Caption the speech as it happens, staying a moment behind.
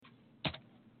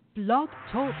Blog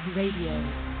Talk Radio.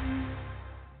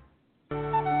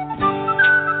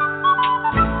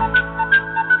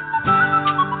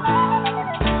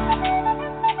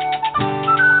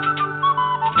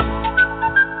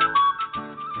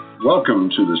 Welcome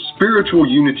to the Spiritual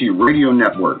Unity Radio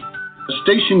Network, a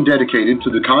station dedicated to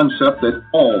the concept that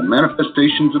all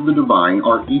manifestations of the divine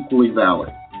are equally valid.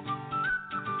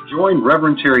 Join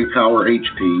Reverend Terry Power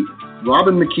HP,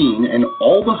 Robin McKean, and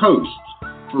all the hosts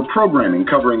for programming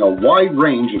covering a wide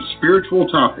range of spiritual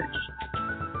topics,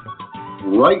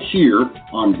 right here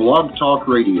on Blog Talk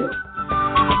Radio.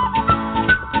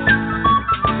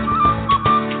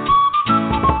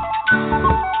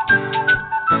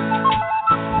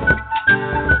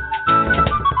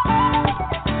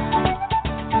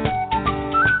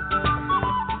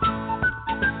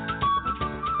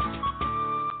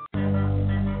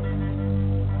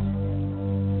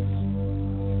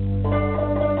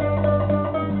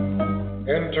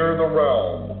 Enter the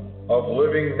realm of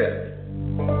living myth.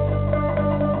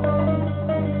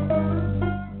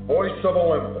 Voice of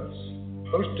Olympus,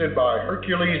 hosted by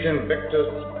Hercules Invictus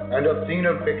and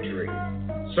Athena Victory,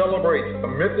 celebrates the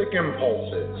mythic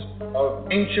impulses of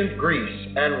ancient Greece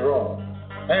and Rome,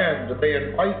 and they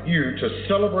invite you to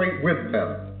celebrate with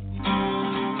them.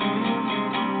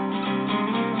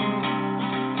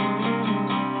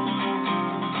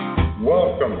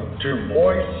 Welcome to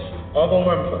Voice of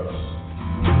Olympus.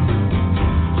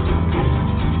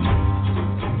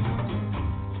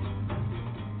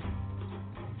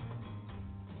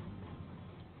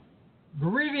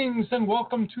 Greetings and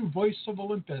welcome to Voice of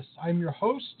Olympus. I'm your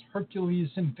host, Hercules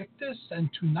Invictus, and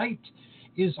tonight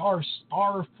is our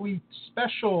Starfleet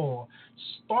special,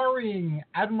 starring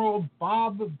Admiral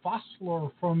Bob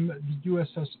Vossler from the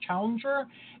USS Challenger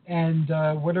and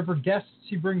whatever guests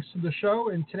he brings to the show.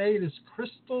 And today it is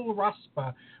Crystal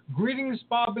Raspa. Greetings,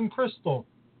 Bob and Crystal.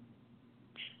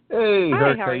 Hey, Hi,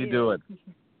 Herc, how how are you you? doing?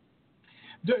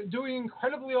 Doing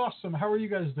incredibly awesome. How are you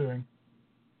guys doing?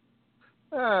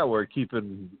 We're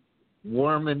keeping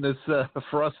warm in this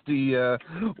frosty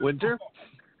winter.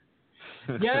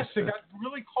 Yes, it got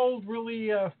really cold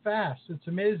really fast. It's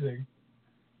amazing.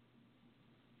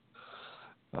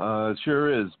 It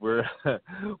sure is. We're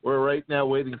right now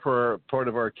waiting for part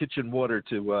of our kitchen water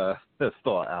to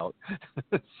thaw out.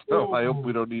 So I hope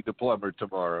we don't need the plumber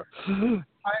tomorrow. I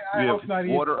we hope have not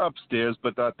either. water upstairs,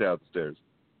 but not downstairs.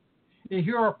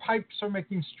 Here our pipes are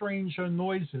making strange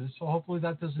noises, so hopefully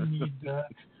that doesn't need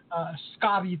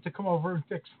Scotty to come over and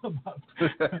fix them up.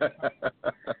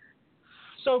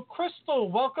 So, Crystal,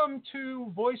 welcome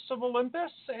to Voice of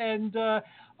Olympus. And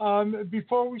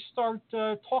before we start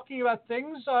talking about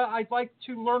things, I'd like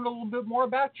to learn a little bit more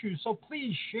about you. So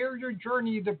please share your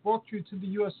journey that brought you to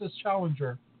the USS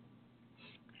Challenger.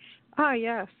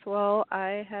 Yes. Well,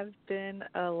 I have been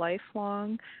a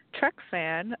lifelong Trek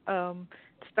fan.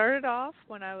 Started off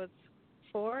when I was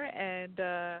 4 and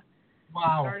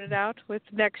Wow. started out with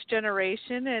Next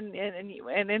Generation. And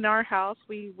in our house,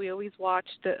 we always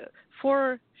watched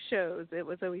 4 shows. It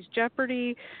was always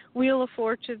Jeopardy, Wheel of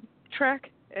Fortune, Trek,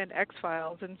 and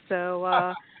X-Files. And so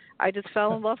I just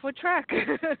fell in love with Trek.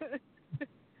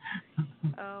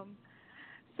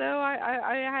 So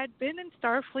I had been in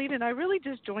Starfleet, and I really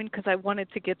just joined because I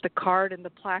wanted to get the card and the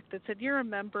plaque that said, "You're a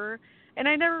member." And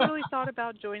I never really thought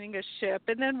about joining a ship.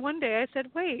 And then one day I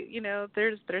said, wait,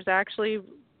 there's actually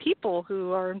people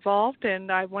who are involved,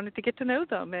 and I wanted to get to know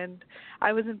them. And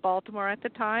I was in Baltimore at the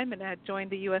time and had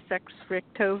joined the USS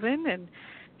Richtofen and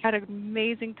had an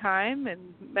amazing time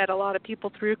and met a lot of people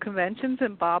through conventions,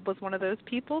 and Bob was one of those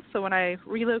people. So when I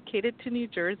relocated to New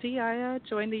Jersey, I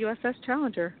joined the USS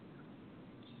Challenger.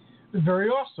 Very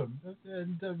awesome.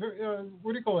 And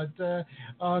what do you call it?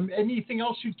 Anything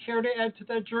else you'd care to add to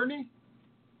that journey?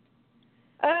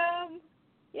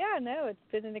 Yeah, no, it's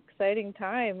been an exciting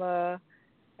time. I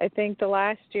think the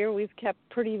last year we've kept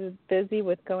pretty busy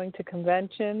with going to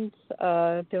conventions,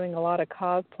 doing a lot of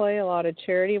cosplay, a lot of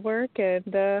charity work,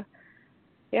 and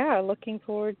looking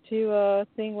forward to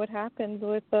seeing what happens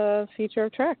with the future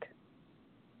of Trek.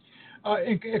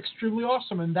 Extremely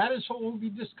awesome, and that is what we'll be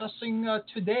discussing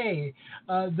today,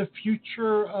 the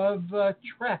future of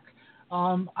Trek.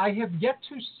 I have yet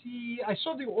to see, I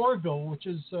saw the Orville, which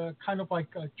is kind of like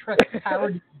a Trek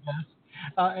parody, I guess,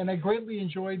 and I greatly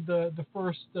enjoyed the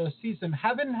first season.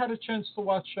 Haven't had a chance to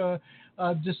watch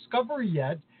Discovery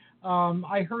yet.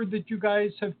 I heard that you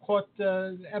guys have caught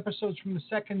episodes from the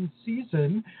second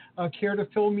season. Care to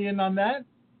fill me in on that?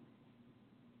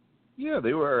 Yeah,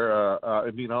 they were.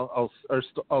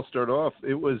 I'll start off.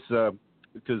 It was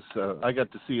because I got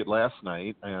to see it last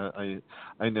night.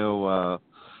 I know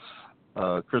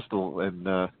Crystal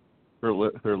and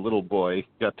her little boy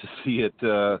got to see it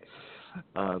a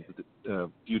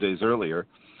few days earlier,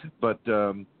 but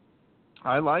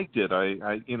I liked it.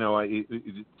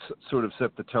 It sort of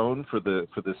set the tone for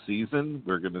the season.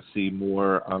 We're going to see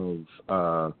more of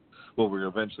we're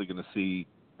eventually going to see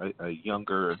a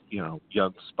younger, young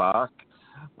Spock.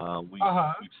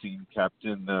 We've seen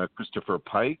Captain Christopher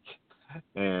Pike,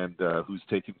 and who's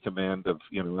taken command of,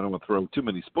 I don't want to throw too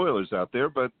many spoilers out there,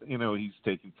 but, he's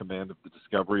taken command of the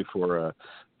Discovery for a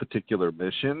particular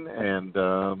mission. And,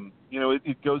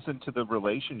 it goes into the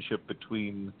relationship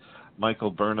between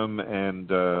Michael Burnham and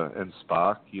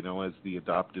Spock, as the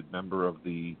adopted member of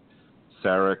the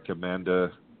Sarek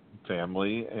Amanda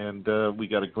family. And we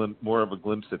got more of a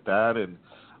glimpse at that, and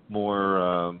more,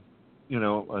 a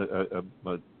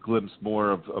glimpse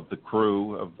more of the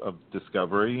crew of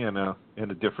Discovery and a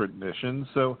different mission.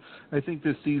 So I think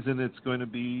this season it's going to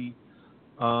be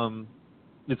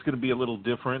a little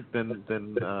different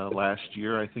than last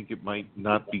year. I think it might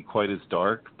not be quite as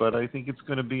dark, but I think it's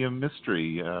going to be a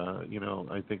mystery.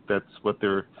 I think that's what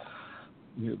they're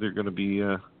going to be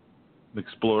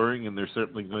exploring, and they're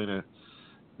certainly going to.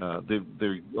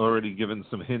 They're already given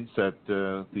some hints at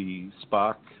the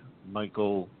Spock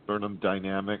Michael Burnham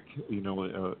dynamic,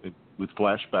 with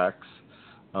flashbacks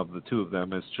of the two of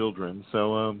them as children.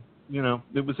 So,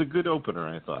 it was a good opener,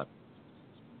 I thought.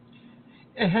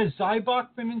 Has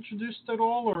Zybok been introduced at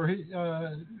all, or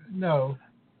no?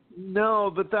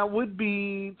 No, but that would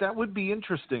be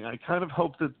interesting. I kind of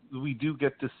hope that we do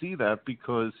get to see that,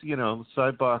 because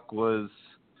Zybok was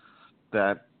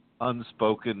that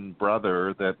unspoken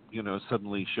brother that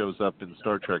suddenly shows up in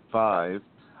Star Trek V.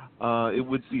 It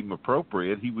would seem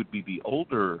appropriate. He would be the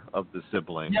older of the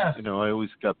siblings. Yes. I always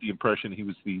got the impression he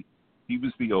was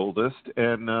the oldest,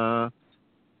 and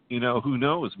who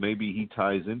knows? Maybe he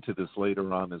ties into this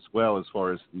later on as well, as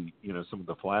far as the some of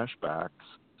the flashbacks.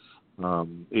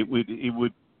 It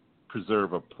would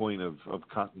preserve a point of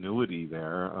continuity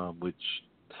there, which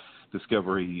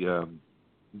Discovery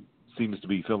seems to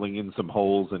be filling in some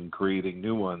holes and creating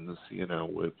new ones,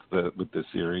 with the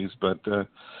series. But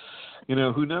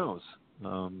who knows?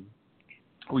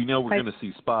 We know we're going to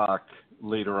see Spock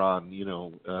later on,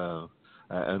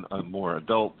 a more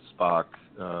adult Spock,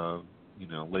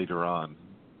 later on,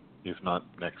 if not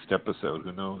next episode.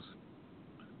 Who knows?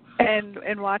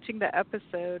 And watching the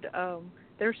episode,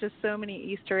 there's just so many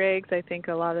Easter eggs. I think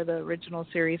a lot of the original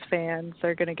series fans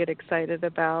are going to get excited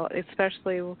about,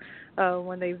 especially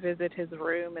when they visit his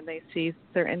room and they see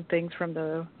certain things from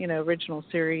the original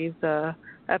series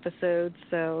episodes.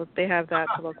 So they have that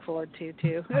to look forward to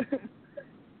too.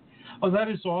 Oh, that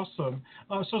is awesome.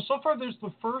 So far there's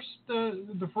the first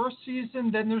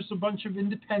season. Then there's a bunch of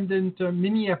independent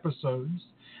mini episodes.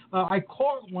 I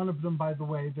caught one of them, by the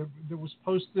way, that was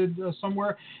posted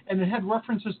somewhere, and it had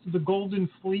references to the Golden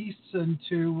Fleece and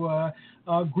to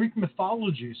Greek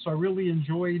mythology. So I really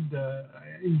enjoyed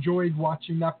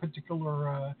watching that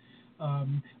particular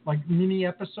mini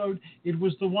episode. It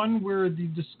was the one where the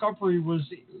Discovery was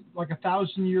like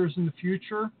 1,000 years in the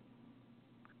future.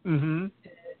 Mm-hmm.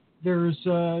 There's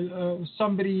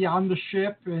somebody on the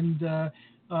ship, and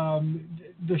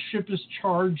the ship is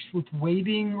charged with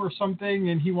waiting or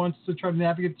something, and he wants to try to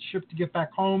navigate the ship to get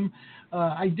back home.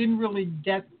 I didn't really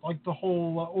get the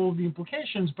whole all the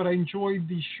implications, but I enjoyed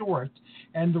the short,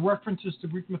 and the references to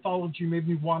Greek mythology made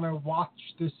me want to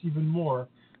watch this even more.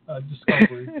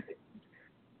 Discovery.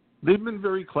 They've been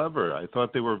very clever. I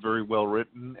thought they were very well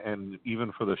written, and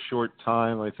even for the short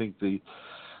time, I think the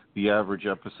average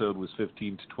episode was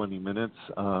 15 to 20 minutes.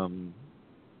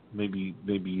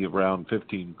 Maybe around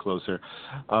 15 closer.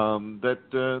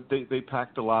 They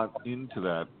packed a lot into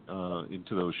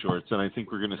those shorts, and I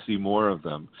think we're going to see more of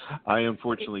them. I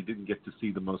unfortunately didn't get to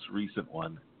see the most recent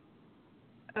one.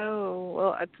 Oh,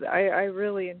 well, I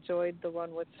really enjoyed the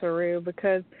one with Saru,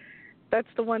 because that's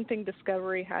the one thing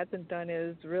Discovery hasn't done,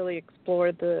 is really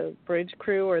explore the bridge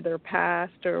crew or their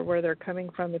past or where they're coming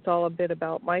from. It's all a bit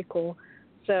about Michael.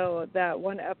 So that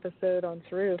one episode on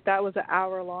Saru, if that was an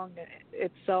hour long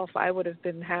itself, I would have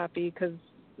been happy, because,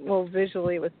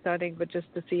 visually it was stunning, but just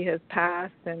to see his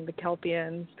past and the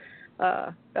Kelpians,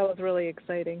 that was really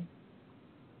exciting.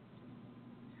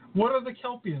 What are the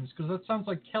Kelpians? Because that sounds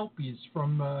like Kelpies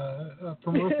from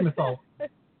Earth mythology.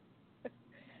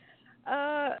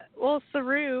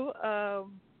 Saru,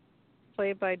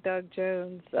 played by Doug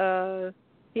Jones,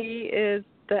 he is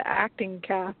the acting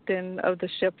captain of the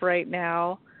ship right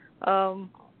now. I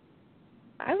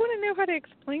wouldn't know how to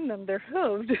explain them. They're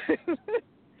hooved.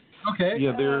 Okay.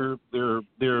 Yeah,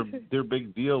 their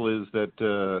big deal is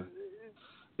that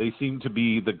they seem to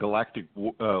be the galactic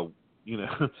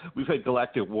we've had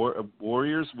galactic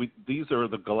warriors. These are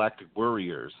the galactic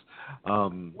warriors.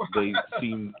 They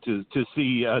seem to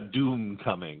see doom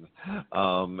coming,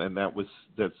 and that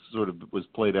sort of was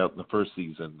played out in the first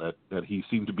season. That he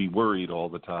seemed to be worried all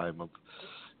the time of,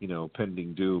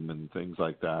 pending doom and things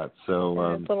like that. So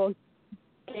and little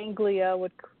ganglia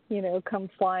would come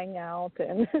flying out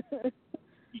and.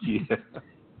 Yeah.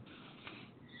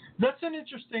 That's an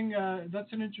interesting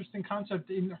concept.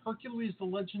 In Hercules: The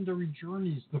Legendary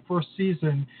Journeys, the first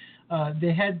season,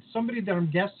 they had somebody that I'm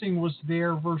guessing was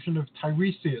their version of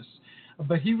Tiresias,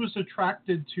 but he was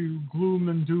attracted to gloom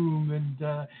and doom, and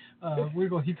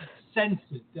he could sense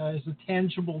it as a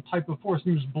tangible type of force.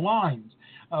 And he was blind,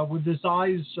 with his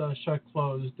eyes shut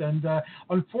closed, and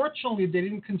unfortunately, they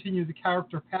didn't continue the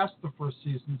character past the first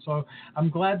season. So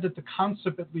I'm glad that the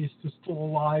concept, at least, is still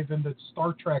alive, and that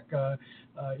Star Trek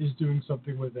is doing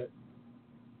something with it.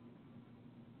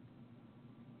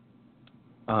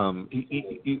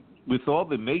 With all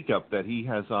the makeup that he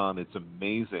has on, it's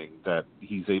amazing that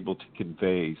he's able to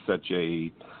convey such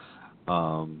a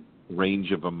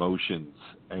range of emotions,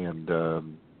 and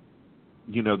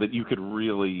that you could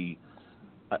really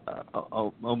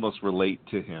almost relate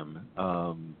to him,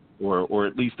 or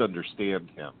at least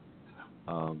understand him.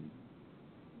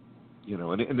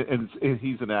 And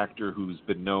he's an actor who's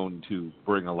been known to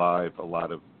bring alive a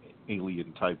lot of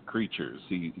alien-type creatures.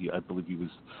 I believe he was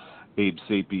Abe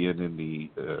Sapien in the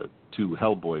 2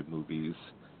 Hellboy movies.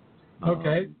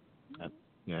 Okay.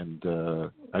 And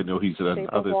I know he's in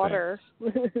other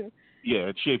things.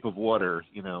 Yeah, Shape of Water.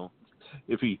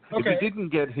 If he didn't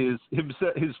get his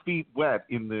feet wet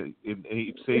in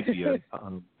Abe Sapien,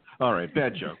 all right,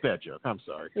 bad joke. I'm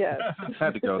sorry. Yeah,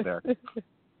 had to go there.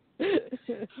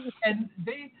 And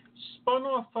they spun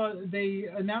off. They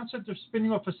announced that they're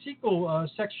spinning off a sequel,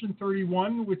 Section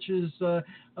 31, which is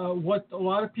what a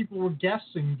lot of people were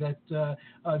guessing, that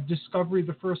Discovery,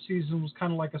 the first season, was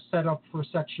kind of like a setup for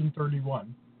Section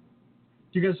 31.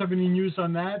 Do you guys have any news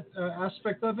on that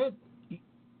aspect of it?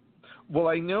 Well,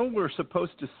 I know we're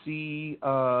supposed to see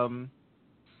an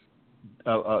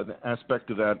aspect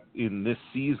of that in this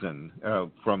season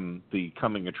from the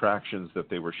coming attractions that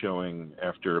they were showing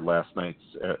after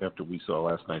we saw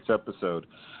last night's episode.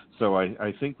 So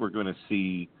I think we're going to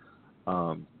see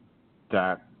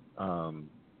that.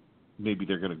 Maybe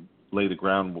they're going to lay the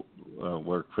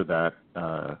groundwork for that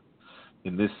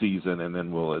in this season, and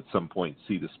then we'll at some point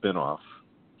see the spinoff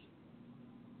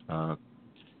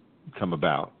come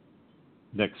about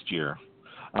next year.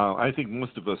 I think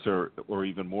most of us are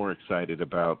even more excited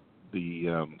about the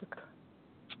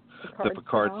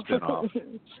Picard spinoff.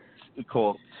 It's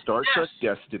called Star Trek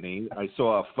Destiny. I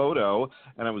saw a photo,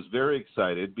 and I was very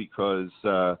excited because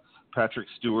Patrick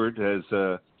Stewart has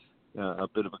a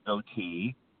bit of a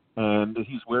goatee, and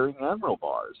he's wearing Admiral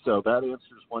bars. So that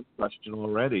answers one question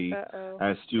already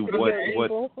as to what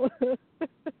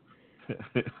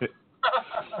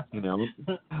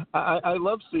I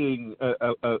love seeing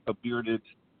a bearded,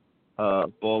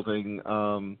 balding,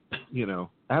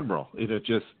 admiral.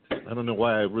 I don't know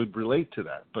why I would relate to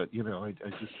that, but I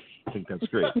just think that's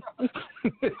great.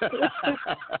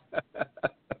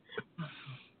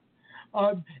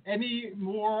 Any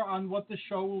more on what the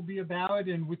show will be about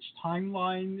and which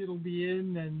timeline it'll be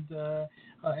in, and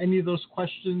any of those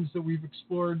questions that we've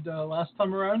explored last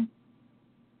time around?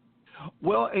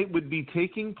 Well, it would be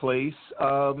taking place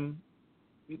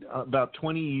about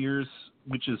 20 years,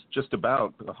 which is just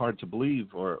about hard to believe,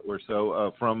 or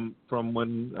so, from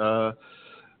when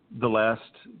the last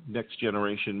Next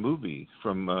Generation movie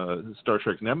from Star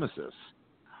Trek Nemesis.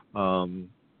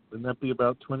 Wouldn't that be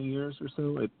about 20 years or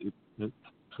so? I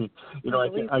can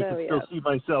still see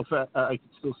myself. I can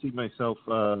still see myself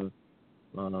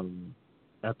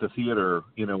at the theater,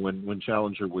 when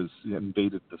Challenger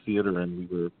invaded the theater and we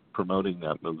were promoting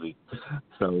that movie.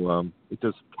 So it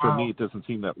does, for me, it doesn't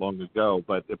seem that long ago,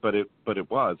 but it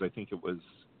was. I think it was,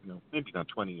 maybe not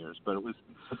 20 years, but it was,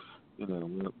 it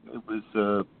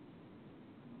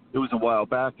was a while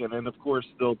back. And then of course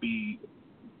there'll be,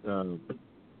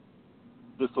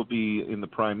 this will be in the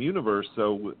Prime universe,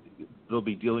 so they'll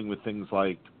be dealing with things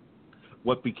like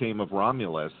what became of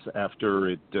Romulus after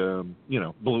it,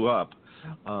 blew up.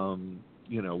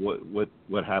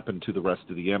 What happened to the rest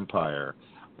of the Empire.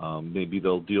 Maybe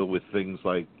they'll deal with things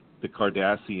like the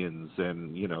Cardassians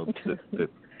and, that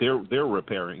they're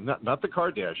repairing. Not the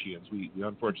Kardashians. We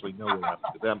unfortunately know what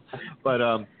happened to them, but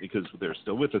because they're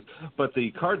still with us. But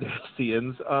the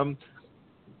Cardassians,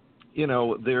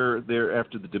 they're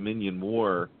after the Dominion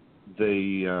War,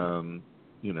 they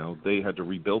they had to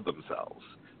rebuild themselves.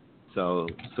 So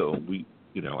we,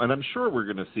 and I'm sure we're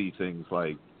going to see things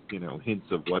like hints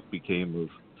of what became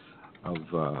of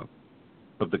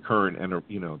the current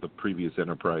the previous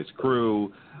Enterprise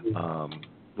crew,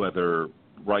 whether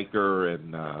Riker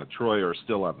and Troy are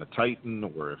still on the Titan,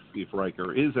 or if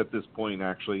Riker is at this point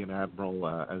actually an admiral,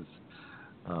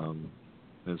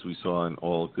 as we saw in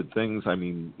All Good Things. I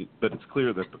mean, but it's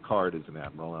clear that Picard is an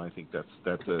admiral, and I think that's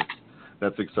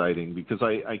exciting, because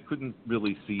I couldn't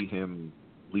really see him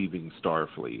leaving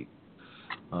Starfleet,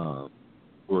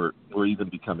 or even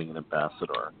becoming an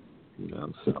ambassador.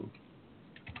 So.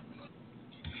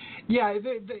 Yeah,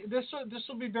 this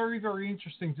will be very, very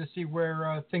interesting to see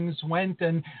where things went,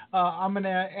 and I'm going to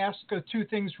ask two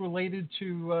things related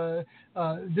to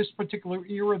this particular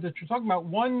era that you're talking about.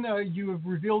 One, you have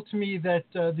revealed to me that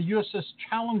the USS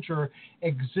Challenger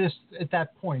exists at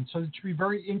that point, so it should be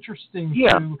very interesting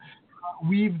to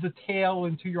weave the tale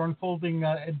into your unfolding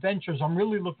adventures. I'm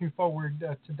really looking forward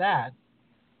to that.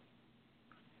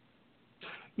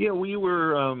 Yeah, we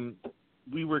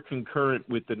were concurrent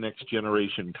with the Next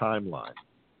Generation timeline,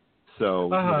 so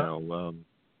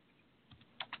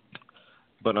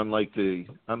but unlike the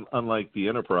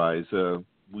Enterprise,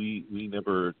 we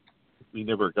never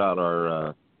got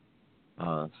our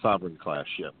Sovereign class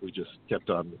ship. We just kept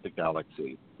on with the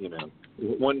Galaxy.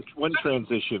 One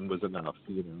transition was enough.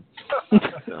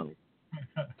 So.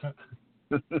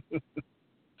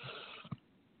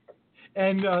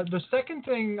 And the second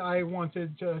thing I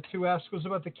wanted to ask was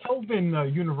about the Kelvin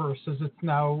universe, as it's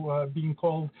now being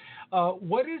called.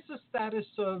 What is the status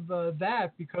of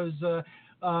that? Because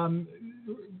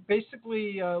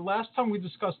basically, last time we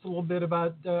discussed a little bit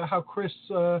about how Chris,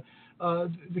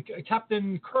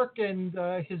 Captain Kirk, and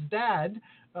his dad,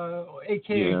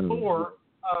 a.k.a. Thor,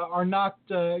 are not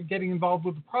getting involved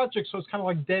with the project, so it's kind of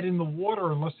like dead in the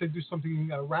water unless they do something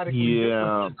radically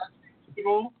different.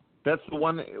 That's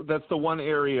the one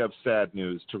area of sad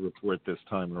news to report this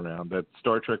time around, that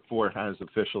Star Trek IV has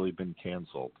officially been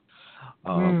canceled.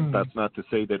 That's not to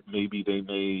say that maybe they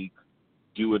may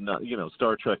do another.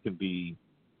 Star Trek can be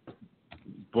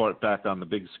brought back on the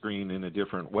big screen in a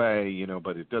different way,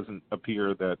 but it doesn't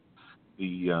appear that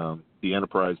the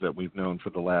Enterprise that we've known for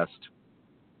the last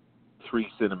 3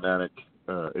 cinematic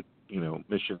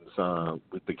missions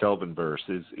with the Kelvinverse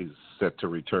is set to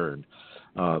return.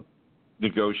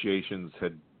 Negotiations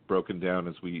had broken down,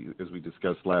 as we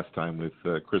discussed last time, with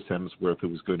Chris Hemsworth, who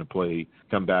was going to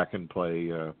come back and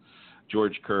play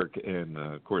George Kirk, and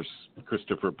of course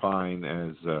Christopher Pine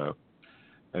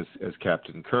as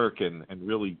Captain Kirk, and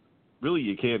really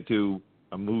you can't do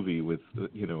a movie with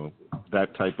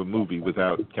that type of movie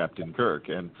without Captain Kirk,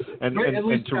 and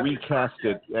to recast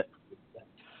it.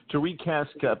 To recast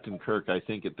Captain Kirk, I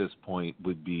think at this point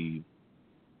would be,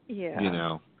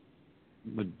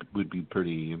 would be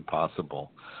pretty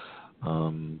impossible. Like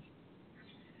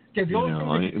an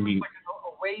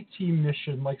away team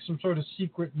mission, like some sort of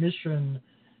secret mission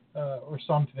or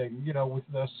something, with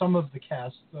some of the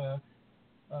cast,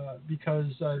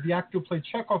 because the actor who played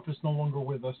Chekhov is no longer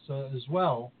with us as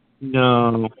well.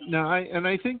 No,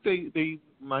 I think they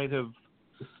might have,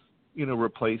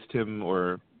 replaced him,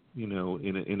 or in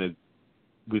a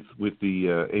with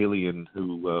the alien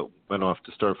who went off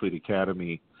to Starfleet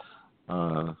Academy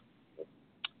at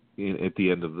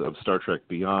the end of Star Trek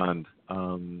Beyond.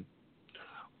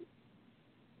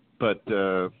 But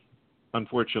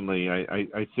unfortunately,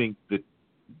 I think that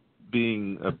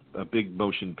being a big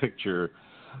motion picture,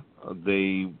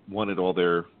 they wanted all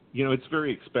their, it's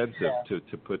very expensive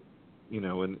to put,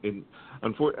 and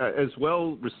as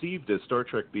well received as Star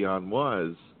Trek Beyond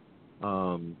was,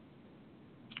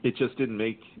 it just didn't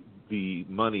make the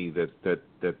money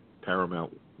that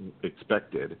Paramount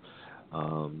expected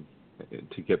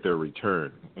to get their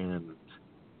return, and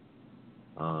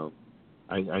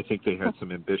I think they had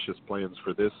some ambitious plans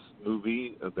for this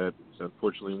movie that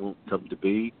unfortunately won't come to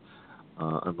be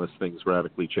unless things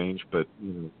radically change. But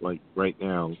like right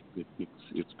now,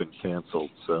 it's been canceled.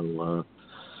 So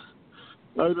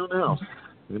I don't know.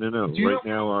 Right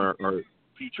now, our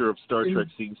future of Star Trek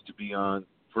seems to be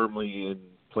firmly in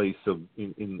place on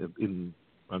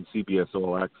CBS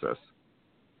All Access.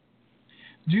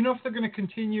 Do you know if they're going to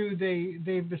continue?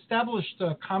 They've established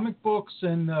comic books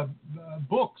and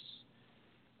books,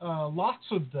 lots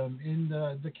of them in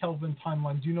the Kelvin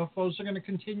timeline. Do you know if those are going to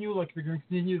continue? Like they're going to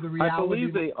continue the reality? I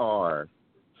believe they are.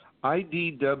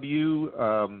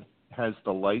 IDW has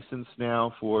the license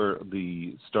now for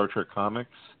the Star Trek comics,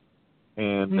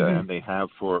 and they have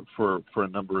for a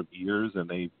number of years, and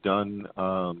they've done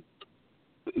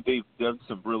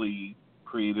some really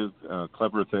creative,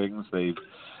 clever things. They've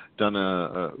done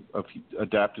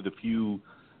adapted a few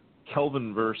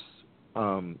Kelvinverse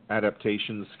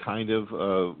adaptations, kind of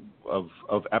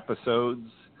episodes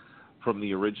from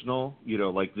the original.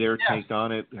 Like their take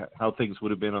on it, how things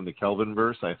would have been on the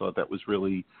Kelvinverse. I thought that was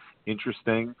really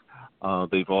interesting.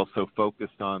 They've also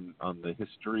focused on the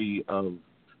history of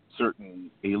certain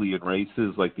alien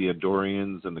races like the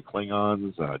Andorians and the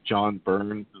Klingons. John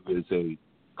Byrne, who is a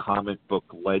comic book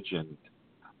legend,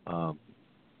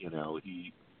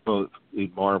 he both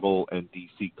in Marvel and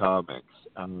DC Comics.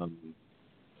 And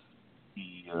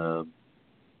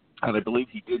I believe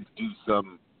he did do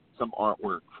some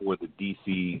artwork for the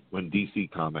DC when DC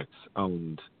Comics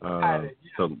owned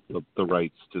the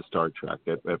rights to Star Trek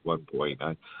at one point.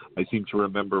 I seem to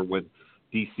remember when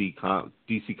DC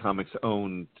Comics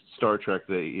owned Star Trek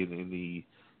in the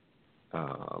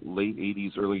late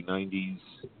 80s, early 90s,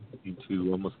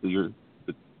 into almost the year.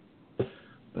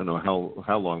 I don't know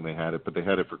how long they had it, but they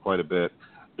had it for quite a bit.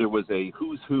 There was a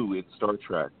Who's Who in Star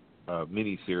Trek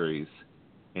miniseries,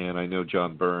 and I know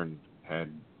John Byrne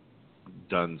had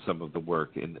done some of the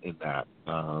work in that.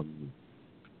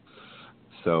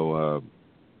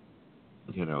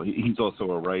 He's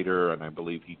also a writer, and I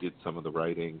believe he did some of the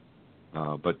writing.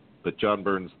 But John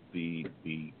Byrne's the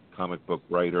comic book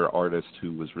writer, artist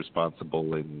who was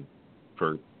responsible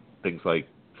for things like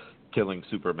killing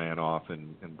Superman off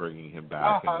and bringing him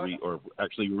back, and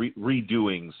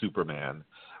redoing Superman.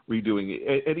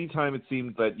 Anytime it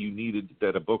seemed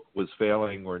that a book was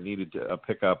failing or needed to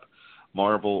pick up,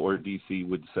 Marvel or DC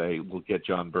would say, we'll get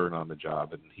John Byrne on the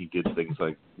job. And he did things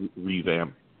like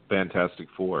revamp Fantastic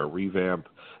Four, revamp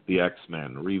the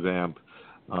X-Men, revamp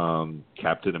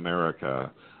Captain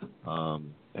America.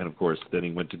 And, of course, then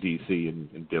he went to DC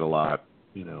and did a lot,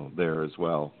 there as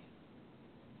well.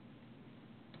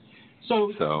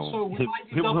 So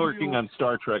him working on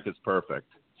Star Trek is perfect.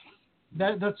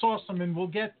 That's awesome. And we'll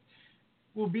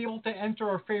be able to enter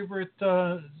our favorite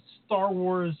Star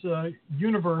Wars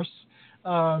universe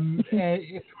through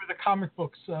the comic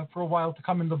books for a while to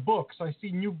come in the books. I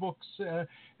see new books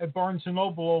at Barnes &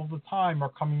 Noble all the time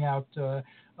are coming out,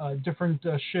 different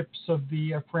ships of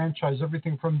the franchise,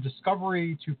 everything from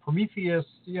Discovery to Prometheus.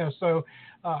 So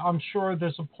I'm sure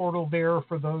there's a portal there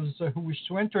for those who wish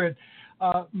to enter it.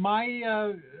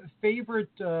 My favorite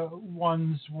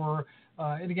ones were,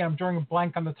 and again, I'm drawing a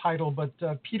blank on the title, but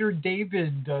Peter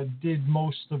David did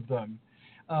most of them.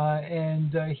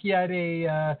 And he had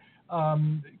a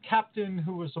captain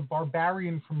who was a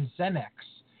barbarian from Xenex,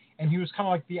 and he was kind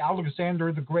of like the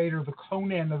Alexander the Great or the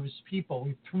Conan of his people.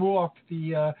 He threw off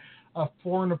the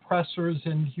foreign oppressors,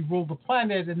 and he ruled the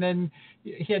planet, and then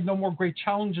he had no more great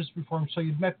challenges before him, so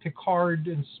you'd met Picard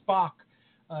and Spock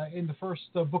in the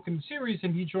first book in the series,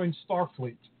 and he joined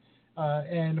Starfleet.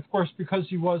 And, of course, because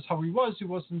he was how he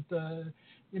wasn't,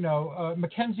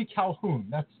 Mackenzie Calhoun.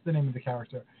 That's the name of the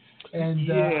character.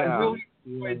 And I really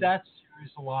enjoyed that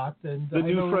series a lot. And the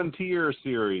New Frontier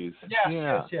series.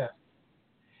 Yes.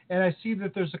 And I see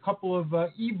that there's a couple of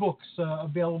e-books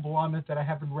available on it that I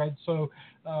haven't read. So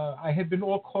I had been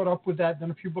all caught up with that.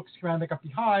 Then a few books came out, I got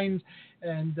behind.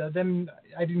 And then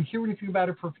I didn't hear anything about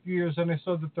it for a few years. And I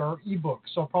saw that there are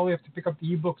e-books. So I'll probably have to pick up the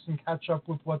e-books and catch up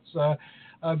with what's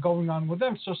going on with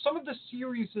them. So some of the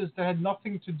series that had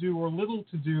nothing to do or little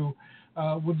to do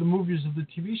with the movies or the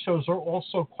TV shows are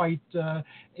also quite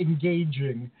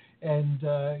engaging. And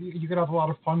you can have a lot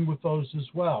of fun with those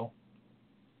as well.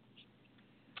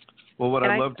 Well, what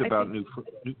I loved about New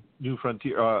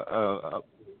Frontier,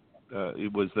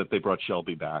 it was that they brought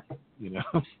Shelby back,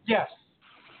 Yes.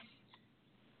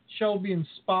 Shelby and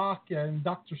Spock and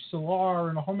Dr. Solar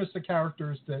and a whole host of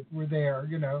characters that were there,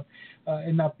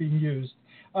 and not being used.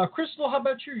 Crystal, how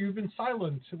about you? You've been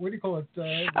silent. What do you call it?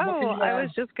 I was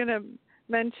just going to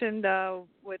mention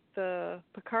with the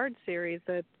Picard series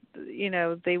that,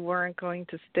 they weren't going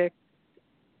to stick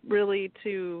really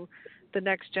to the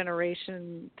next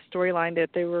generation storyline, that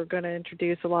they were going to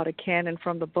introduce a lot of canon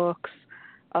from the books.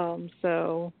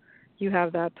 So you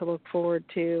have that to look forward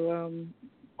to.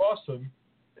 Awesome.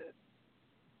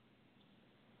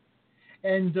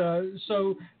 And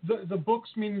so the books,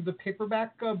 meaning the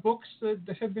paperback books that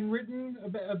have been written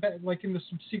about, like in the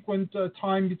subsequent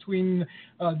time between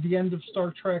the end of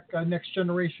Star Trek Next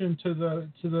Generation to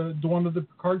the dawn of the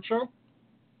Picard show?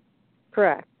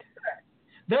 Correct.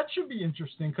 That should be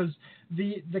interesting because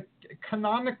the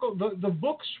canonical the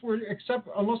books were, except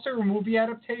unless they were movie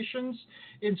adaptations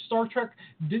in Star Trek,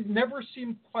 never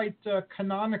seemed quite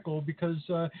canonical because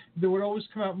there would always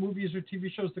come out movies or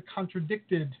TV shows that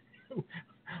contradicted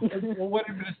what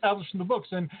had been established in the books.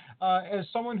 And as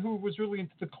someone who was really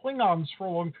into the Klingons for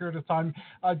a long period of time,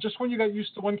 just when you got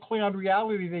used to one Klingon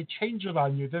reality, they change it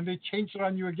on you. Then they change it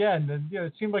on you again. And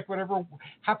it seemed like whatever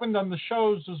happened on the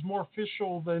shows was more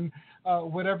official than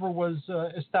whatever was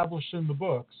established in the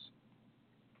books.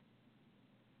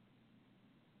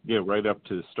 Yeah, right up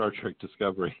to Star Trek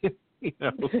Discovery.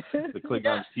 The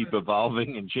Klingons keep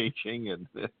evolving and changing,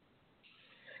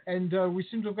 and we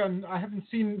seem to have gotten. I haven't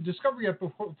seen Discovery yet,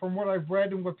 but from what I've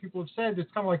read and what people have said,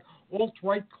 it's kind of like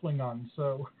alt-right Klingons.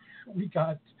 So we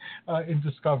got in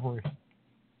Discovery.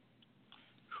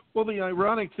 Well, the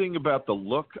ironic thing about the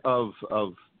look of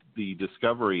the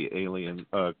Discovery alien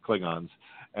Klingons,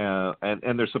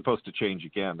 and they're supposed to change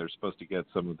again. They're supposed to get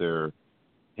some of their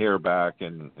hair back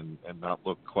and not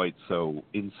look quite so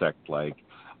insect-like.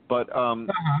 But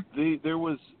there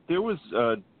was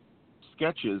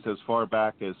sketches as far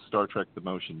back as Star Trek: The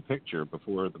Motion Picture,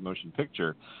 before the motion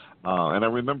picture, and I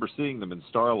remember seeing them in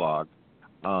Starlog,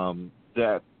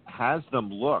 that has them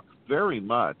look very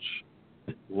much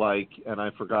like, and I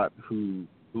forgot who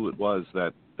it was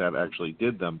that actually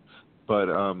did them, but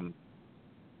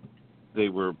they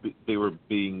were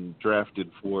being drafted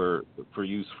for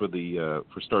use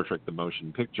for Star Trek: The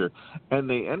Motion Picture, and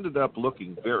they ended up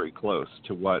looking very close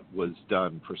to what was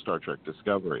done for Star Trek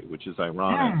Discovery, which is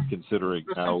ironic considering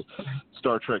how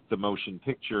Star Trek: The Motion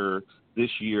Picture this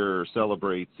year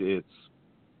celebrates its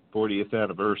 40th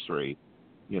anniversary,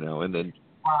 and then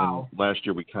and last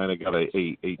year we kind of got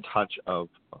a touch of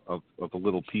a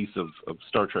little piece of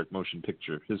Star Trek Motion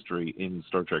Picture history in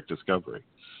Star Trek Discovery.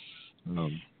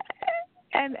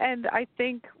 And I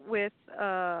think with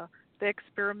the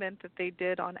experiment that they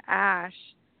did on Ash,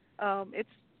 it's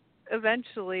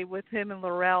eventually with him and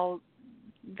L'Rell,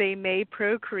 they may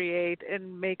procreate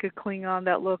and make a Klingon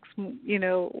that looks,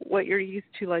 what you're used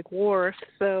to, like Worf.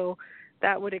 So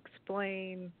that would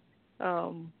explain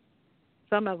some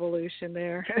evolution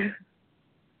there.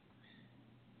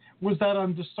 Was that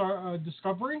on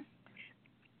Discovery?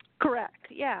 Correct.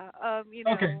 Yeah.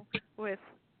 Okay.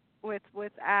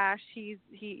 With Ash, he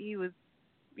was,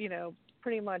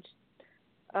 pretty much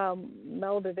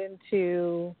melded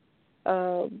into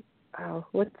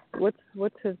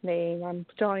what's his name? I'm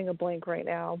drawing a blank right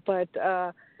now. But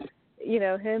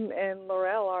him and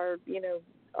L'Rell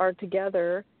are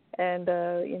together, and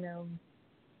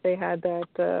they had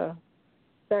that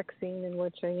sex scene in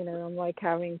which I'm like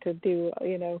having to do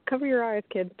cover your eyes,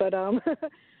 kids, but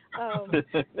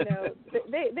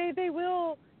they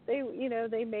will.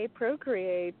 They may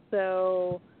procreate,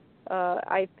 so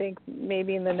I think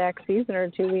maybe in the next season or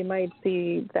two we might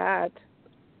see that.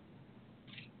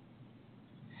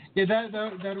 Yeah,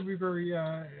 that'll be very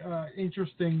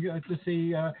interesting to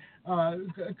see.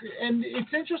 And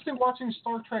it's interesting watching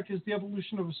Star Trek is the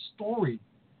evolution of a story,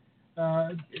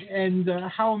 and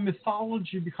how a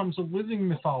mythology becomes a living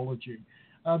mythology.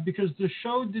 Because the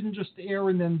show didn't just air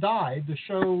and then die. The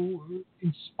show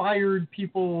inspired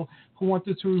people who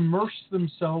wanted to immerse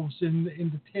themselves in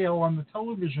the tale on the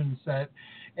television set.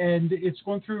 And it's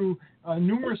gone through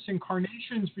numerous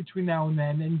incarnations between now and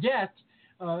then. And yet,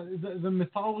 the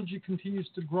mythology continues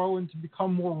to grow and to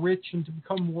become more rich and to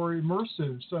become more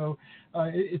immersive. So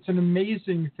it's an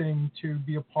amazing thing to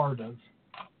be a part of.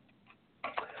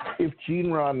 If Gene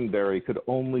Roddenberry could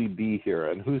only be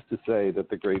here, and who's to say that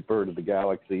the great bird of the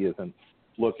galaxy isn't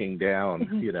looking down,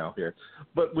 here,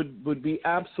 but would be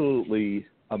absolutely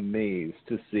amazed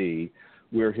to see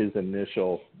where his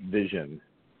initial vision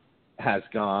has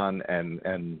gone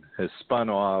and has spun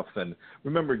off. And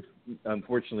remember,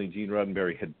 unfortunately, Gene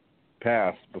Roddenberry had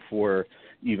passed before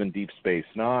even Deep Space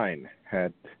Nine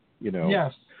had,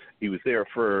 Yes. He was there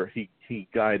he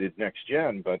guided Next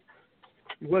Gen, but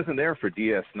he wasn't there for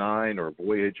DS9 or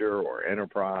Voyager or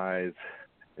Enterprise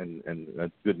and a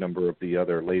good number of the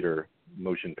other later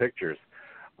motion pictures.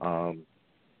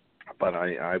 But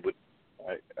I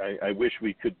wish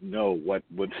we could know what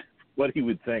he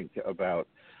would think about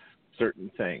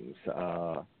certain things.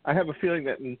 I have a feeling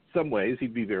that in some ways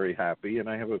he'd be very happy, and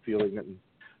I have a feeling that in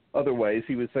other ways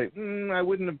he would say, I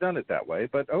wouldn't have done it that way,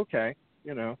 but okay,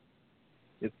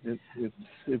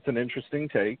 it's an interesting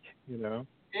take,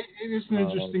 It is an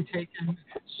interesting take, and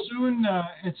soon,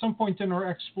 at some point in our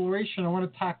exploration, I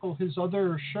want to tackle his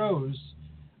other shows,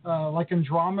 like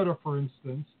Andromeda, for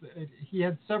instance. He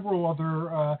had several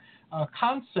other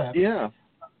concepts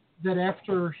that,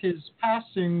 after his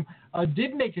passing,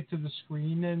 did make it to the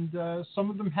screen, and some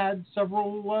of them had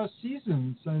several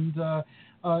seasons. And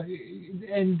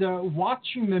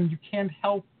watching them, you can't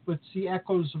help but see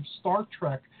echoes of Star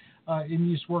Trek in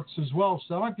these works as well.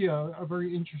 So that might be a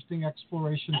very interesting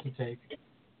exploration to take.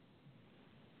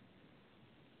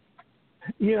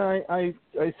 Yeah, I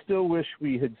still wish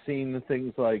we had seen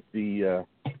things like the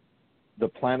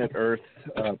Planet Earth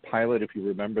pilot, if you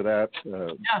remember that.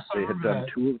 Yes, I they had remember done that.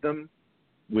 2 of them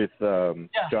with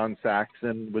John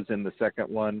Saxon was in the second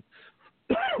one.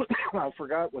 I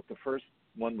forgot what the first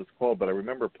one was called, but I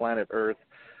remember Planet Earth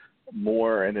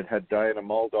more, and it had Diana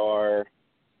Muldaur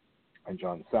and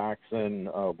John Saxon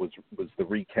was the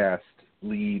recast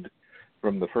lead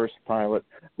from the first pilot.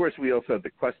 Of course, we also had the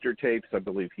Quester tapes. I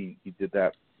believe he did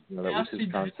that. That was his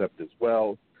concept as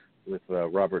well, with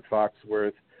Robert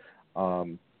Foxworth.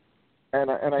 And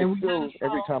I still,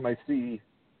 every time I see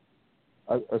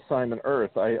Assignment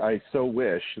Earth, I so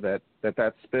wish that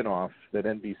spinoff, that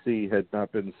NBC had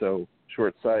not been so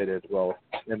short-sighted. Well,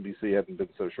 NBC hadn't been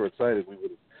so short-sighted, we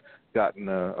would have gotten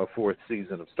a 4th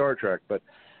season of Star Trek. But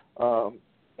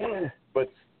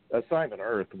Assignment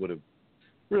Earth would have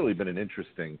really been an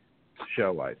interesting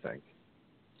show, I think.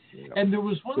 And there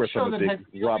was one show that had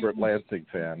Robert Lansing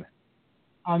fan.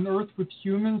 On Earth with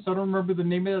Humans. I don't remember the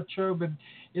name of that show, but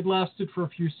it lasted for a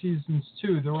few seasons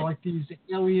too. There were like these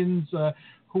aliens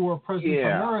who were present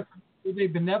on Earth. Were they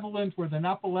benevolent? Were they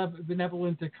not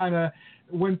benevolent? It kind of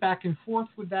went back and forth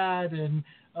with that. And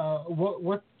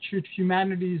what should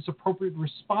humanity's appropriate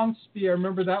response be? I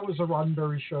remember that was a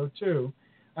Roddenberry show too.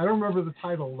 I don't remember the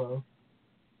title though.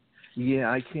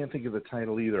 Yeah, I can't think of the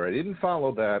title either. I didn't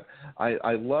follow that.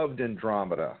 I loved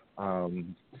Andromeda. I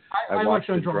watched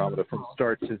Andromeda from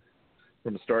start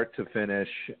to finish,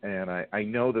 and I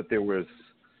know that there was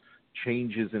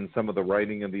changes in some of the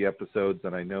writing of the episodes,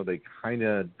 and I know they kind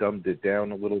of dumbed it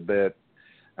down a little bit.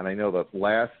 And I know that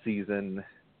last season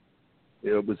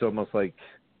it was almost like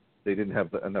they didn't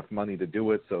have enough money to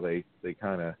do it, so they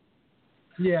kind of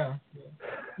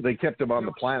they kept him on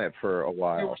the planet for a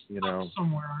while,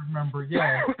 somewhere, I remember.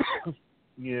 Yeah.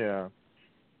 Yeah.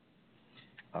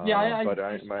 I've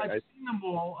seen them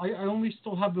all. I only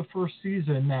still have the first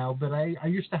season now, but I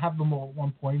used to have them all at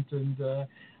one point, and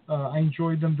I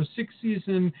enjoyed them. The 6th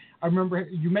season, I remember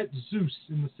you met Zeus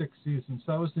in the 6th season,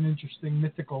 so that was an interesting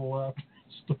mythical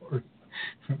story.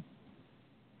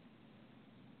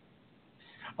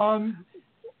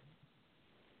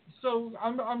 So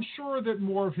I'm sure that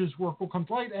more of his work will come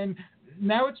to light, and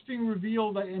now it's being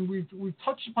revealed, and we've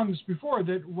touched upon this before,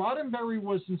 that Roddenberry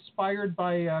was inspired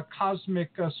by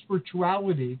cosmic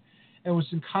spirituality, and was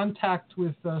in contact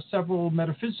with several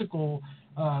metaphysical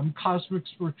cosmic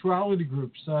spirituality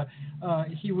groups.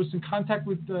 He was in contact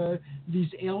with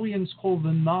these aliens called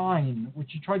the Nine,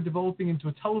 which he tried developing into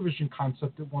a television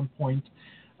concept at one point,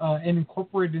 and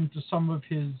incorporated into some of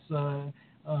his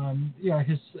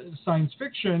his science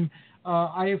fiction.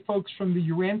 I have folks from the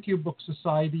Urantia Book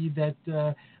Society that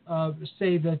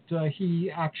say that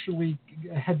he actually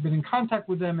had been in contact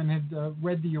with them and had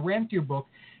read the Urantia book.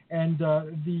 And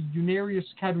the Unarius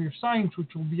Academy of Science,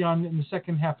 which will be on in the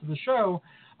second half of the show,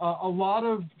 a lot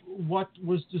of what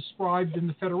was described in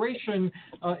the Federation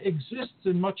exists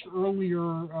in much earlier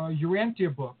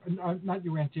Urantia book, not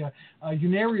Urantia,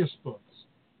 Unarius books.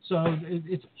 So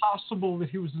it's possible that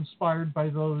he was inspired by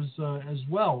those as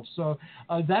well. So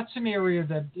that's an area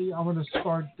that I want to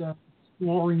start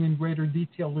exploring in greater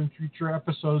detail in future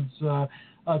episodes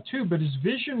too. But his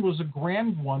vision was a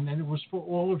grand one, and it was for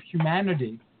all of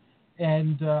humanity.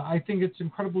 And I think it's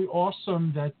incredibly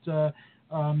awesome that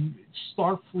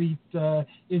Starfleet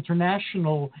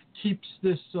International keeps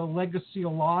this legacy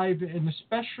alive, and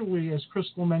especially, as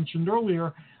Crystal mentioned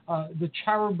earlier, the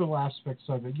charitable aspects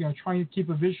of it. Trying to keep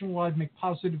a vision alive, make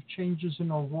positive changes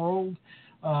in our world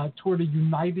toward a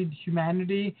united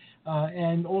humanity,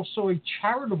 and also a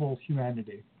charitable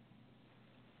humanity.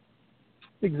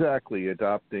 Exactly,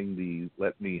 adopting the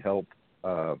 "Let Me Help"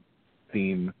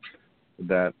 theme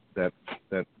that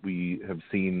we have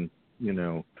seen,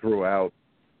 throughout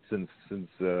since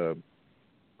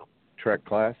Trek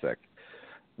Classic.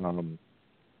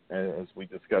 As we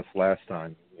discussed last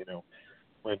time,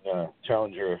 when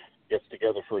Challenger gets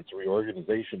together for its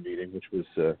reorganization meeting, which was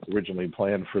originally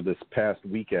planned for this past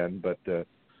weekend, but the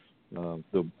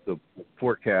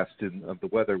forecast of the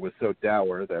weather was so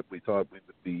dour that we thought we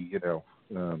would be,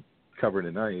 covered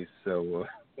in ice. So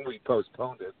we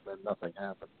postponed it, and nothing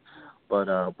happened. But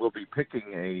we'll be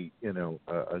picking we'll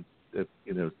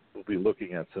be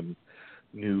looking at some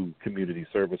new community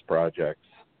service projects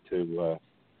to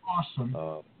awesome.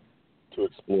 To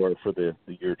explore for the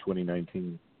year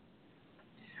 2019.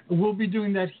 We'll be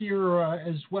doing that here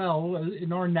as well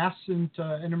in our nascent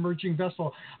and emerging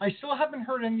vessel. I still haven't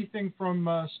heard anything from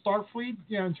Starfleet,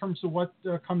 in terms of what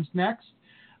comes next,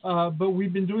 but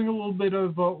we've been doing a little bit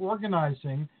of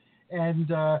organizing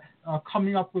and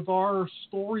coming up with our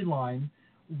storyline,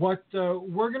 What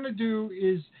we're going to do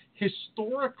is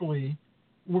historically,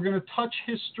 we're going to touch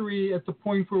history at the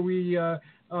point where we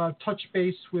touch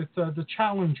base with the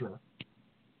challenger.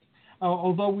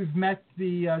 Although we've met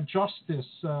the justice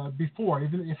before,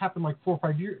 even it happened like 4 or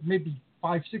 5 years, maybe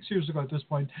 5, 6 years ago at this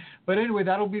point. But anyway,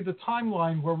 that'll be the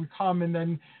timeline where we come, and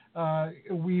then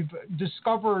we've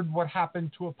discovered what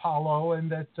happened to Apollo,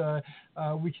 and that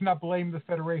we cannot blame the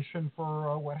Federation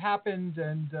for what happened,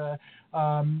 and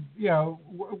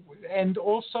and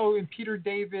also in Peter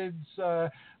David's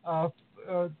the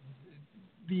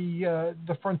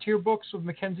Frontier books with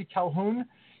Mackenzie Calhoun,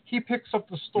 he picks up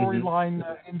the storyline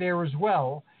in there as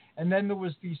well. And then there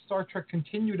was the Star Trek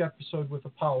Continued episode with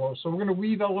Apollo. So we're going to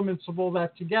weave elements of all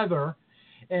that together.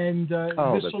 And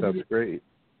this will be great.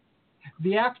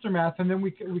 The aftermath, and then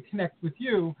we connect with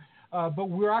you. But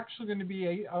we're actually going to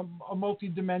be a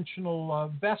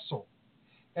multi-dimensional vessel.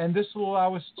 And this will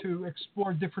allow us to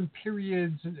explore different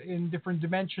periods in different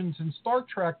dimensions in Star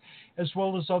Trek, as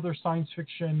well as other science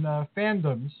fiction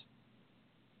fandoms.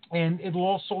 And it'll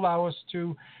also allow us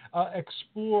to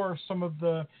explore some of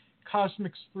the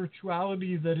cosmic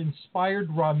spirituality that inspired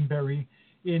Roddenberry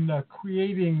in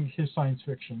creating his science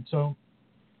fiction. So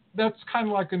that's kind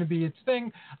of like going to be its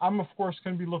thing. I'm, of course,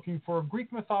 going to be looking for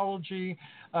Greek mythology.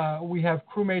 We have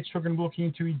crewmates who are going to be looking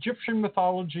into Egyptian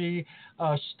mythology,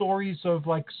 stories of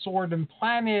like Sword and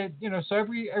Planet. So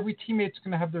every teammate's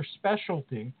going to have their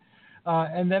specialty.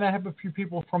 And then I have a few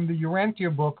people from the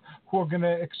Urantia book who are going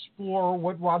to explore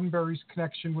what Roddenberry's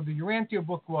connection with the Urantia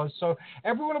book was. So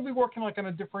everyone will be working like on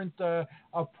a different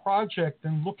project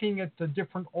and looking at the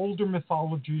different older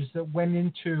mythologies that went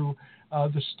into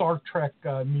the Star Trek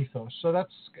mythos. So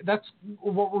that's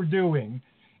what we're doing.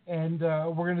 And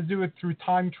we're going to do it through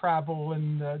time travel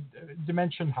and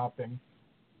dimension hopping.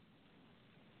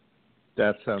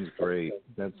 That sounds great.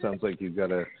 That sounds like you've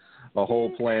got a whole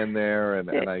plan there, and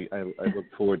I look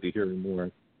forward to hearing more.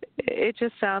 It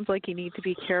just sounds like you need to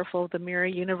be careful of the mirror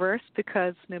universe,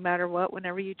 because no matter what,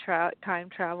 whenever you time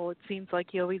travel, it seems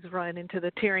like you always run into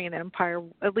the Tyrian Empire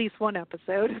at least one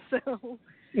episode. So.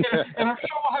 Yeah, and I'm sure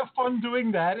we'll have fun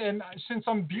doing that. And since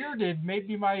I'm bearded,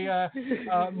 maybe my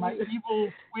my evil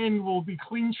twin will be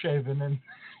clean shaven.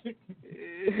 And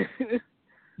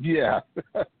yeah.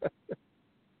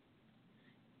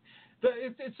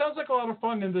 It sounds like a lot of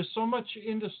fun, and there's so much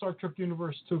in the Star Trek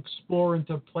universe to explore and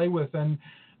to play with. And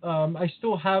I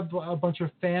still have a bunch of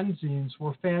fanzines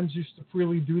where fans used to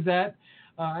freely do that.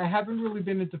 I haven't really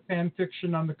been into fan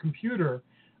fiction on the computer.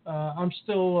 I'm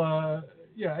still,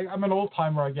 I'm an old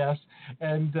timer, I guess.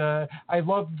 And I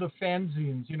love the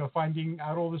fanzines, finding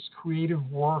out all this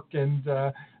creative work. And,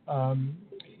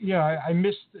 I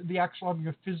missed the actual having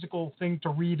a physical thing to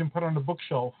read and put on a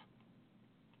bookshelf.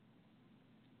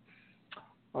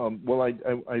 Well,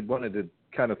 I wanted to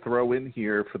kind of throw in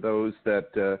here for those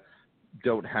that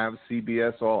don't have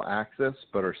CBS All Access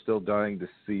but are still dying to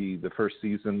see the first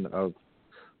season of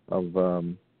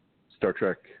Star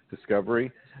Trek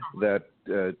Discovery, that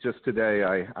just today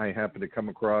I happened to come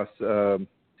across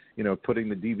putting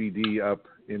the DVD up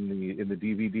in the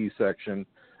DVD section,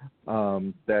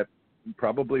 that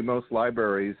probably most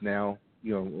libraries now,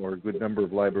 or a good number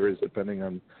of libraries, depending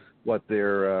on what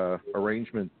their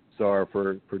arrangements are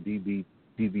for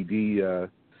DVD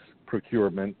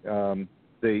procurement,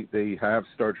 they have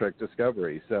Star Trek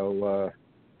Discovery. So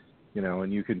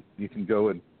and you can go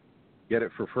and get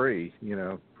it for free,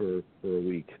 for a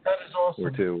week. That is awesome.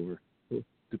 Or two,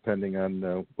 depending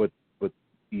on what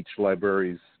each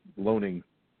library's loaning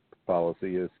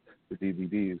policy is for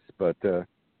DVDs. But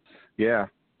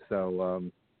that's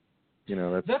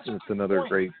another point.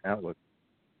 Great outlet.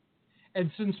 And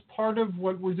since part of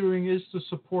what we're doing is to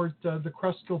support the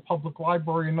Cresskill Public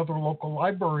Library and other local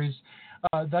libraries,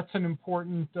 that's an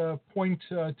important point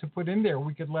to put in there.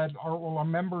 We could let all our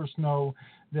members know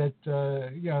that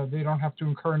they don't have to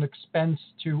incur an expense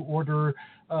to order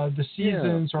the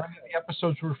seasons or any of the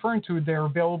episodes we're referring to. They're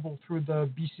available through the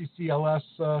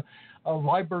BCCLS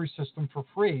library system for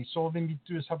free. So all they need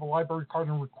to do is have a library card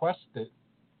and request it.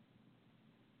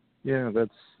 Yeah,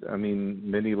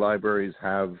 many libraries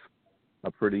have a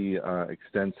pretty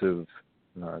extensive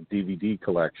DVD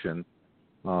collection,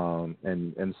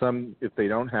 and some, if they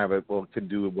don't have it, can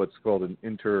do what's called an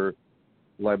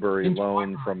interlibrary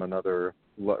loan from another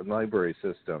library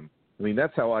system.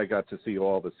 That's how I got to see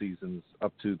all the seasons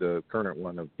up to the current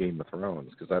one of Game of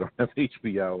Thrones, because I don't have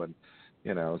HBO, and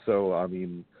so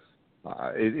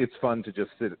it's fun to just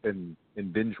sit and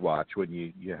binge watch when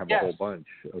you have a whole bunch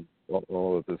of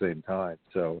all at the same time.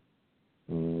 So.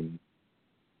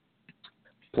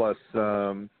 Plus,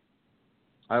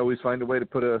 I always find a way to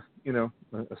put a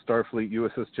Starfleet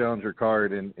USS Challenger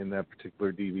card in that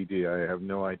particular DVD. I have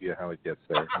no idea how it gets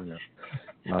there.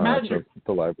 Magic.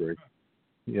 The library.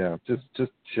 Yeah, just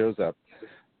shows up.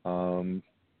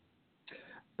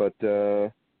 But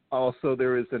also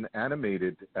there is an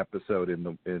animated episode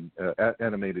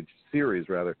animated series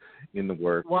rather in the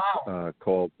works. Wow.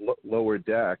 Called Lower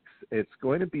Decks. It's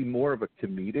going to be more of a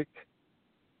comedic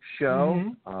show.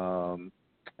 Mm-hmm.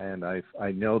 And I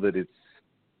know that it's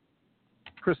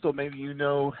Crystal. Maybe you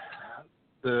know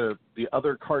the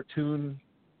other cartoon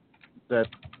that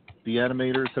the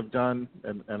animators have done,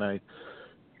 and I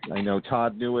know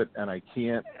Todd knew it, and I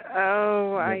can't.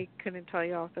 Oh, I couldn't tell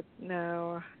you off the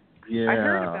no. Yeah, I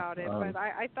heard about it, but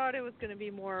I thought it was going to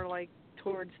be more like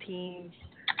towards teens,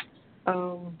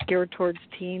 geared towards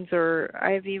teens. Or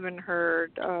I've even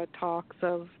heard talks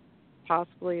of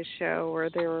possibly a show where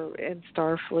they were in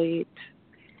Starfleet,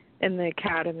 in the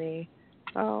Academy.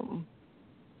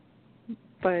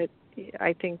 But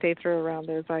I think they throw around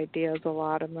those ideas a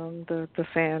lot among the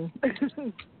fan.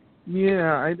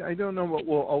 Yeah, I don't know what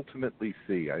we'll ultimately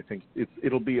see. I think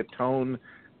it'll be a tone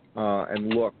and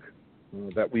look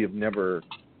that we have never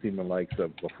seen the likes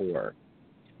of before.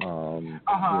 I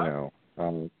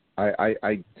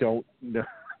don't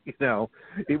know.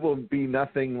 It will be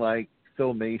nothing like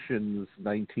Filmation's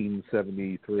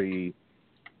 1973,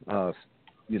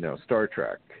 Star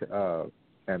Trek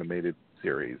animated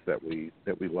series that we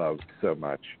loved so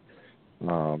much.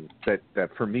 That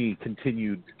for me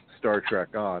continued Star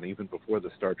Trek on even before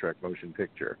the Star Trek motion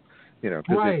picture.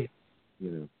 Right.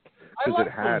 Because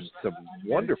it had some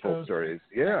wonderful stories.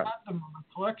 Yeah. I had them in the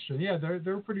collection. Yeah,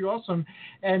 they're pretty awesome.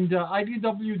 And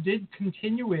IDW did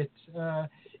continue it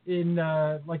in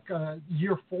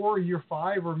year 4 or year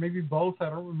 5, or maybe both.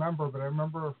 I don't remember, but I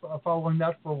remember following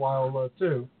that for a while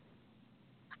too.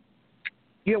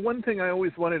 Yeah, one thing I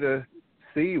always wanted to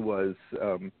see was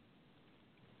a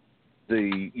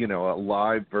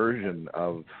live version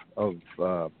of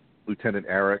Lieutenant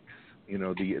Eric's,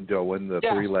 the Doan, the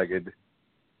three-legged.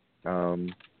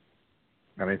 And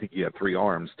I think he had 3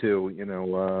 arms too,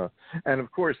 and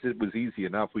of course it was easy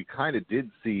enough. We kind of did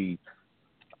see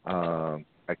a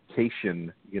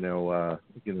Cation,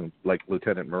 like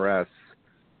Lieutenant Moress.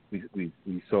 We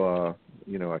saw,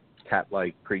 a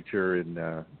cat-like creature in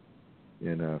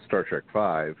Star Trek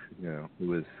V, who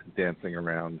was dancing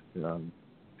around.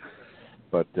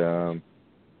 But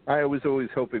I was always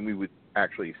hoping we would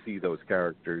actually see those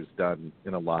characters done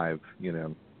in a live,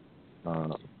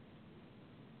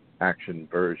 action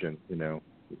version,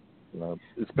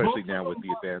 especially now with the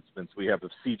advancements we have of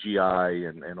CGI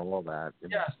and all that.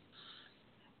 Yes.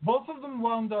 Both of them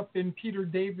wound up in Peter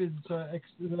David's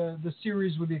the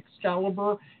series with the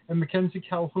Excalibur and Mackenzie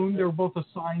Calhoun. They were both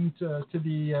assigned to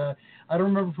the I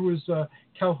don't remember if it was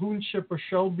Calhoun ship or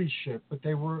Shelby ship, but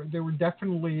they were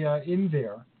definitely in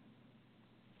there.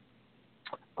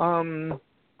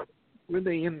 Were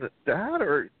they in that,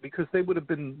 or because they would have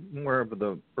been more of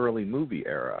the early movie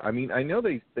era? I mean, I know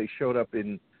they showed up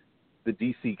in the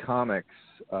DC Comics.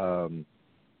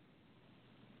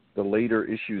 The later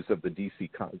issues of the DC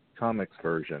Comics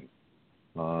version.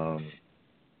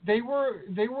 They were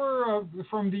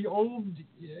from the old.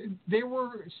 They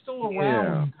were still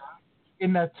around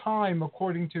in that time,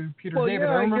 according to Peter David.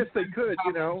 Yeah, I guess they could.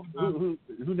 Who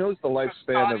knows the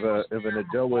lifespan of an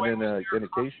Adoan and a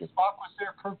Cation? Spock was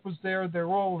there. Kirk was there. They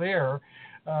were all there.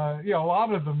 A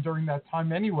lot of them during that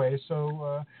time anyway.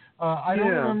 So I don't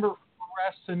remember if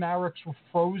Rest and Arix were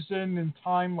frozen in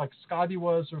time like Scotty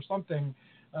was or something.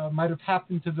 Might have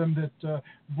happened to them that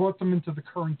brought them into the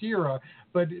current era.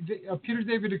 But Peter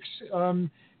David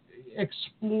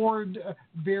explored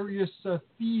various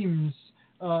themes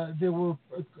that were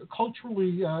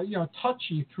culturally,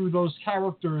 touchy through those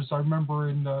characters. I remember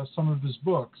in some of his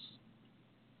books.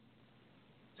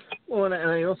 Well, and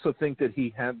I also think that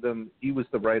he had them. He was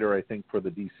the writer, I think, for the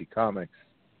DC Comics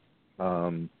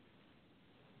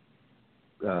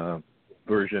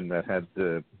version that had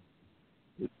the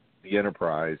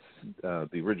Enterprise,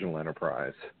 the original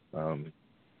Enterprise. At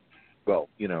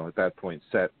that point,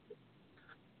 set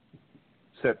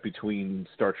between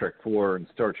Star Trek 4 and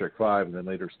Star Trek 5, and then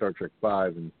later Star Trek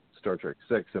 5 and Star Trek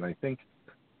 6. And I think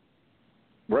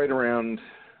right around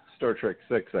Star Trek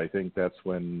 6, I think that's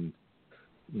when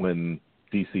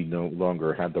DC no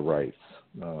longer had the rights,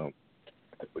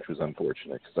 which was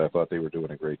unfortunate because I thought they were doing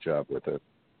a great job with it.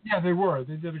 Yeah, they were.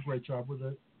 They did a great job with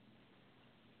it.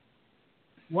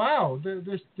 Wow,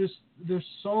 there's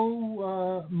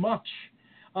so much.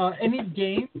 Any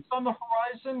games on the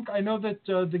horizon? I know that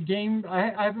the game,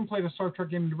 I haven't played a Star Trek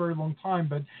game in a very long time,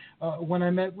 but when I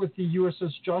met with the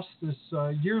USS Justice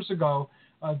years ago,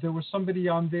 there was somebody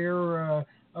on their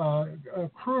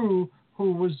crew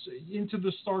who was into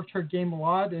the Star Trek game a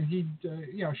lot, and he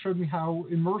showed me how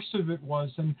immersive it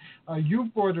was. And you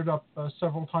brought it up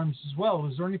several times as well.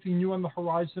 Is there anything new on the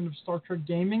horizon of Star Trek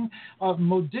gaming?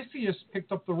 Modifius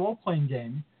picked up the role-playing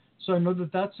game, so I know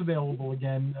that that's available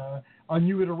again. A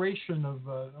new iteration of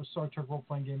a Star Trek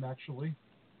role-playing game, actually.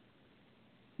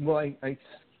 Well, I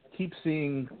keep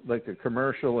seeing like a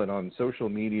commercial and on social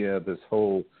media this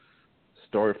whole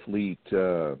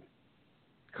Starfleet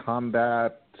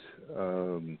combat.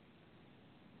 And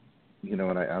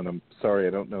I'm sorry,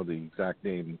 I don't know the exact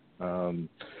name,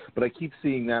 but I keep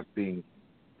seeing that being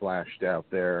flashed out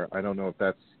there. I don't know if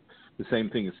that's the same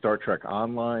thing as Star Trek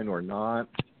Online or not.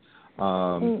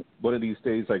 One of these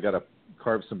days I got to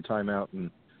carve some time out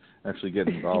and actually get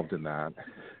involved in that.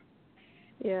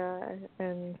 Yeah,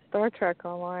 and Star Trek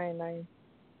Online,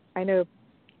 I know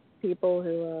people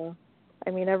who,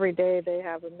 every day they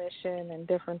have a mission and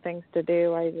different things to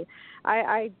do.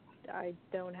 I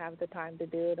don't have the time to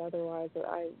do it. Otherwise,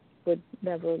 I would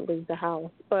never leave the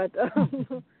house. But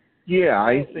yeah,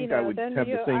 I think I would have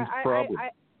the same problem.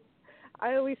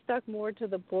 I always stuck more to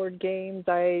the board games.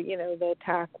 The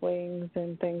Attack Wings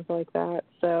and things like that.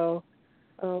 So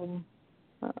I'm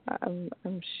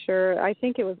sure. I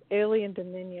think it was Alien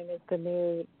Dominion is the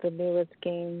newest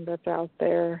game that's out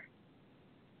there.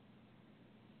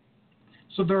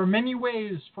 So there are many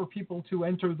ways for people to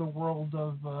enter the world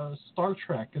of Star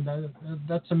Trek, and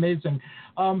that's amazing.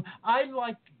 I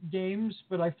like games,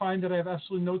 but I find that I have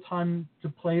absolutely no time to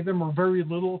play them, or very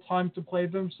little time to play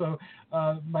them. So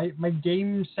my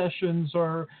game sessions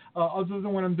are, other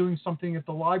than when I'm doing something at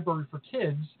the library for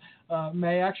kids,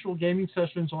 my actual gaming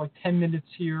sessions are like 10 minutes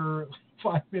here,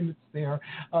 5 minutes there.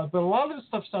 But a lot of the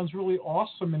stuff sounds really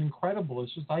awesome and incredible.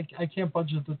 It's just I can't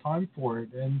budget the time for it,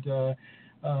 and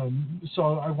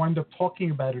so I wind up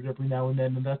talking about it every now and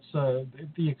then, and that's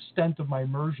the extent of my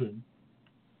immersion.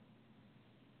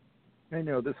 I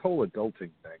know, this whole adulting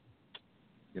thing.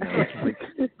 It's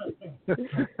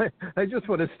like I just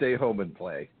want to stay home and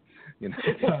play.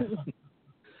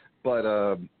 But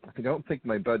I don't think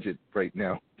my budget right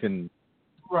now can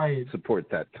support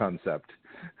that concept.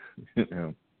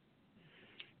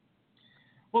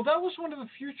 Well, that was one of the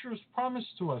futures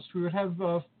promised to us. We would have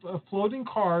floating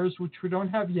cars, which we don't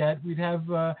have yet. We'd have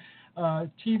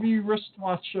TV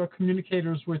wristwatch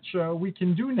communicators, which we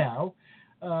can do now.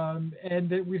 And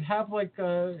that we'd have like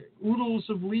oodles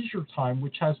of leisure time,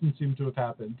 which hasn't seemed to have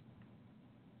happened.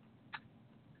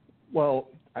 Well,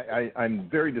 I'm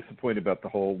very disappointed about the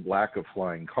whole lack of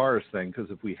flying cars thing,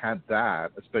 because if we had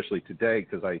that, especially today,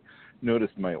 because I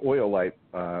noticed my oil light,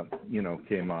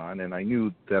 came on, and I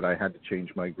knew that I had to change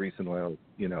my grease and oil,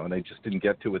 and I just didn't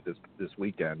get to it this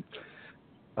weekend.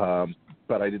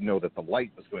 But I didn't know that the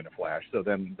light was going to flash. So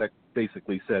then that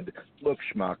basically said, look,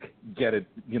 schmuck, get it,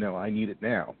 I need it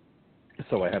now.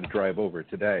 So I had to drive over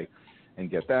today and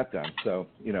get that done. So,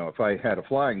 if I had a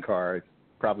flying car, I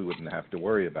probably wouldn't have to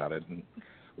worry about it.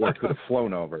 Or I could have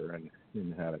flown over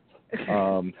and had it.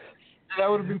 That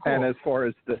would have been cool. And as far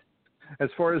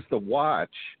as the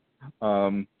watch,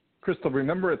 Crystal,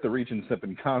 remember at the Regent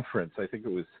Sippin Conference, I think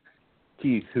it was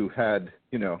Keith who had,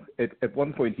 at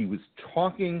one point he was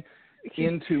talking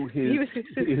into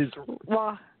his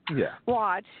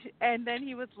watch, and then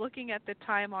he was looking at the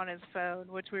time on his phone,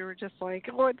 which we were just like,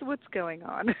 what's going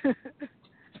on?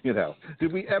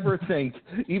 Did we ever think,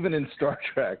 even in Star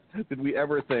Trek, did we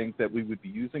ever think that we would be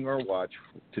using our watch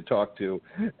to talk to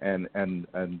and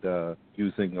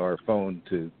using our phone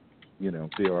to,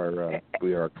 be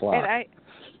our clock?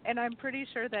 And I'm pretty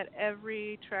sure that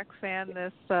every Trek fan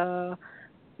this,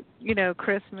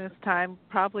 Christmas time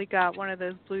probably got one of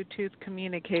those Bluetooth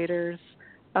communicators.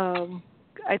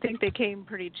 I think they came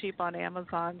pretty cheap on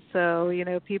Amazon. So,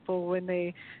 people, when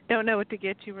they don't know what to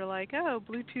get you, were like, oh,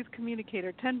 Bluetooth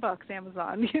communicator, $10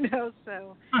 Amazon,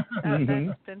 so that's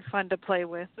been fun to play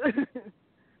with.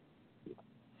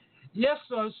 Yes,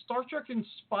 Star Trek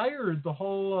inspired the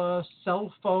whole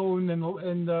cell phone and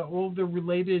all the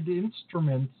related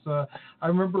instruments. I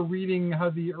remember reading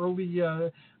how the early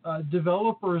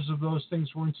developers of those things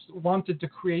wanted to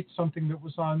create something that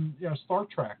was on Star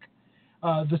Trek.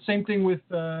 The same thing with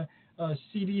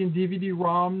CD and DVD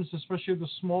ROMs, especially the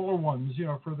smaller ones,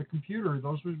 for the computer.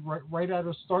 Those were right out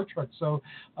of Star Trek. So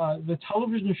the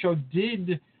television show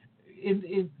did,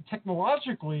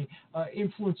 technologically,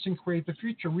 influence and create the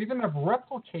future. We even have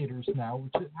replicators now.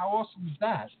 How awesome is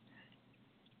that?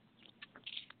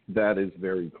 That is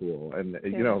very cool. And,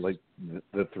 you know, like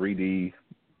the 3D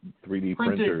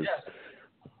printers,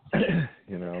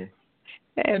 you know.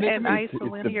 And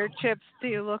isolinear chips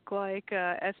do look like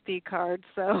SD cards,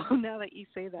 so now that you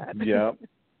say that. Yeah.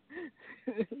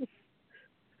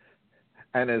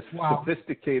 And as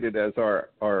sophisticated as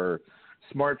our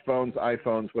smartphones,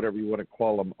 iPhones, whatever you want to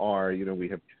call them are, you know, we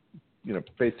have, you know,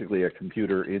 basically a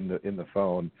computer in the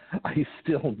phone. I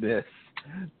still miss,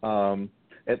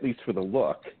 at least for the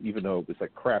look, even though it was a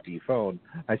crappy phone,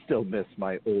 I still miss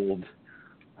my old,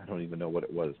 I don't even know what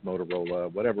it was,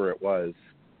 Motorola, whatever it was,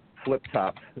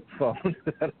 flip-top phone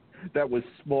that was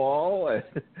small, and,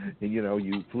 you know,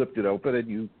 you flipped it open and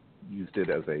you used it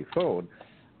as a phone.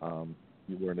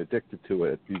 You weren't addicted to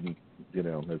it, you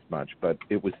know, as much, but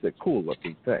it was the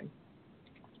cool-looking thing.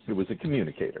 It was a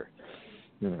communicator,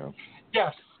 you know.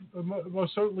 Yes,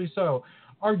 most certainly so.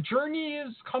 Our journey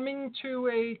is coming to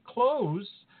a close.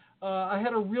 I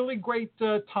had a really great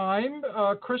time.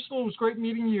 Crystal, it was great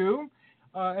meeting you.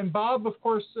 And Bob, of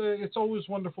course, it's always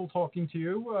wonderful talking to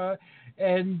you.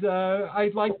 And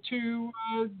I'd like to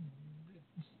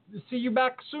see you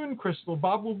back soon, Crystal.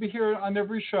 Bob will be here on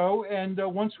every show. And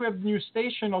once we have the new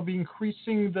station, I'll be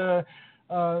increasing the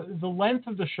length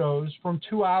of the shows from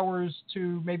 2 hours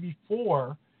to maybe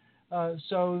 4.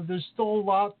 So there's still a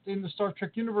lot in the Star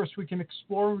Trek universe we can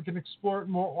explore. We can explore it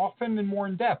more often and more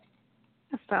in depth.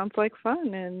 That sounds like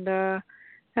fun, and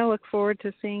I look forward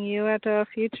to seeing you at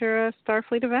future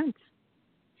Starfleet events.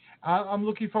 I'm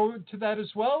looking forward to that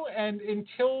as well. And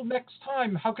until next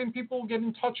time, how can people get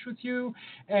in touch with you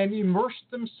and immerse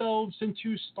themselves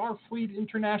into Starfleet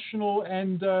International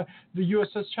and the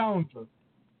USS Challenger?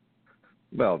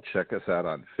 Well, check us out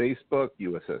on Facebook,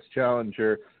 USS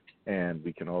Challenger, and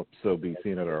we can also be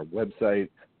seen at our website,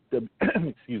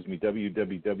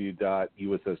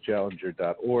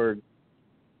 www.usschallenger.org,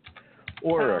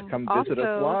 or come visit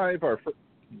us live.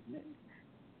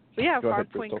 We have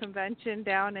Farpoint Convention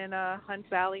down in Hunt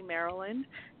Valley, Maryland,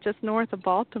 just north of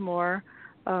Baltimore.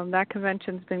 That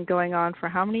convention's been going on for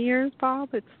how many years, Bob?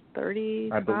 It's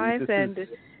 35 and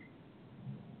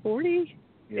 40?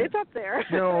 Yeah. It's up there.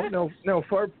 No.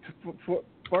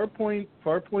 Farpoint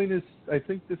is, I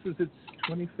think this is its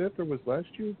 25th, or was last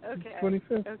year? Okay.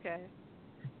 25th. Okay.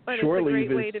 But Shore it's a great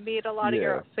Leave way to meet a lot of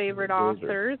your favorite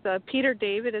authors. Peter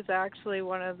David is actually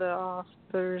one of the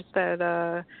authors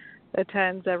that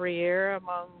attends every year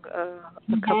among a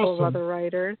couple of other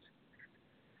writers.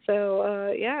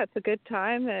 So, it's a good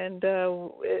time, and a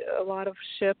lot of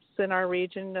ships in our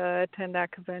region attend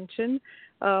that convention.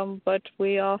 But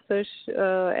we also,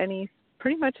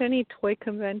 pretty much any toy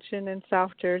convention in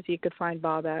South Jersey you could find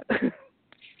Bob at.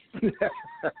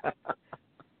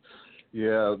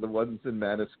 Yeah, the ones in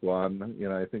Manasquan, you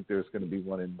know, I think there's going to be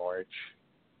one in March.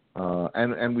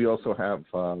 And we also have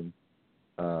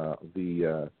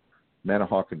the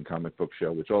Manahawkin Comic Book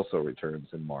Show, which also returns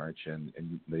in March, and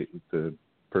the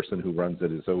person who runs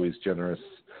it is always generous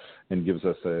and gives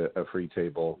us a free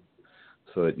table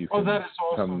so that you can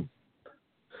come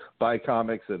buy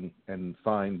comics and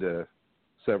find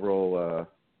several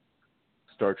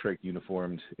Star Trek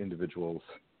uniformed individuals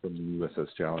from the USS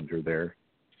Challenger there.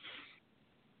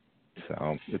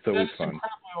 So it's always fun.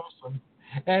 Awesome.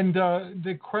 And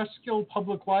the Cresskill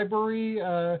Public Library,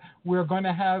 we're going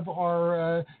to have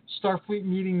our Starfleet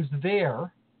meetings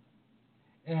there.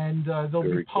 And they'll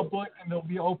be public and they'll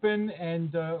be open.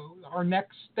 And our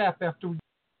next step after we get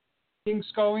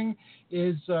meetings going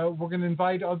is we're going to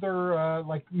invite other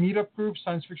like meetup groups,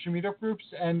 science fiction meetup groups,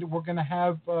 and we're going to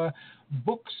have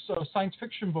books, science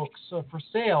fiction books for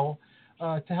sale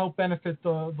to help benefit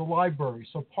the library.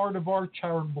 So part of our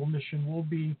charitable mission will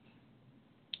be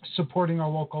supporting our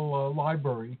local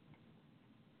library.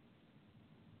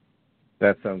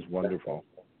 That sounds wonderful.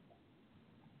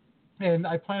 And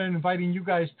I plan on inviting you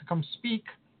guys to come speak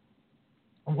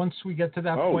once we get to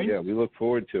that point. Oh, yeah, we look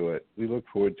forward to it.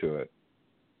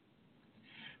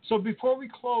 So before we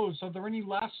close, are there any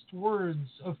last words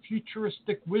of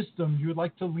futuristic wisdom you would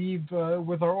like to leave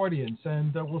with our audience?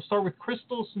 And we'll start with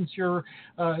Crystal, since this is your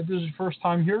first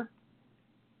time here.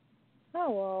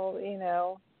 Oh,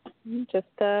 well, just,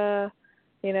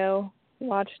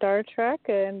 watch Star Trek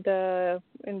and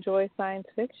enjoy science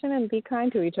fiction and be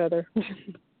kind to each other.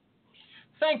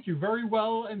 Thank you. Very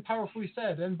well and powerfully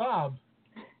said. And Bob?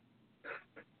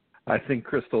 I think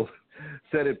Crystal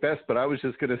said it best, but I was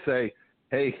just going to say,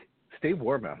 hey, stay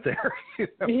warm out there. Yeah.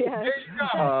 There you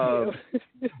go.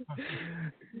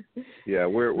 Yeah,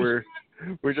 we're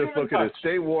just looking to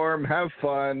stay warm, have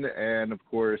fun, and of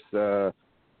course,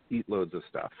 eat loads of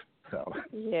stuff. So.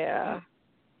 Yeah.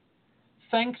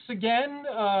 thanks again.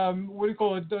 What do you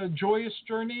call it? Joyous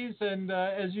journeys, and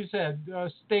as you said,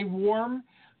 stay warm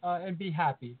and be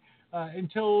happy.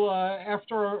 Until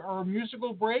after our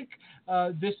musical break,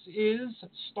 this is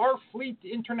Starfleet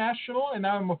International, and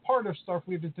I'm a part of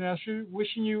Starfleet International,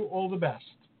 wishing you all the best.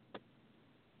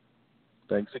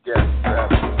 Thanks again for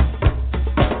having me.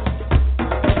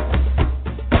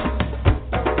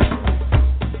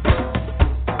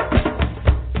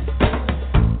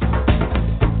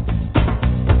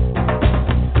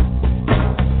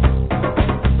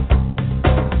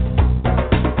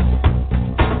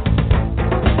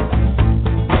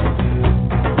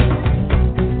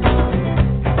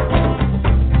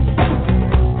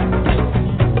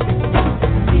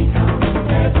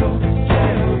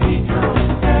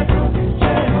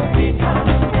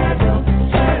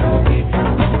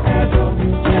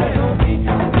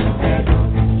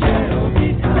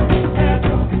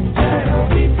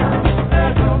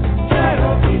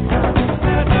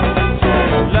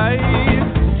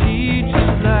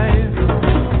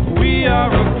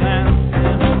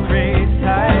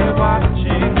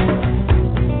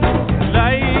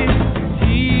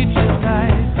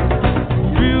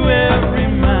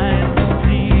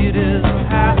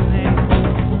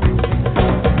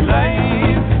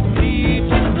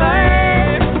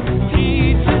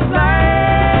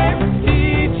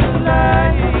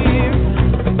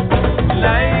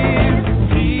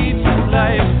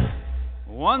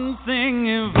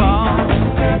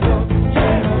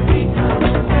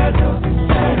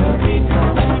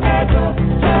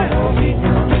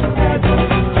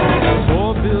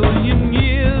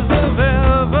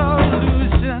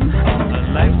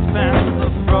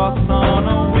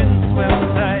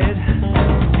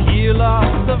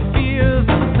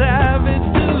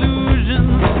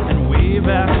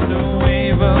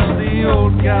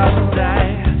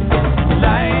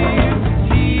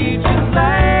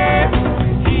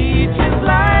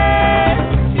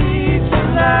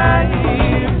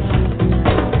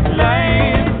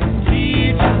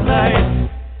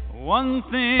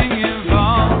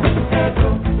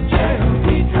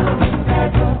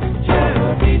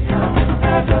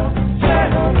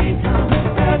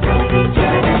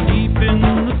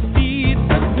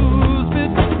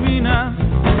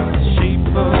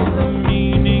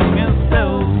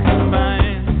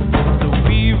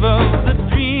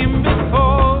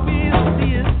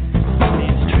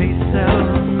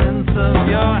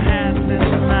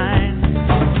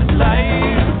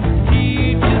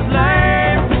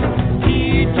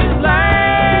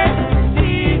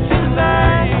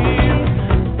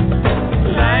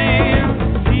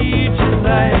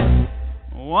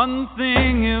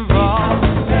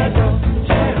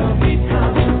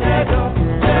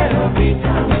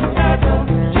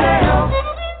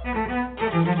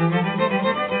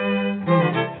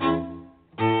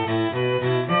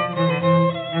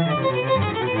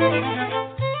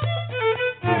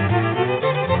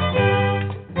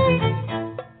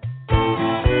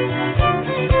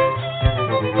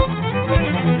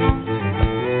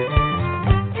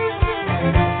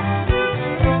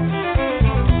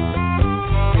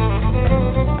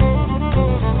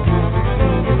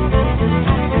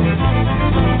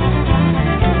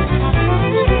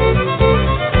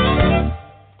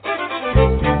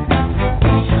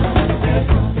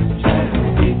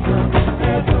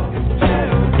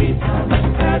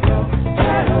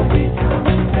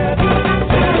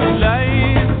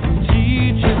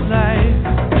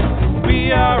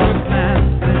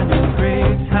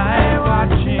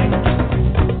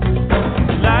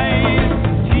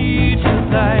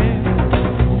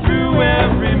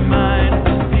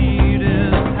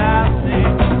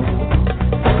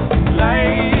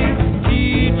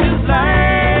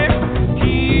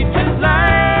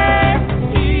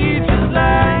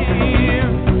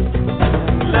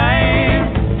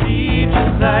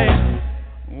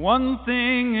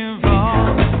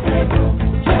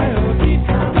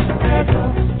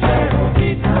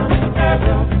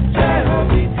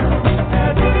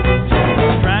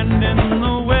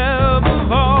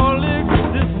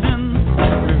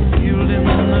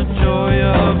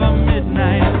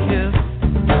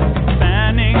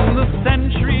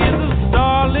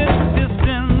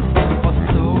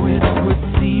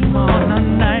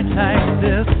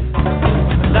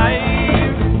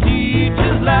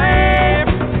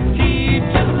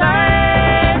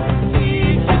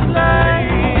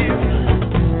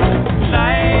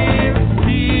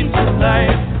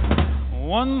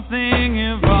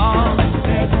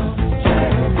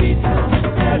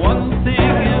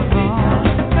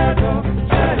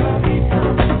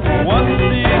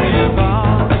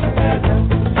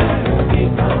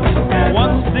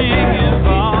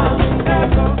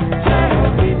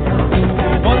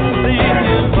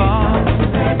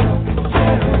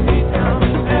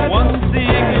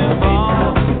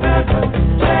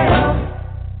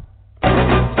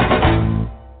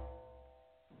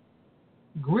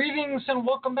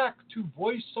 welcome back to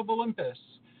Voice of Olympus.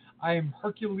 I am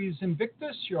Hercules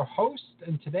Invictus, your host,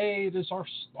 and today it is our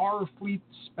Starfleet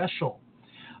special.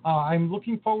 I'm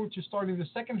looking forward to starting the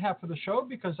second half of the show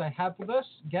because I have with us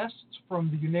guests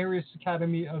from the Unarius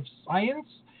Academy of Science.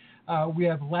 We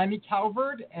have Lanny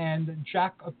Calvert and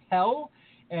Jack Appel,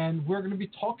 and we're going to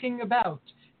be talking about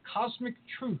cosmic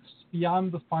truths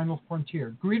beyond the final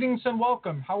frontier. Greetings and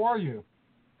welcome. How are you?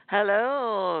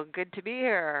 Hello. Good to be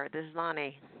here. This is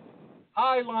Lonnie.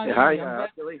 Hi, Lonnie. Hi,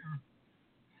 Billy.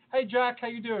 Hey, Jack. How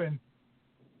you doing?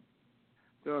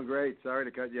 Doing great. Sorry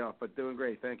to cut you off, but doing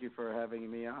great. Thank you for having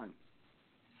me on.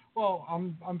 Well,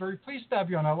 I'm very pleased to have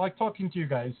you on. I like talking to you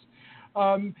guys.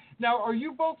 Now, are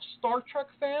you both Star Trek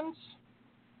fans?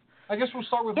 I guess we'll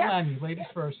start with Lanny, ladies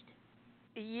first.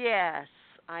 Yes,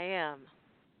 I am.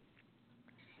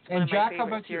 And Jack, how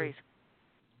about series.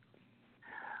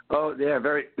 You? Oh, yeah,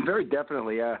 very, very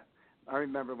definitely. I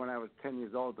remember when I was 10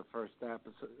 years old, the first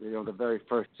episode, the very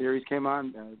first series came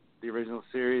on, the original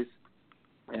series,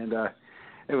 and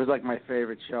it was like my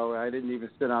favorite show. I didn't even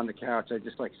sit on the couch. I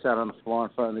just sat on the floor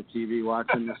in front of the TV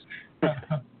watching this.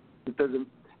 It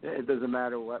doesn't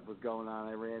matter what was going on.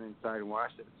 I ran inside and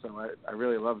watched it. So I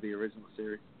really love the original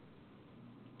series.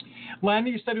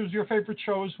 Lanny, you said it was your favorite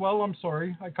show as well. I'm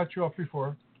sorry, I cut you off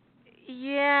before.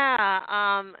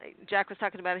 Yeah, Jack was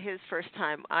talking about his first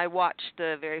time. I watched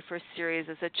the very first series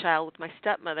as a child with my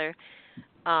stepmother.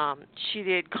 She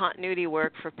did continuity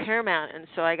work for Paramount, and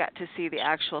so I got to see the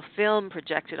actual film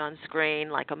projected on screen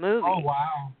like a movie. Oh,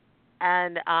 wow.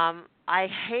 And I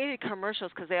hated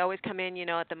commercials because they always come in,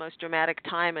 at the most dramatic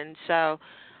time. And so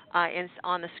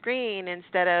on the screen,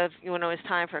 instead of when it was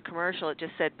time for a commercial, it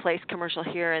just said place commercial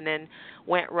here and then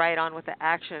went right on with the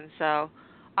action. So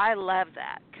I love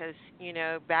that because,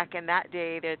 back in that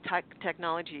day, the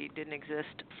technology didn't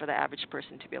exist for the average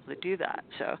person to be able to do that.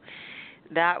 So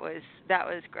that was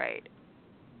great.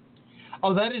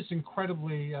 Oh, that is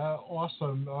incredibly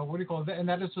awesome. What do you call it? And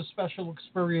that is a special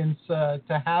experience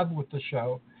to have with the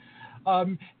show.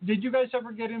 Did you guys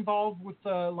ever get involved with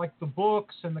the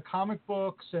books and the comic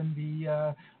books and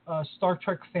the Star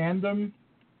Trek fandom?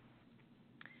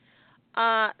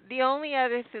 The only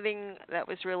other thing that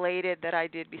was related that I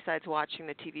did besides watching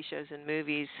the TV shows and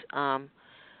movies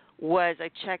was I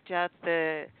checked out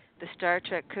the Star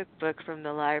Trek cookbook from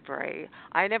the library.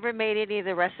 I never made any of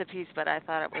the recipes, but I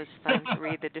thought it was fun to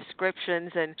read the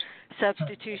descriptions and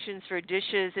substitutions for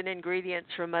dishes and ingredients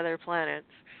from other planets.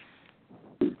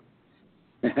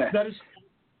 That is.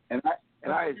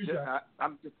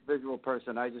 I'm just a visual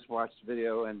person. I just watched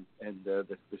video and the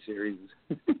series.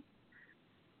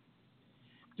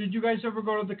 Did you guys ever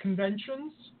go to the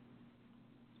conventions?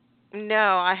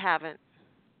 No, I haven't.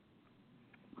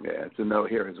 Yeah, it's a no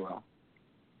here as well.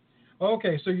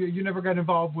 Okay, so you never got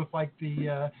involved with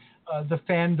the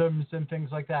fandoms and things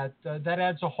like that. That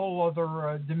adds a whole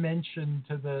other dimension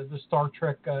to the Star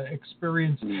Trek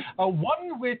experience.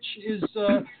 One which is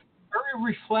very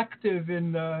reflective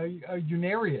in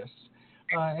Unarius.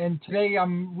 And today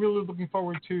I'm really looking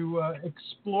forward to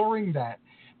exploring that.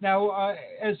 Now,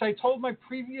 as I told my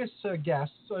previous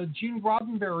guests, Gene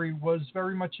Roddenberry was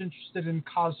very much interested in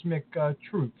cosmic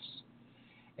truths.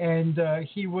 And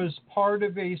he was part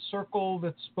of a circle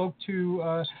that spoke to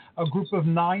a group of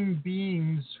 9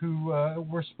 beings who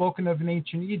were spoken of in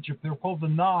ancient Egypt. They were called the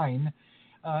Nine.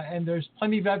 And there's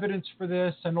plenty of evidence for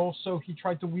this. And also he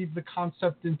tried to weave the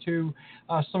concept into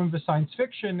some of the science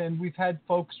fiction. And we've had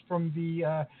folks from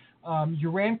the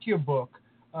Urantia book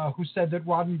who said that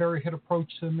Roddenberry had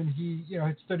approached him and he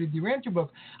had studied the Urantia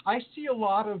book. I see a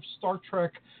lot of Star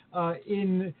Trek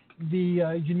in the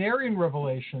Unarian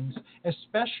revelations,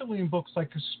 especially in books like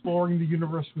Exploring the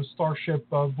Universe with Starship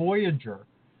Voyager.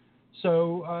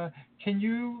 So can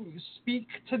you speak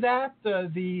to that,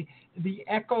 the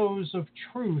echoes of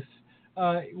truth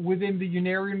within the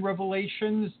Unarian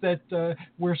revelations that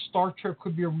where Star Trek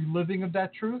could be a reliving of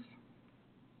that truth?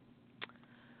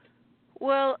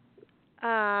 Well,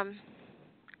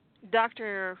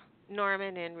 Dr.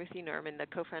 Norman and Ruthie Norman, the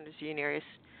co-founders of Unarius,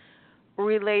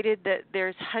 related that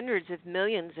there's hundreds of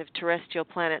millions of terrestrial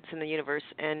planets in the universe,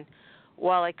 and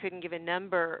while I couldn't give a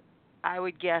number, I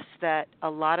would guess that a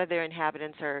lot of their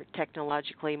inhabitants are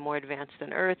technologically more advanced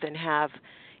than Earth and have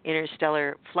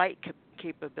interstellar flight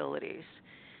capabilities.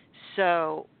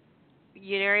 So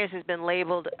Unarius has been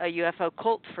labeled a UFO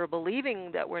cult for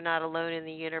believing that we're not alone in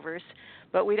the universe,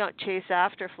 but we don't chase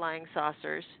after flying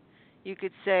saucers. You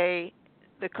could say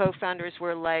the co-founders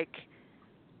were like,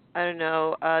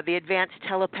 the advanced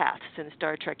telepaths in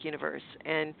Star Trek universe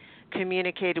and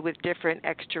communicated with different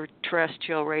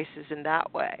extraterrestrial races in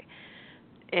that way.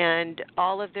 and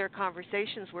all of their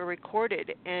conversations were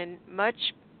recorded, and much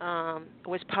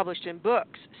was published in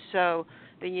books. So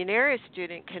the Unarius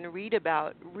student can read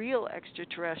about real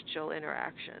extraterrestrial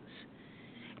interactions.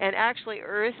 And actually,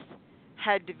 Earth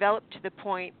had developed to the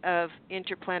point of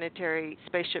interplanetary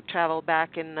spaceship travel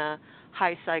back in the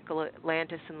high cycle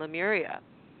Atlantis and Lemuria.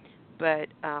 But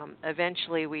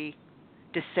eventually we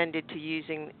descended to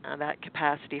using that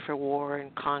capacity for war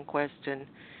and conquest and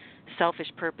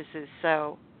selfish purposes,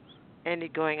 so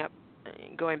ended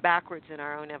going backwards in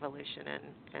our own evolution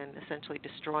and essentially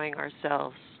destroying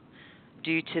ourselves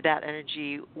due to that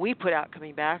energy we put out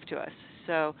coming back to us.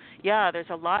 So, yeah, there's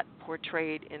a lot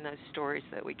portrayed in those stories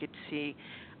that we could see,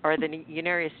 or the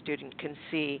Unarius student can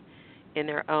see in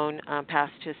their own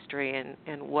past history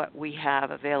and what we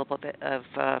have available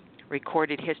of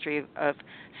recorded history of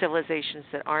civilizations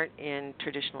that aren't in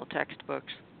traditional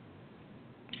textbooks.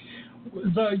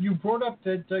 You brought up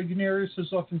that Unarius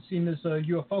is often seen as a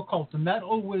UFO cult, and that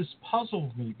always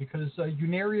puzzled me because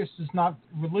Unarius is not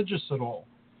religious at all.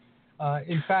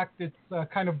 In fact, it's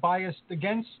kind of biased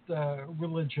against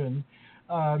religion,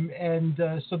 and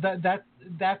so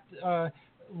that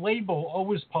label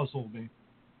always puzzled me.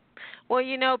 Well,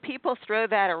 you know, people throw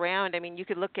that around. I mean, you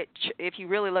could look at, if you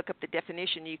really look up the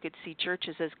definition, you could see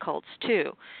churches as cults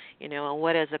too, you know, and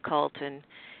what is a cult.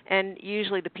 And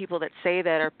usually the people that say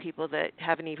that are people that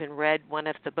haven't even read one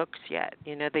of the books yet.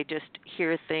 You know, they just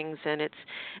hear things, and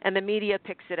the media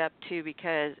picks it up too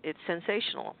because it's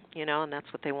sensational, you know, and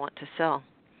that's what they want to sell.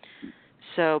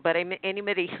 So, but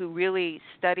anybody who really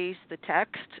studies the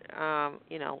text,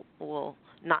 you know, will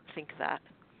not think that.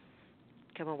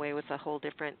 Come away with a whole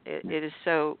different. It is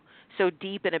so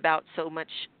deep and about so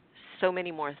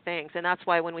many more things, and that's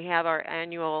why when we have our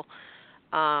annual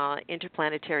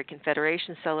Interplanetary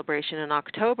Confederation celebration in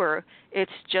October,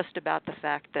 it's just about the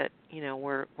fact that, you know,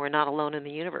 we're not alone in the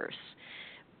universe,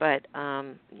 but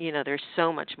you know, there's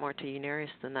so much more to Unarius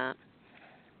than that.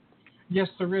 Yes,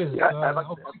 there is.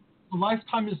 A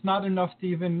lifetime is not enough to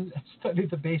even study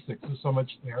the basics. There's so much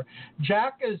there.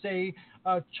 Jack is a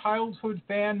childhood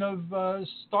fan of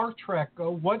Star Trek.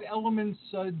 What elements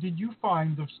did you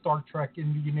find of Star Trek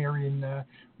in the Unarian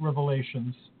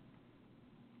revelations?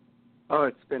 Oh,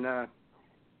 it's been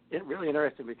really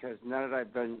interesting because now that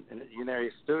I've been a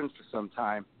Unarian student for some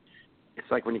time, it's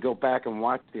like when you go back and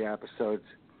watch the episodes,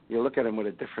 you look at them with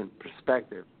a different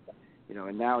perspective, you know,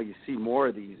 and now you see more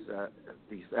of these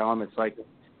elements. Like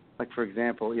for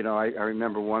example, you know, I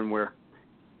remember one where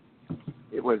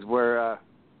it was where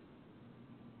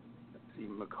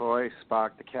McCoy,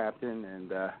 Spock, the captain,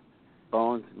 and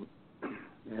Bones,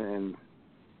 and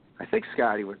I think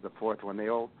Scotty was the fourth one. They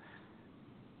all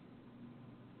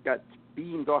got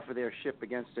beamed off of their ship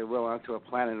against their will onto a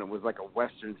planet. And it was like a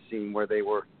Western scene where they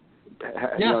were, they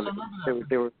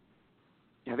were,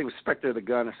 I think it was Spectre the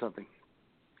Gun or something.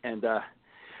 And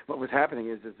what was happening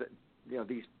is that, you know,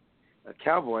 these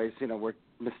cowboys, you know, were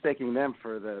mistaking them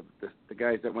for the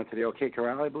guys that went to the OK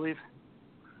Corral, I believe.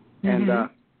 Mm-hmm. And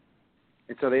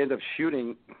so they end up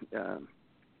shooting. They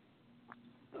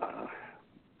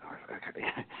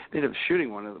ended up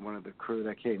shooting one of the crew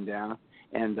that came down,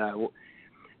 and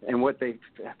what they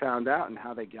found out and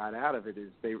how they got out of it is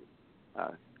they,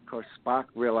 of course, Spock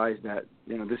realized that,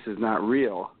 you know, this is not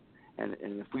real, and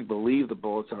if we believe the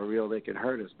bullets are real, they can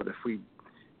hurt us. But if we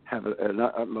have an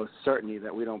utmost certainty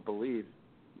that we don't believe,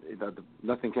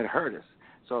 nothing can hurt us.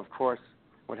 So of course,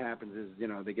 what happens is, you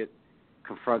know, they get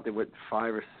confronted with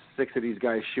 5 or 6 of these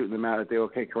guys shooting them out at the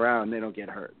OK Corral, and they don't get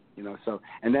hurt, you know. So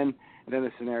and then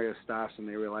the scenario stops, and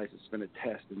they realize it's been a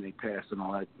test, and they pass and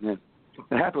all that. And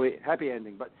a happy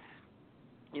ending. But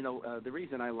you know, the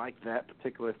reason I like that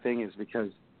particular thing is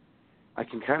because I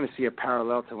can kind of see a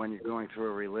parallel to when you're going through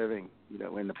a reliving. You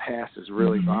know, when the past is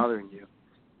really mm-hmm. bothering you,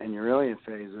 and you're really in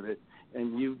phase with it,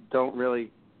 and you don't really,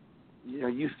 you know,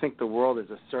 you think the world is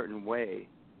a certain way,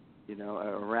 you know,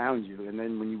 around you, and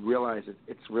then when you realize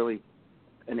it's really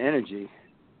an energy,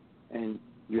 and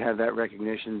you have that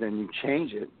recognition, then you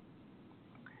change it.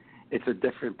 It's a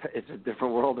different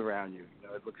world around you. You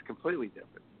know, it looks completely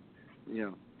different. You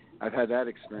know, I've had that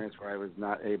experience where I was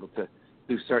not able to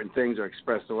do certain things or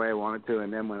express the way I wanted to,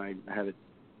 and then when I had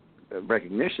a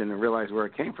recognition and realized where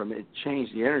it came from, it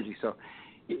changed the energy. So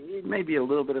it may be a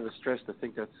little bit of a stretch to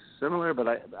think that's similar, but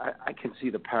I can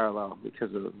see the parallel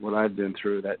because of what I've been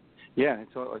through. That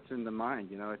it's in the mind.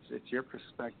 You know, it's your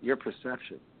perspective, your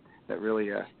perception that really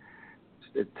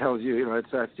it tells you. You know,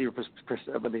 it's your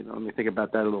perception. Let me think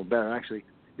about that a little better. Actually,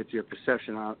 it's your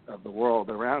perception of the world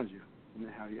around you and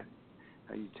how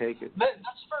you take it.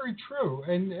 That's very true,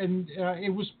 and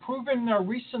it was proven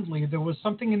recently. There was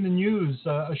something in the news,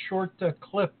 a short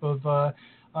clip of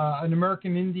an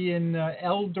American Indian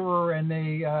elder and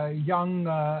a young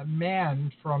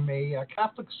man from a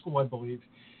Catholic school, I believe.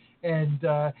 And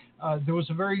there was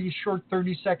a very short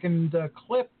 30-second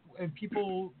clip, and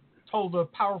people told a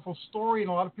powerful story, and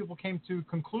a lot of people came to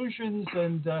conclusions,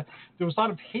 and there was a lot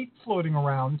of hate floating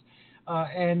around.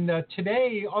 And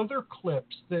today, other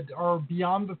clips that are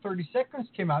beyond the 30 seconds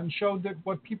came out and showed that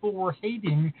what people were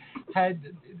hating had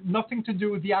nothing to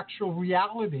do with the actual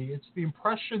reality. It's the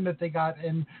impression that they got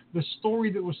and the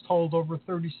story that was told over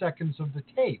 30 seconds of the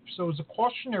tape. So it was a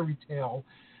cautionary tale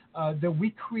that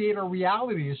we create our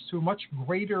realities to a much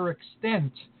greater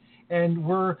extent, and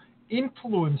we're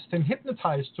influenced and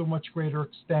hypnotized to a much greater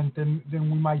extent than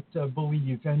we might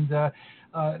believe, and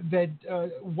that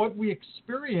what we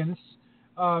experience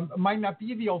might not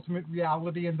be the ultimate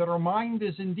reality, and that our mind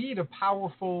is indeed a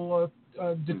powerful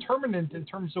determinant in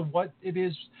terms of what it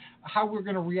is, how we're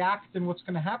going to react, and what's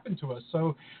going to happen to us.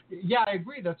 So, yeah, I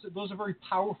agree. Those are very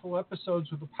powerful episodes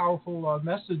with a powerful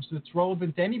message that's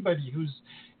relevant to anybody who's,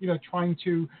 trying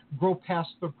to grow past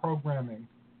their programming.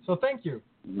 So, thank you.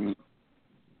 Mm-hmm.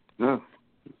 No.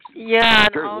 Yeah,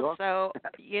 and Sure, also,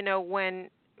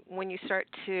 when you start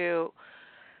to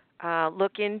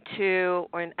look into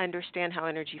or understand how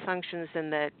energy functions,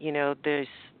 and that there's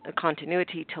a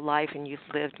continuity to life, and you've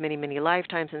lived many, many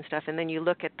lifetimes and stuff, and then you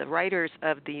look at the writers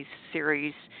of these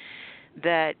series,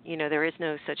 that there is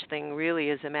no such thing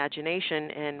really as imagination,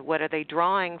 and what are they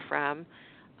drawing from?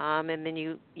 And then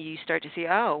you start to see,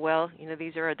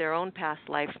 these are their own past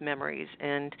life memories,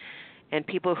 and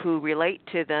people who relate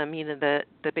to them,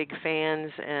 the big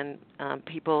fans and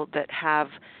people that have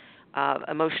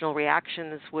emotional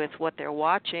reactions with what they're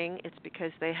watching, it's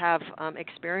because they have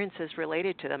experiences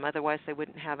related to them. Otherwise, they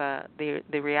wouldn't have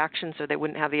the reactions, or they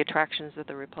wouldn't have the attractions or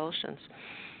the repulsions.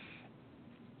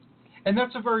 And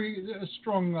that's a very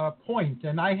strong point.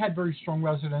 And I had very strong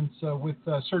resonance with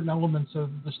certain elements of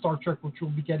the Star Trek, which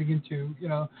we'll be getting into,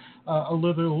 a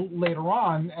little later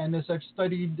on. And as I've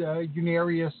studied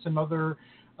Unarius and other,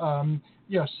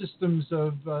 systems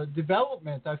of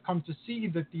development, I've come to see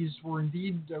that these were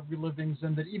indeed relivings,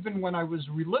 and that even when I was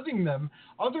reliving them,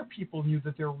 other people knew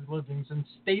that they were relivings and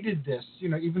stated this,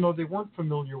 even though they weren't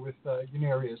familiar with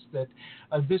Unarius, that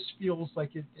this feels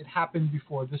like it happened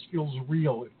before. This feels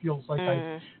real. It feels like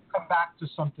I've come back to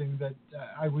something that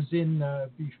I was in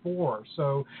before.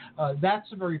 So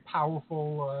that's a very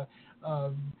powerful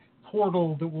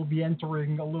portal that we'll be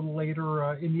entering a little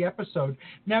later in the episode.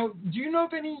 Now, do you know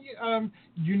of any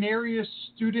Unarius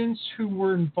students who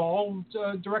were involved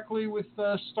directly with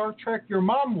Star Trek? Your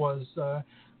mom was,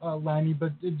 Lanny,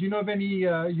 but do you know of any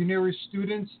Unarius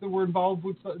students that were involved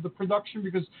with the production?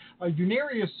 Because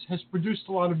Unarius has produced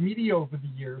a lot of media over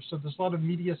the years, so there's a lot of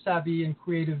media savvy and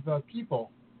creative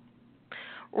people.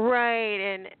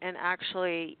 Right, and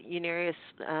actually, Unarius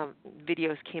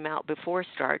videos came out before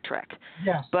Star Trek.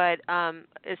 Yes. But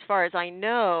as far as I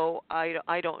know,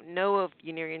 I don't know of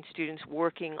Unarian students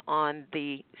working on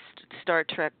the Star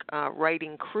Trek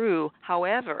writing crew.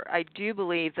 However, I do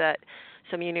believe that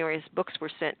some Unarius books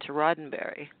were sent to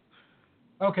Roddenberry.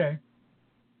 Okay.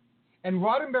 And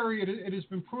Roddenberry, it has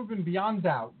been proven beyond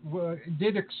doubt,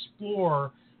 did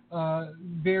explore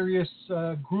various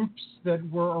groups that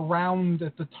were around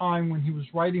at the time when he was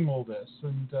writing all this.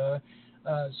 And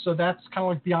so that's kind of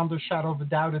like beyond a shadow of a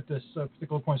doubt at this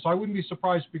particular point. So I wouldn't be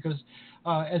surprised, because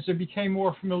as I became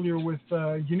more familiar with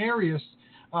Unarius,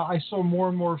 I saw more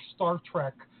and more Star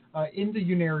Trek in the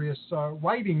Unarius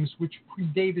writings, which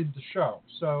predated the show.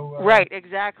 So right,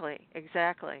 exactly.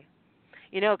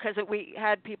 Because we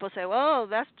had people say, well,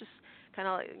 that's just kind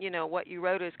of, what you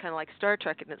wrote is kind of like Star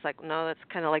Trek, and it's like, no, that's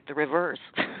kind of like the reverse.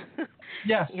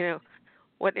 Yes.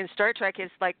 What in Star Trek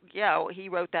is like, he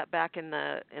wrote that back in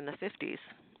the 50s.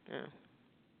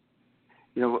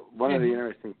 Yeah. One of the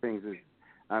interesting things is,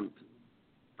 I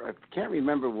can't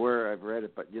remember where I've read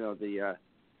it, but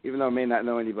even though I may not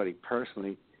know anybody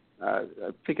personally, I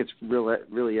think it's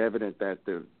really evident that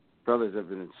the brothers have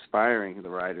been inspiring the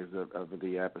writers of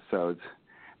the episodes,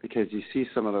 because you see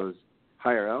some of those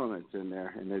higher elements in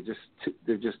there, and they're just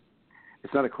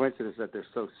it's not a coincidence that they're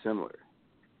so similar,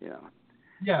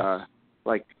 Yeah.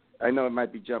 Like, I know it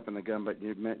might be jumping the gun, but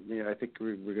I think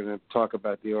we're going to talk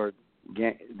about the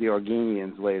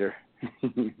Organians later.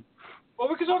 Well,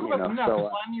 we can talk about them now,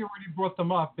 because Lanny already brought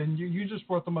them up, and you just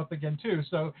brought them up again too.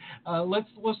 So let's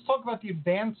talk about the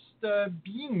advanced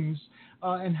beings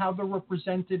and how they're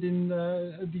represented in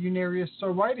the Unarius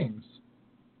writings.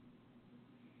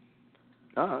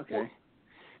 Oh, okay.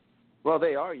 Well,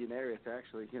 they are Unarius,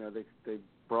 actually. They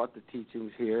brought the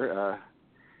teachings here,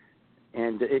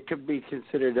 and it could be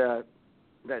considered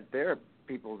that they're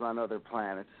peoples on other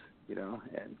planets,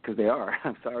 because they are.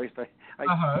 I'm sorry if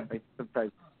I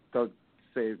sometimes don't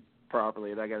say it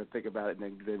properly, and I got to think about it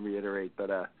and then reiterate. But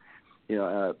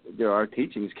there are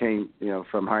teachings came,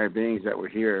 from higher beings that were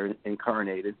here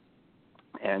incarnated,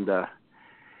 and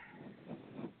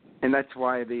that's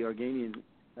why the Organian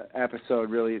episode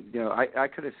really, I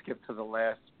could have skipped to the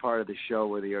last part of the show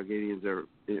where the Organians are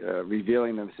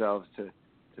revealing themselves to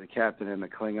the captain and the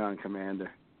Klingon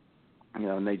commander,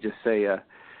 and they just say,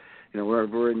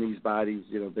 we're in these bodies,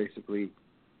 basically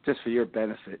just for your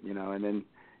benefit, and then,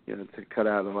 to cut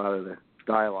out a lot of the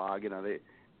dialogue,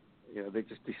 they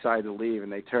just decide to leave,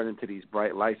 and they turn into these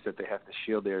bright lights that they have to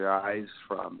shield their eyes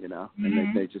from,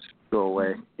 and they just go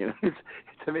away.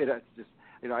 To me, that's just,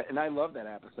 and I love that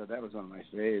episode. That was one of my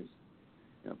faves.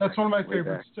 That's one of my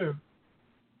favorites too.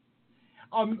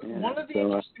 One of the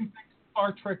interesting things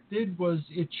Star Trek did was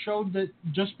it showed that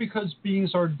just because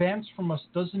beings are advanced from us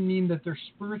doesn't mean that they're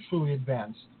spiritually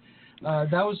advanced.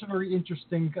 That was a very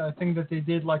interesting thing that they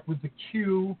did, like with the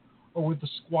Q or with the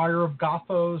Squire of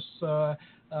Gothos,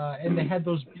 and they had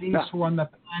those beings who were on the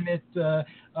planet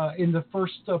in the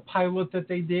first pilot that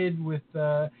they did with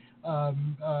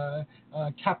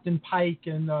Captain Pike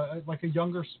and like a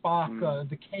younger Spock,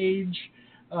 the Cage,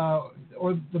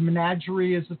 or the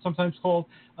Menagerie, as it's sometimes called.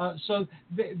 So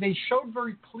they showed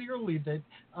very clearly that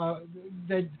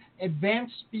that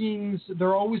advanced beings, there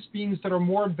are always beings that are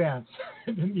more advanced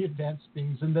than the advanced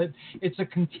beings, and that it's a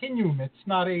continuum. It's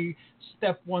not a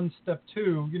step one, step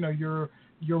two.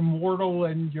 You're mortal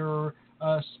and you're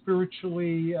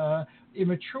spiritually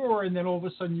immature, and then all of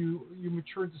a sudden you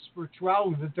mature into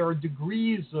spirituality. That there are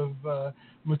degrees of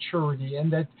maturity,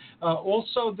 and that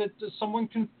also that someone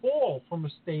can fall from a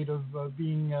state of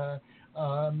being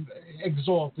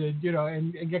exalted,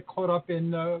 and get caught up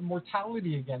in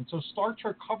mortality again. So Star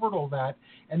Trek covered all that,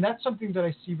 and that's something that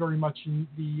I see very much in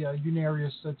the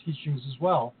Unarius teachings as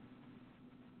well.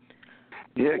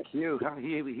 Yeah, Q.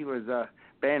 He was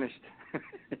banished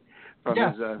from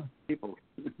his people.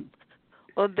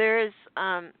 Well, there is,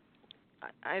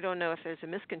 I don't know if there's a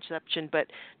misconception, but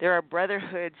there are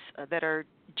brotherhoods that are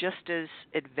just as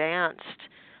advanced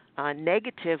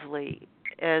negatively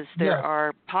as there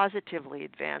are positively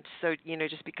advanced. So,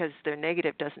 just because they're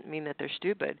negative doesn't mean that they're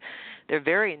stupid. They're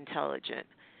very intelligent.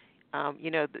 The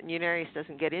Unarius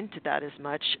doesn't get into that as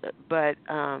much, but,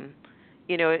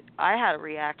 I had a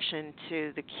reaction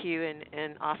to the Q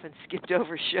and often skipped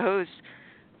over shows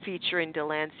featuring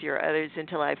Delancey or others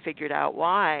until I figured out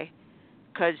why,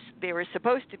 because they were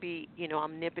supposed to be,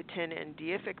 omnipotent and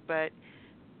deific, but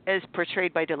as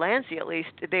portrayed by Delancey at least,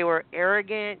 they were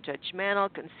arrogant, judgmental,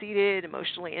 conceited,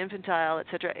 emotionally infantile,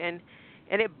 etc. And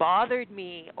it bothered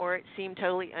me, or it seemed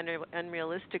totally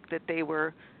unrealistic that they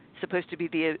were supposed to be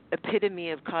the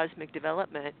epitome of cosmic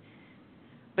development.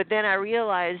 But then I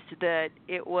realized that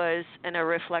it was a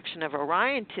reflection of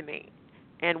Orion to me.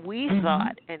 And we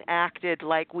thought and acted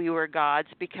like we were gods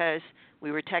because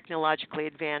we were technologically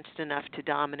advanced enough to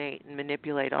dominate and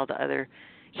manipulate all the other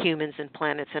humans and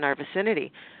planets in our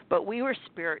vicinity. But we were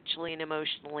spiritually and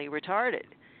emotionally retarded.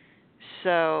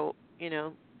 So,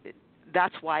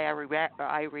 that's why I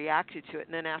reacted to it.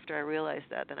 And then after I realized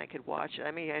that, then I could watch it.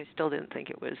 I mean, I still didn't think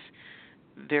it was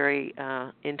very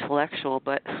intellectual,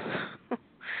 but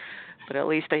but at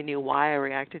least I knew why I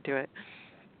reacted to it.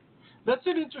 That's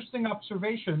an interesting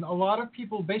observation. A lot of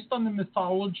people, based on the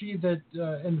mythology that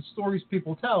and the stories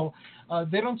people tell,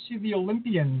 they don't see the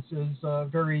Olympians as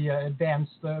very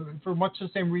advanced for much the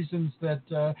same reasons that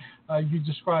you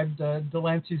described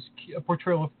Delancey's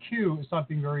portrayal of Q as not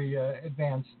being very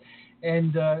advanced.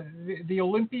 And the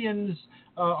Olympians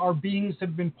are beings that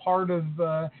have been part of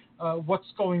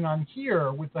what's going on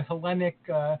here with the Hellenic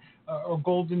or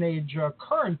Golden Age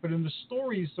current, but in the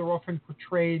stories they're often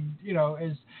portrayed,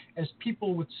 as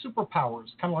people with superpowers,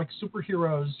 kind of like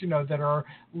superheroes, that are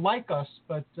like us,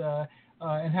 but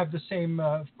and have the same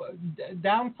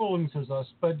downfallings as us.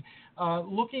 But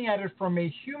looking at it from a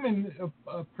human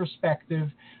perspective,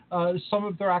 some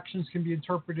of their actions can be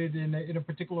interpreted in a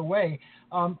particular way.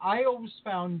 I always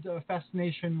found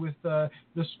fascination with the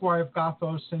Squire of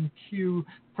Gothos and Q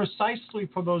precisely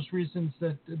for those reasons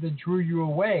that drew you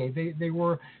away. They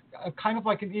were kind of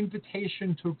like an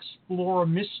invitation to explore a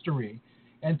mystery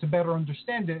and to better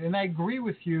understand it. And I agree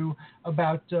with you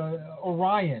about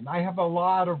Orion. I have a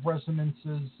lot of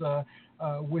resonances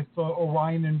with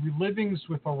Orion and relivings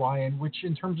with Orion, which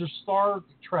in terms of Star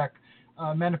Trek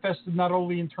manifested not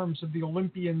only in terms of the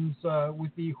Olympians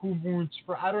with the Who Mourns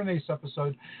for Adonais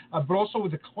episode, but also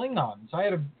with the Klingons. I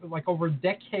had over a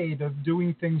decade of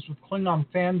doing things with Klingon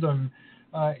fandom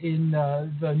in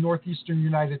the northeastern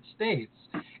United States.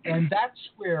 And that's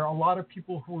where a lot of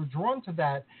people who were drawn to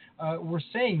that were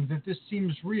saying that this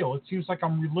seems real. It seems like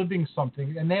I'm reliving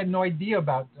something. And they had no idea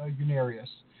about Unarius.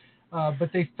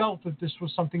 But they felt that this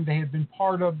was something they had been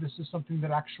part of. This is something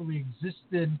that actually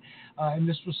existed. And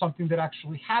this was something that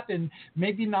actually happened,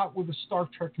 maybe not with the Star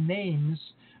Trek names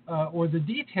or the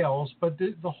details, but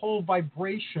the whole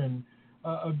vibration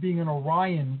of being an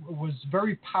Orion was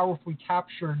very powerfully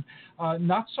captured,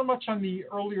 not so much on the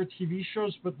earlier TV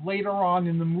shows, but later on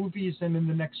in the movies and in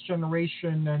the Next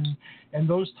Generation and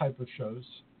those type of shows.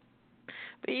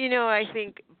 But, I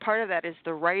think part of that is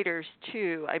the writers,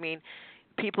 too. I mean,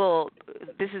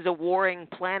 this is a warring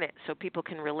planet, so people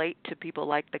can relate to people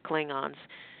like the Klingons.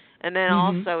 And then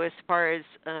also, as far as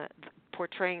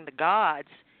portraying the gods,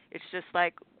 it's just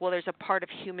like, well, there's a part of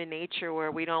human nature where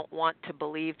we don't want to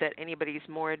believe that anybody's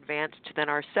more advanced than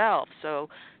ourselves. So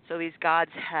these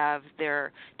gods have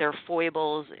their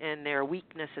foibles and their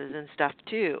weaknesses and stuff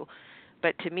too.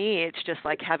 But to me, it's just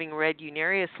like having read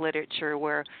Unarius literature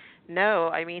where, no,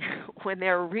 I mean, when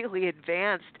they're really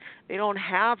advanced, they don't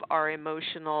have our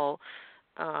emotional,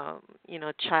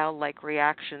 childlike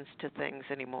reactions to things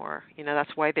anymore.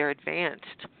 That's why they're advanced.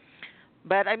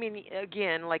 But, I mean,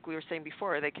 again, like we were saying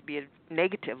before, they could be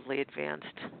negatively advanced.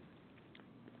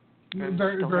 Very,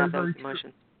 very, very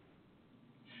true.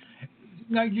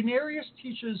 Now, Unarius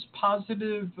teaches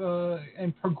positive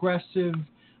and progressive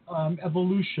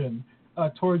evolution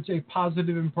towards a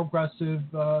positive and progressive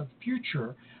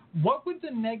future. What would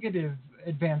the negative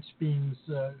advanced beings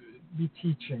be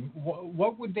teaching?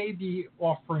 What would they be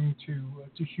offering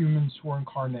to humans who are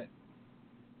incarnate?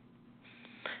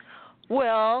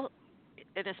 Well,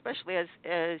 and especially as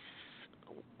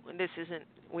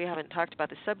we haven't talked about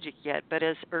the subject yet, but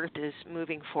as Earth is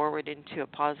moving forward into a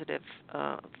positive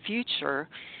future,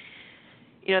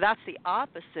 that's the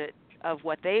opposite of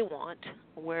what they want,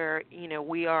 where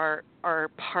we are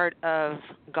part of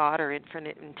God or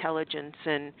infinite intelligence,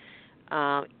 and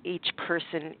each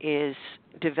person is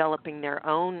developing their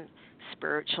own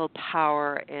spiritual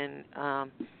power and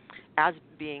as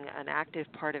being an active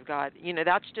part of God.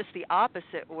 That's just the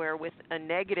opposite, where with a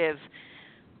negative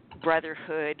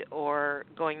brotherhood or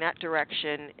going that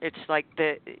direction, it's like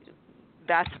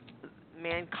that's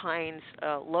mankind's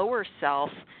lower self,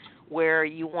 where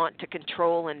you want to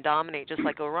control and dominate, just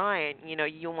like Orion. You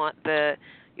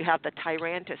have the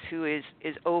Tyrantus who is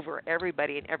over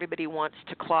everybody, and everybody wants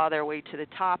to claw their way to the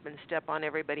top and step on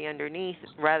everybody underneath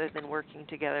rather than working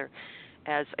together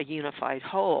as a unified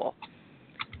whole.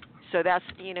 So that's,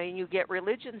 you get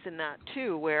religions in that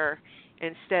too, where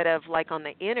instead of like on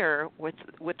the inner with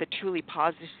the truly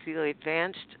positively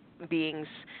advanced beings,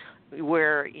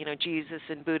 where Jesus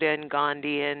and Buddha and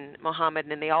Gandhi and Muhammad,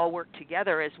 and they all work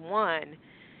together as one,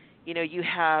 you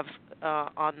have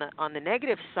on the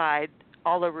negative side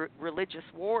all the religious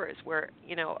wars, where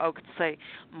could say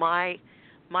my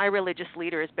religious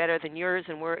leader is better than yours,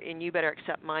 and you better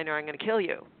accept mine or I'm going to kill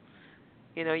you.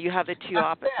 You have the two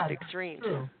opposite extremes.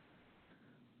 True.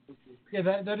 Yeah,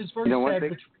 that is very sad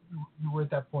that you were at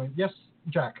that point. Yes,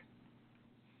 Jack.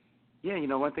 Yeah,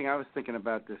 one thing I was thinking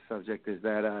about this subject is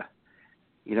that,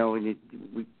 when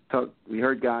we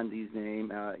heard Gandhi's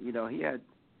name, he had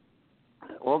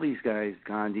all these guys,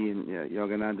 Gandhi and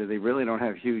Yogananda, they really don't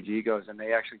have huge egos, and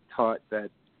they actually taught that,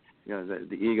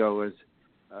 the ego was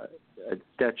a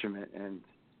detriment, and,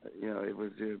 it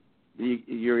was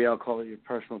Uriel called it your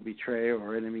personal betrayer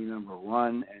or enemy number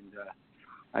one, and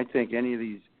I think any of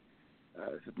these,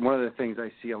 one of the things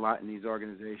I see a lot in these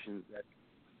organizations that,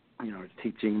 are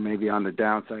teaching maybe on the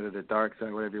downside or the dark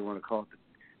side, whatever you want to call it,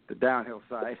 the downhill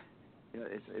side,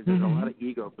 there's a lot of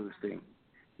ego boosting.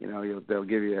 They'll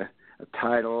give you a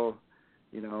title,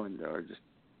 or just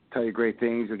tell you great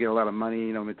things. You'll get a lot of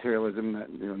money,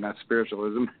 materialism, not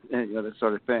spiritualism, and that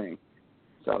sort of thing.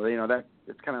 So that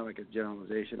it's kind of like a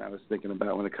generalization I was thinking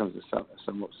about when it comes to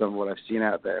some of what I've seen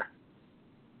out there.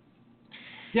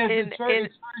 Yeah, it's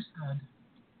very sad.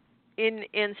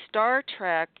 In Star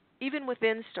Trek, even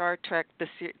within Star Trek,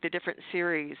 the different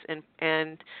series, and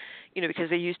because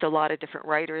they used a lot of different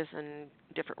writers, and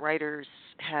different writers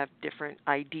have different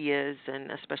ideas,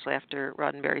 and especially after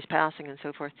Roddenberry's passing and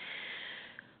so forth.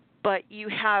 But you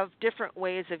have different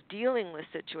ways of dealing with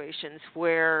situations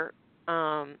where,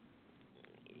 I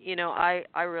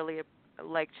really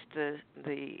liked the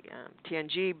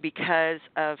TNG because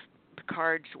of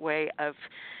Picard's way of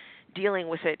dealing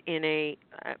with it in a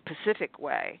Pacific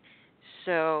way.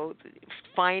 so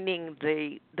finding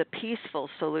the peaceful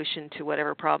solution to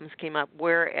whatever problems came up,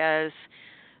 whereas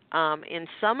in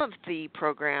some of the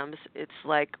programs, it's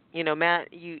like,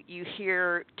 you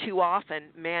hear too often,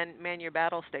 man your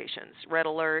battle stations, red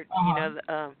alert, and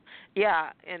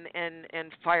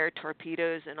fire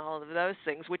torpedoes and all of those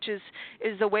things, which is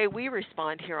the way we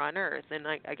respond here on Earth, and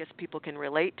I guess people can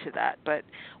relate to that. But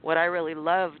what I really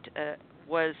loved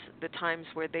was the times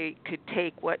where they could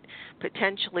take what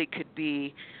potentially could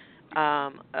be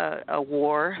a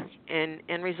war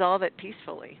and resolve it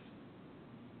peacefully.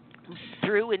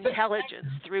 Through intelligence,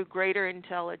 through greater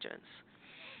intelligence.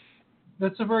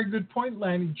 That's a very good point,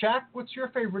 Lanny. Jack, what's your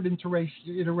favorite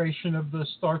iteration of the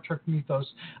Star Trek mythos?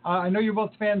 I know you're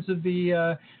both fans of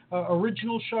the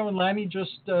original show, and Lanny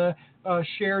just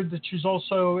shared that she's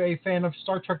also a fan of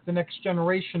Star Trek The Next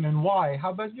Generation, and why? How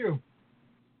about you?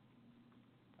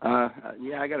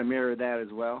 I got to mirror that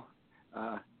as well.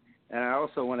 And I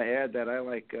also want to add that I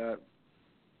like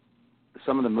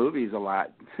some of the movies a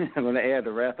lot. I'm going to add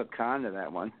The Wrath of Khan to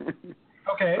that one.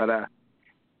 Okay. But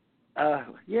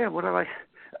what I like,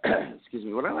 excuse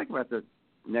me, what I like about The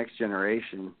Next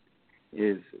Generation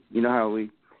is, how we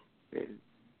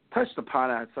touched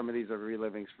upon some of these are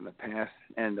relivings from the past.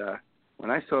 And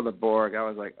when I saw the Borg, I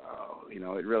was like,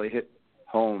 it really hit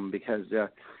home because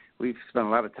we've spent a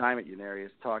lot of time at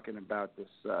Unarius talking about this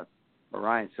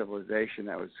Orion civilization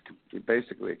that was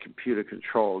basically a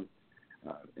computer-controlled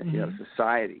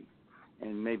society,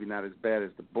 and maybe not as bad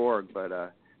as the Borg, but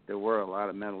there were a lot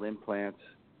of mental implants.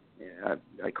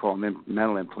 I call them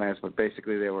mental implants, but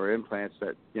basically they were implants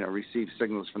that received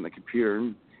signals from the computer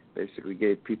and basically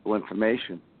gave people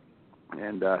information.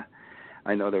 And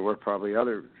I know there were probably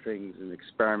other things and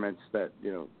experiments that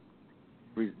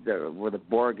that were the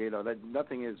Borg. That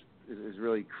nothing is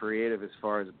really creative as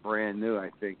far as brand new.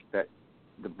 I think that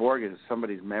the Borg is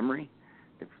somebody's memory.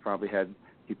 They've probably had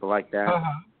people like that.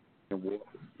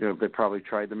 They probably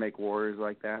tried to make warriors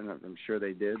like that, and I'm sure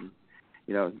they did.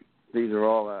 These are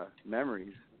all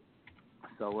memories.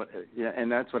 So and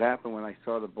that's what happened when I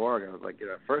saw the Borg. I was like, at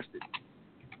first,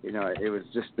 it was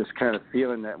just this kind of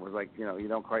feeling that was like, you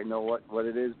don't quite know what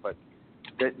it is, but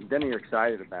then you're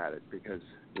excited about it because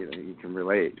you can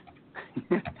relate.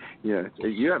 You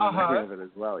have a memory of it as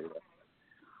well.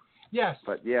 Yes.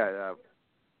 But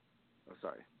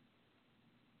sorry.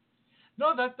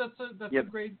 No, that's a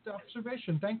great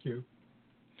observation. Thank you.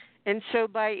 And so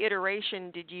by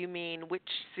iteration, did you mean which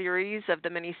series of the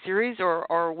miniseries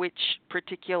or which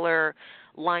particular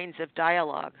lines of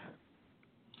dialogue?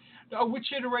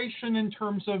 Which iteration in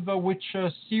terms of which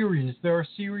series? There are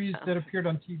series that appeared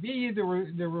on TV.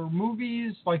 There were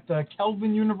movies like the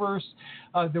Kelvin universe.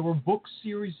 There were book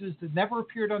series that never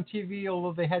appeared on TV,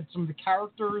 although they had some of the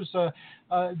characters.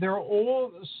 They're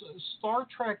all Star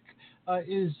Trek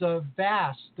is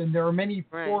vast, and there are many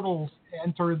portals to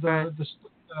enter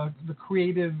the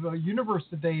creative universe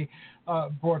that they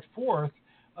brought forth.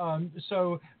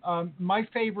 So my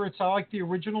favorites, I like the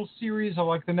original series, I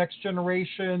like The Next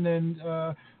Generation and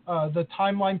the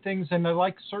timeline things, and I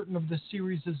like certain of the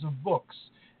series of books.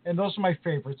 And those are my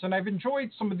favorites. And I've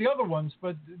enjoyed some of the other ones,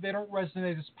 but they don't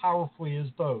resonate as powerfully as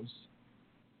those.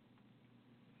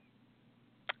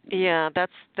 Yeah,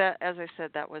 that's that. As I said,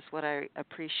 that was what I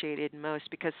appreciated most,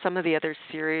 because some of the other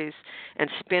series and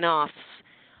spin-offs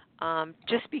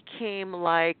just became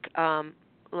like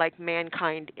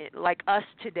mankind, like us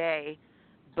today,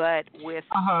 but with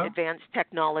advanced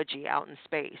technology out in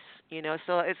space.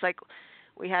 So it's like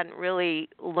we hadn't really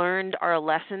learned our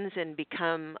lessons and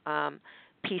become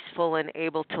peaceful and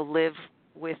able to live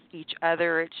with each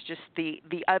other. It's just the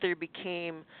other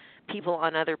became people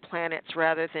on other planets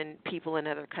rather than people in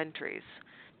other countries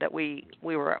that we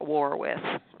were at war with.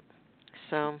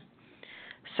 So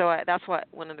that's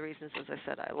one of the reasons, as I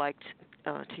said, I liked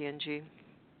TNG.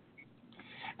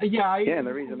 And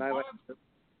the reason I like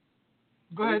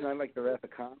The Wrath of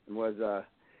Khan was,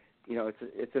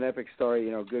 it's an epic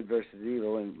story, good versus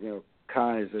evil, and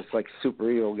Khan is this like super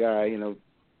evil guy,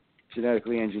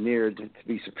 genetically engineered to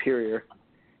be superior,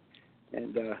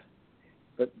 and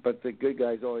but the good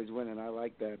guys always win, and I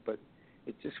like that. But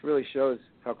it just really shows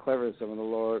how clever some of the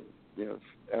lower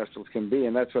astrals can be,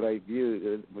 and that's what I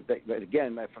view.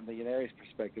 Again, from the Unarius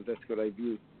perspective, that's what I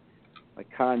view, like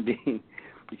Khan being,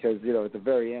 because at the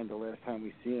very end, the last time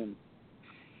we see him,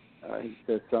 he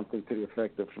says something to the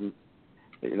effect of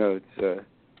it's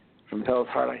from hell's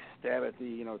heart I stab at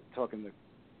thee,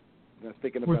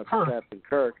 thinking about Captain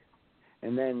Kirk.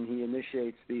 And then he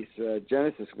initiates these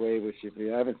Genesis wave, which if you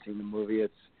haven't seen the movie,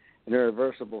 it's an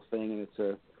irreversible thing,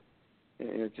 and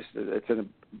it's a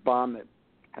bomb that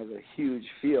has a huge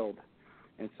field,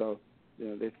 and so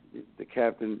the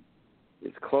captain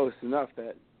is close enough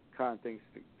that Khan thinks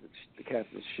the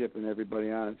captain's ship and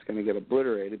everybody on it's going to get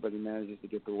obliterated, but he manages to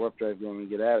get the warp drive going and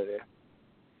get out of there.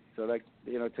 So that,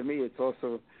 to me, it's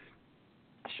also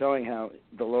showing how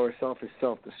the lower self is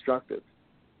self-destructive.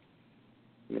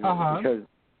 Because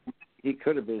he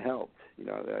could have been helped.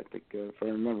 I think if I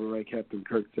remember right, Captain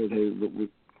Kirk said, "Hey, we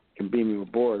can beam you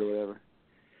aboard or whatever,"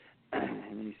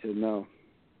 and he said no.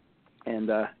 And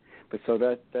but so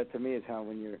that to me is how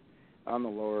when you're on the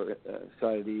lower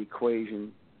side of the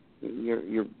equation,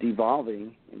 you're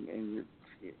devolving, and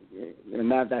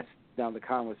that's now the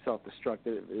Khan was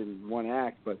self-destructive in one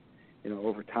act, but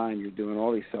over time you're doing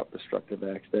all these self-destructive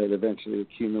acts that eventually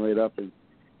accumulate up, and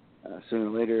sooner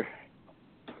or later,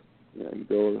 you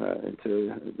go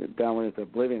downward into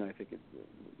oblivion. I think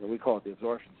we call it the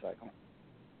absorption cycle.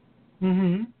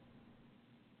 Mm-hmm.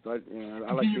 So I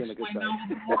like being a good side. Can you explain that a little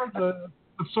bit more, the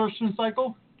absorption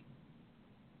cycle?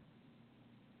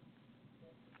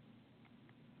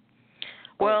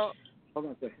 Well, hold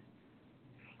on a second.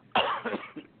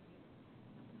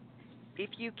 If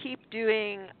you keep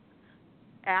doing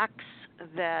acts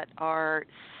that are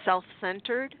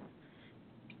self-centered,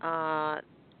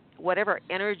 whatever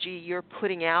energy you're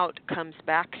putting out comes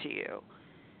back to you.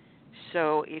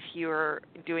 So if you're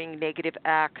doing negative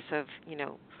acts of,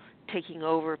 taking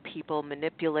over people,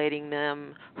 manipulating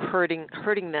them,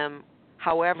 hurting them,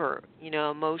 however,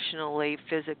 emotionally,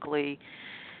 physically,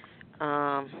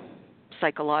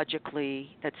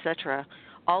 psychologically, etc.,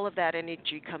 all of that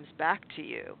energy comes back to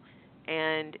you.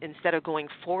 And instead of going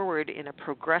forward in a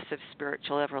progressive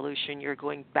spiritual evolution, you're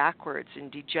going backwards and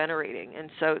degenerating.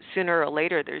 And so sooner or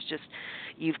later,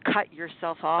 you've cut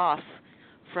yourself off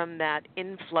from that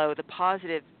inflow, the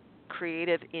positive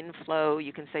creative inflow,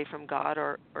 you can say, from God,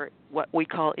 or what we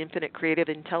call infinite creative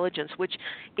intelligence, which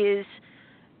is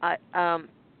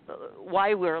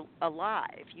why we're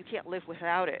alive. You can't live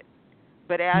without it.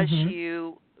 But as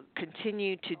you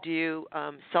continue to do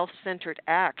self-centered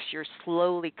acts, you're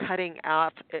slowly cutting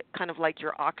off, kind of like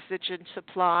your oxygen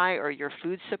supply or your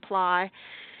food supply,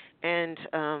 and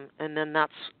then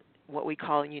that's what we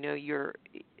call,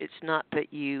 it's not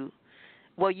that you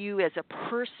as a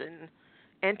person,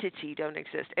 entity don't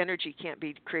exist. Energy can't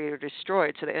be created or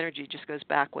destroyed, so the energy just goes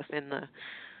back within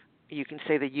you can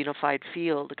say, the unified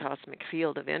field, the cosmic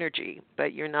field of energy,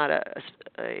 but you're not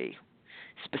a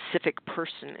specific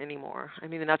person anymore. I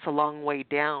mean, that's a long way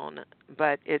down,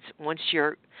 but it's once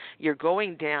you're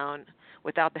going down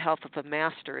without the help of a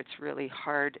master, it's really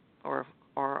hard or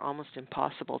almost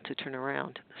impossible to turn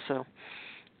around. So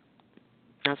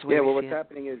that's what what's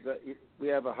happening is that we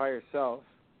have a higher self,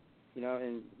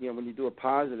 and when you do a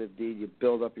positive deed, you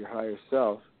build up your higher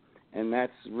self, and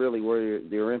that's really where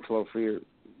your inflow for your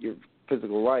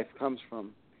physical life comes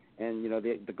from. And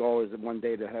the goal is that one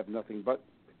day to have nothing but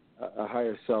a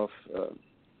higher self,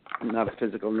 not a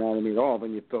physical anatomy at all,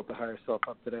 when you've built the higher self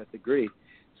up to that degree.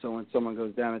 So when someone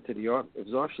goes down into the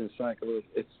absorption cycle,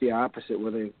 it's the opposite,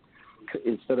 where they,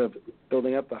 instead of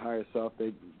building up the higher self,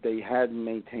 they hadn't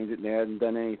maintained it and they hadn't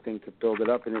done anything to build it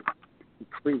up, and it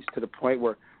increased to the point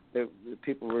where the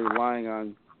people were relying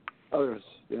on others,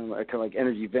 kind of like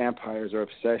energy vampires or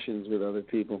obsessions with other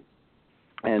people.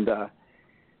 And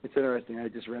it's interesting. I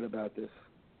just read about this,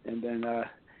 and then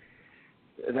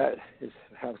that is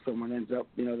how someone ends up.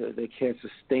 They can't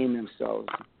sustain themselves.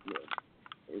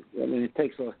 I mean, it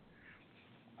takes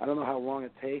I don't know how long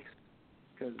it takes,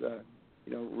 because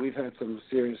we've had some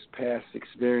serious past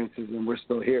experiences, and we're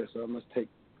still here. So it must take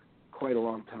quite a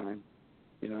long time.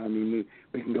 I mean,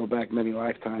 we can go back many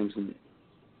lifetimes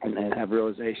and have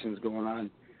realizations going on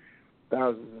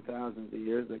thousands and thousands of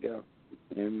years ago,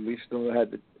 and we've still had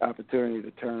the opportunity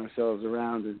to turn ourselves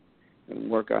around and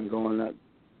work on going up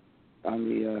on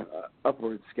the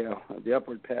upward scale, the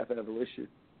upward path of evolution.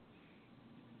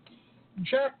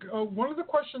 Jack, one of the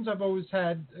questions I've always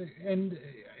had, and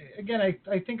again,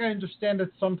 I think I understand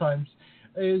it sometimes,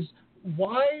 is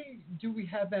why do we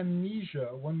have amnesia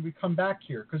when we come back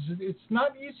here? Because it's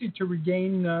not easy to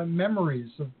regain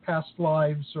memories of past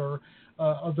lives or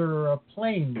other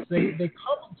planes. They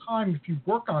come in time if you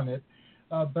work on it,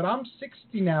 but I'm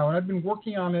 60 now, and I've been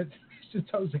working on it since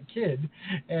I was a kid,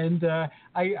 and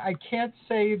I can't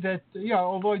say that,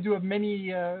 although I do have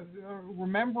many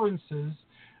remembrances,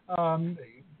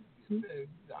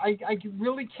 I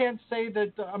really can't say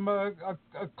that I'm a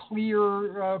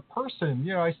clear person.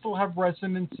 I still have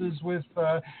resonances with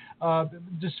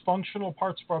dysfunctional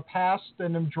parts of our past,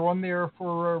 and I'm drawn there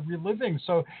for reliving.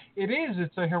 So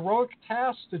it's a heroic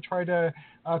task to try to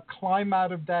climb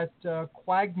out of that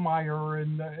quagmire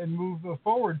and move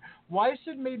forward. Why is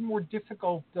it made more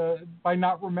difficult by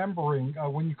not remembering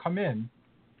when you come in?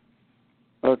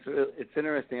 Well, it's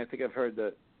interesting. I think I've heard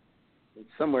that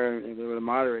somewhere with the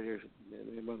moderators,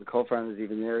 one of the co-founders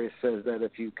even there, says that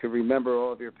if you could remember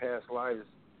all of your past lives,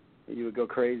 you would go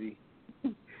crazy.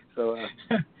 So,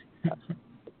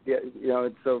 yeah,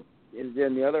 and so, and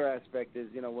then the other aspect is,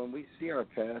 when we see our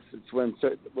past, it's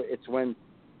when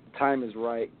time is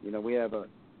right. We have a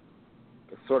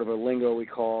sort of a lingo we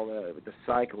call the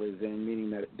cycle is in, meaning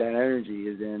that energy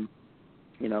is in,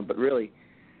 but really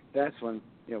that's when,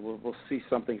 we'll see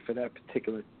something for that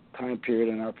particular time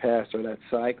period in our past or that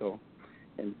cycle.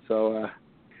 And so,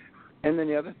 and then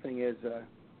the other thing is,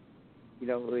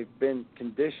 we've been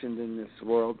conditioned in this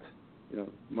world,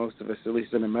 most of us, at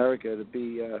least in America, to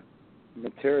be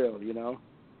material,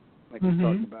 like we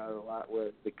talk about it a lot,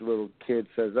 where the little kid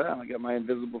says, I got my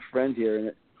invisible friend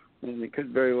here, and it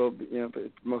could very well be, but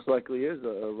it most likely is a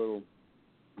little,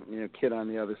 kid on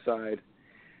the other side,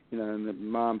 and the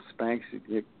mom spanks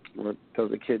you, or tells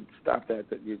the kid, stop that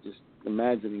you're just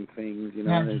imagining things,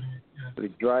 and they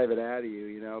drive it out of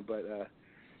you, but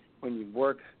when you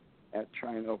work at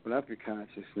trying to open up your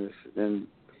consciousness and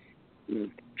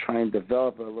try and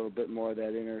develop a little bit more of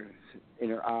that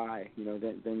inner eye,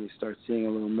 then you start seeing a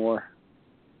little more.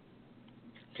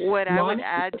 What I would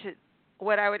add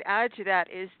to that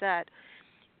is that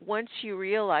once you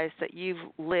realize that you've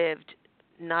lived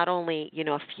not only,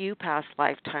 a few past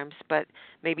lifetimes, but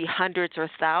maybe hundreds or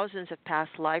thousands of past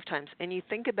lifetimes, and you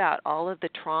think about all of the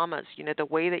traumas, the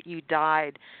way that you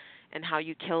died and how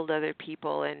you killed other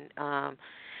people and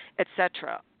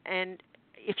etc. And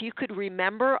if you could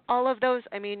remember all of those,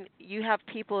 you have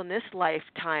people in this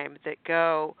lifetime that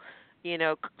go,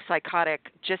 psychotic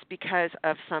just because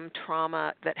of some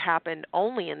trauma that happened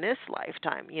only in this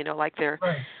lifetime, like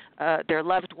their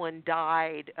loved one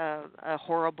died a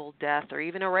horrible death or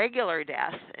even a regular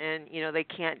death, and, they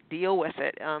can't deal with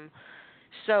it.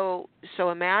 So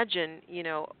imagine,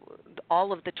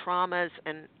 all of the traumas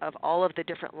and of all of the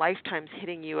different lifetimes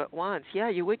hitting you at once. Yeah,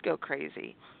 you would go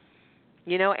crazy.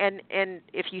 And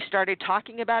if you started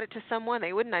talking about it to someone,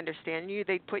 they wouldn't understand you.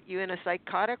 They'd put you in a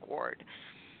psychotic ward.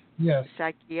 Yes.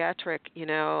 Psychiatric,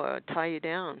 tie you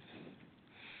down.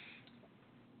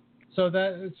 So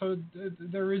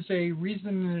there is a reason,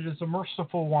 and it is a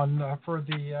merciful one for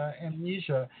the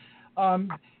amnesia.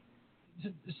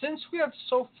 Since we have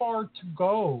so far to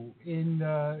go in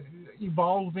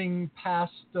evolving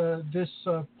past this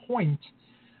point,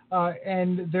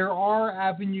 and there are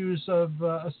avenues of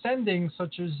ascending,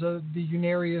 such as the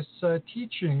Unarius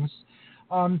teachings,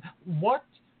 what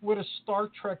would a Star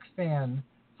Trek fan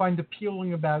find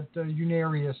appealing about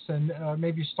Unarius, and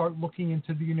maybe start looking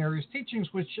into the Unarius teachings,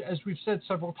 which, as we've said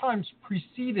several times,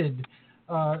 preceded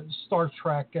Star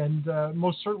Trek and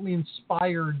most certainly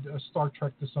inspired Star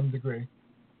Trek to some degree?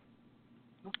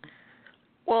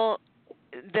 Well,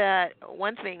 that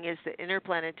one thing is that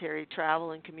interplanetary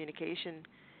travel and communication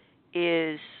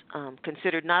is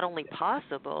considered not only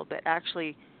possible, but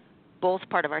actually both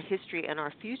part of our history and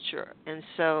our future. And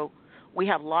so we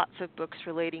have lots of books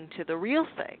relating to the real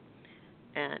thing,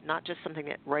 and not just something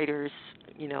that writers,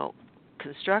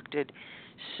 constructed.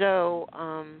 So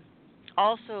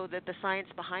also that the science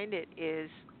behind it is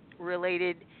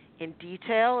related in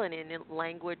detail and in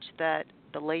language that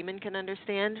the layman can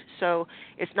understand. So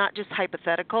it's not just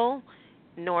hypothetical,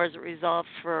 nor is it resolved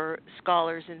for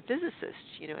scholars and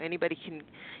physicists. Anybody can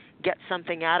get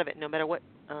something out of it, no matter what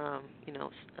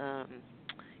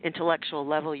intellectual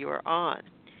level you are on.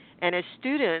 And as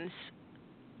students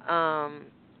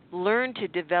learn to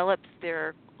develop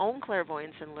their own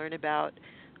clairvoyance and learn about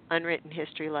unwritten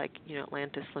history like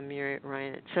Atlantis, Lemuria,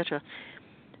 Orion, etc.,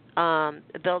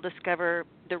 they'll discover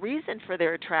the reason for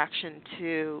their attraction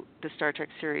to the Star Trek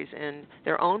series and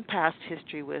their own past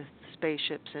history with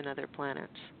spaceships and other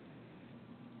planets.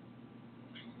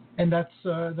 And that's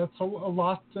a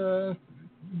lot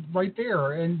right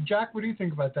there. And Jack, what do you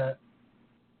think about that?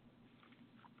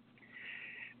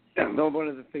 No, one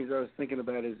of the things I was thinking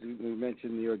about is we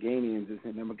mentioned the Organians,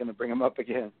 and then we're going to bring them up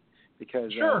again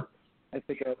because sure. I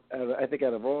think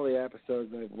out of all the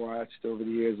episodes I've watched over the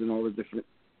years and all the different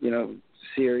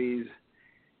series,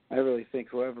 I really think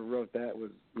whoever wrote that was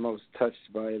most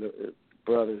touched by the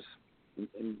brothers.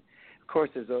 And of course,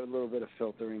 there's a little bit of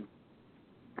filtering.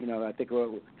 I think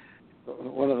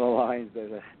one of the lines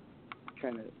that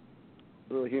kind of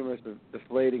a little humorous or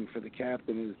deflating for the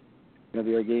captain is,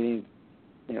 they are gaining,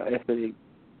 if they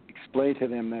explain to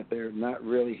them that they're not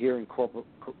really hearing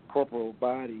corporal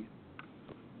bodies.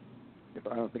 If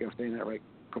I don't think I'm saying that right,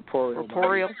 corporeal.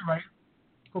 Right.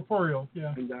 Corporeal,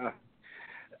 yeah. And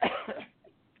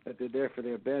that they're there for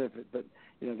their benefit, but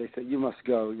they say you must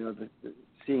go.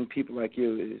 Seeing people like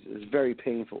you is very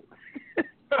painful.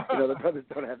 The brothers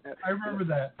don't have that. I remember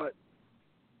that. But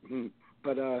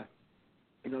the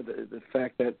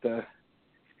fact that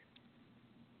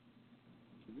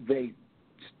they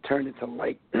turned into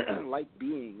light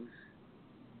beings,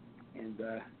 and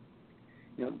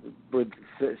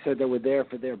said they were there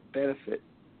for their benefit.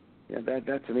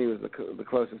 That to me was the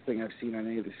closest thing I've seen on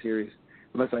any of the series,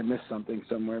 unless I missed something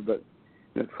somewhere. But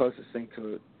the closest thing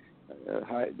to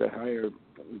the higher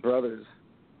brothers.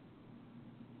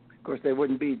 Of course, they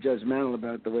wouldn't be judgmental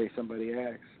about the way somebody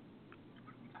acts.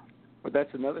 But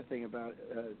that's another thing about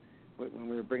when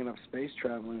we were bringing up space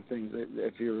travel and things.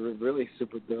 If you're a really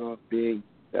super developed being,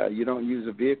 you don't use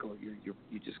a vehicle.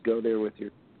 You just go there with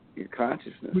your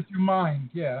consciousness. With your mind,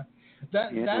 yeah.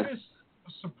 That is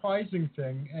a surprising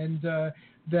thing, and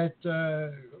that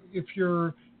if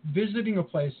you're visiting a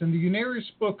place, and the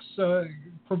Unarius books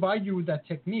provide you with that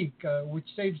technique, which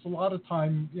saves a lot of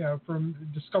time from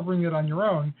discovering it on your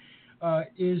own,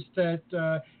 is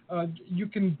that you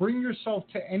can bring yourself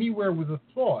to anywhere with a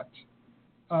thought,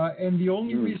 and the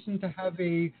only reason to have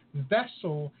a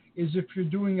vessel is if you're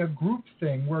doing a group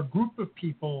thing where a group of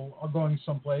people are going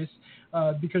someplace,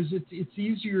 because it's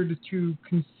easier to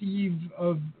conceive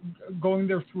of going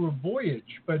there through a voyage.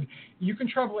 But you can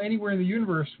travel anywhere in the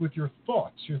universe with your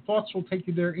thoughts. Your thoughts will take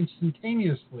you there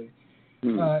instantaneously.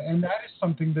 And that is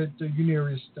something that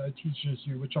Unarius teaches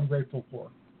you, which I'm grateful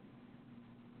for.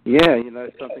 Yeah,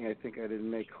 it's something I think I didn't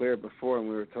make clear before when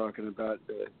we were talking about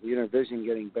the inner vision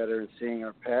getting better and seeing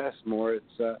our past more.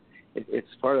 It's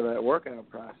part of that workout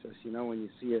process, when you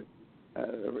see it,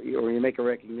 or you make a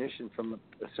recognition from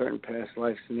a certain past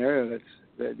life scenario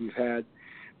that you've had.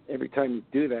 Every time you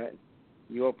do that,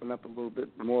 you open up a little bit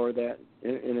more of that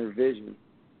inner vision.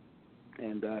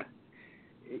 And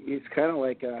it's kind of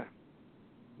like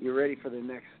you're ready for the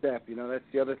next step. That's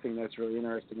the other thing that's really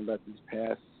interesting about these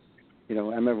pasts. I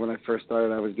remember when I first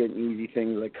started, I was getting easy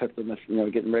things like cuts on my,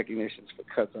 getting recognitions for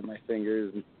cuts on my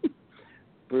fingers and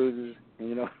bruises,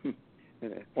 and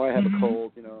why I have a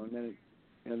cold, and then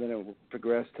it will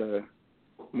progress to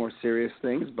more serious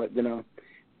things. But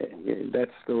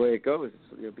that's the way it goes.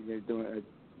 You're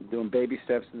doing baby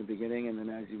steps in the beginning, and then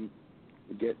as you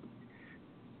get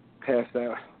past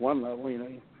that one level,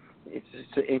 it's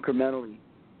just to incrementally,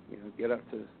 get up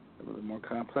to some of the more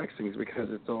complex things, because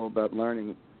it's all about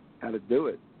learning how to do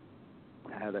it,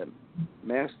 how to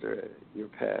master your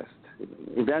past.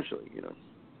 Eventually, it's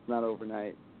not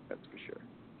overnight, that's for sure.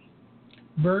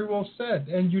 Very well said.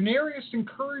 And Unarius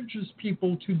encourages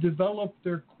people to develop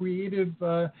their creative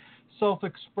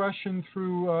self-expression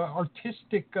through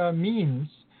artistic means.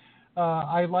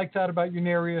 I like that about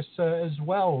Unarius as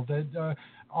well, that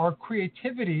our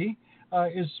creativity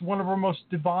is one of our most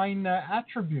divine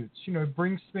attributes. It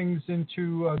brings things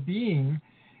into being.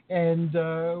 And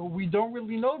we don't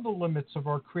really know the limits of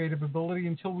our creative ability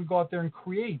until we go out there and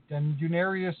create. And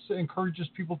Unarius encourages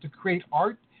people to create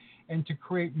art and to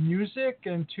create music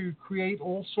and to create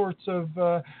all sorts of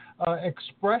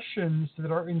expressions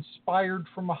that are inspired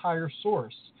from a higher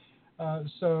source.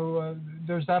 So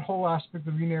there's that whole aspect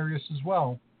of Unarius as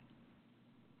well.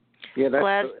 Yeah,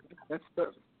 that's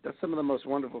some of the most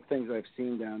wonderful things I've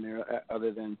seen down there,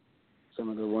 other than some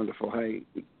of the wonderful high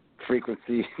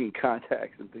frequency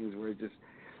contacts and things where it just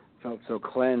felt so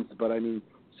cleansed. But I mean,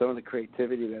 some of the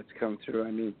creativity that's come through. I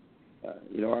mean,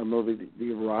 our movie,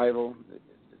 The Arrival, is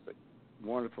just a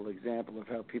wonderful example of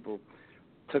how people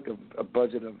took a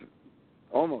budget of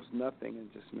almost nothing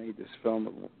and just made this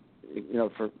film.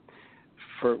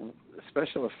 For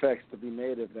special effects to be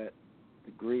made of that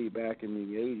degree back in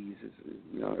the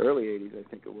 80s, early 80s, I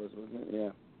think it was, wasn't it? Yeah,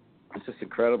 it's just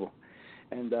incredible.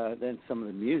 And then some of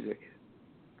the music,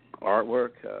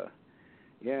 artwork,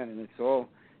 and it's all,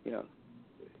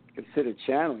 considered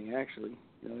channeling, actually.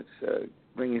 It's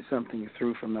bringing something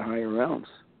through from the higher realms.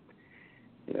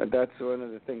 That's one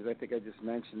of the things I think I just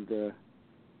mentioned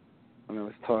when I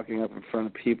was talking up in front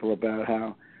of people about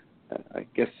how, I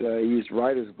guess I used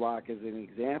writer's block as an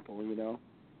example,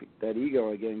 that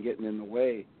ego, again, getting in the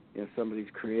way. Somebody's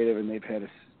creative and they've had a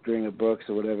string of books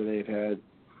or whatever they've had,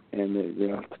 and,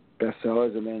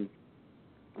 bestsellers, and then,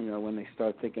 when they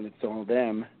start thinking it's all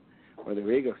them, or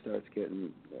their ego starts getting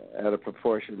out of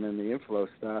proportion, then the inflow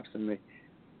stops, and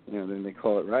then they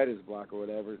call it writer's block or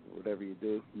whatever you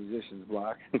do, musician's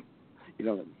block. You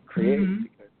don't create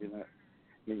because you're not.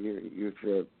 You've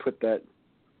put that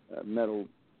metal,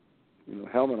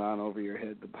 helmet on over your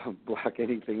head to block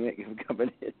anything that can come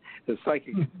in. The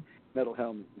psychic metal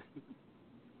helmet.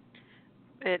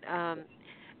 It,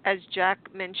 as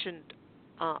Jack mentioned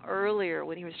earlier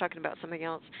when he was talking about something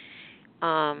else,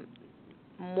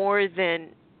 more than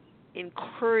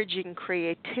encouraging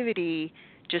creativity,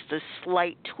 just a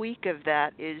slight tweak of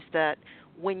that is that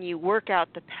when you work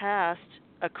out the past,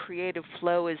 a creative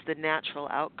flow is the natural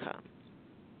outcome.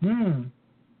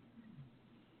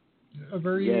 A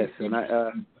very yes, and I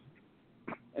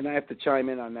have to chime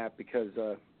in on that because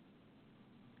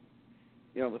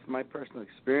with my personal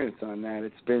experience on that,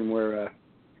 it's been where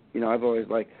I've always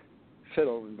liked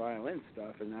fiddle and violin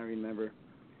stuff, and I remember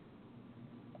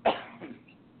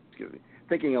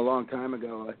thinking a long time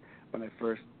ago when I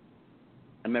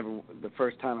remember the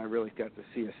first time I really got to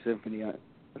see a symphony. I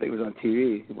think it was on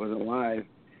TV. It wasn't live.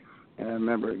 And I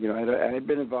remember, I had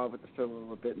been involved with the fiddle a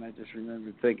little bit, and I just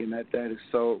remember thinking that is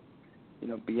so,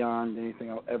 beyond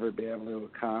anything I'll ever be able to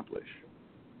accomplish.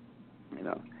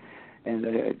 And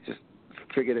I just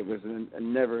figured it was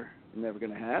never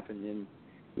going to happen.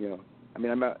 And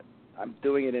I'm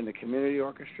doing it in the community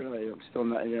orchestra. I'm still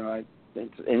not,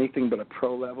 it's anything but a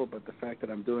pro level. But the fact that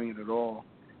I'm doing it at all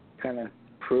kind of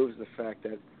proves the fact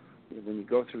that when you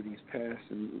go through these paths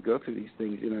and you go through these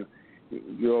things,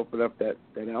 you open up that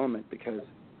element, because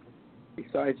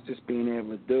besides just being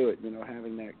able to do it,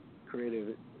 having that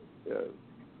creative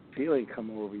feeling come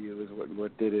over you is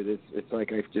what did it. It's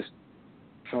like I've just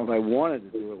felt I wanted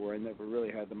to do it, where I never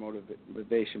really had the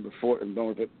motivation before to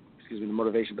go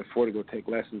take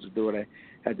lessons or do what I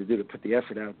had to do to put the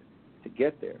effort out to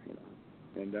get there.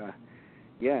 And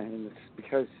and it's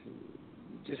because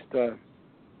just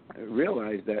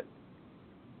realize that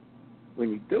when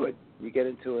you do it, you get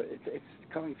into it. It's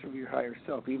coming from your higher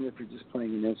self, even if you're just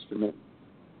playing an instrument.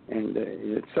 And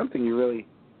it's something you really,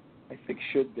 I think,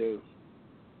 should do.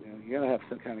 You got to have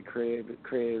some kind of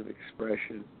creative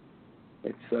expression.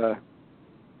 It's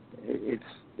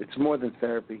more than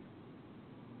therapy.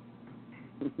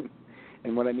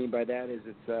 And what I mean by that is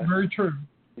it's very true.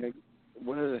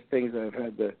 One of the things that I've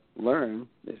had to learn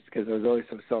is because I was always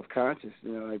so self-conscious.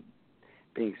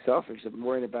 Being selfish, I'm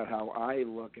worrying about how I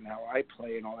look and how I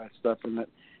play and all that stuff, and that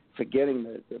forgetting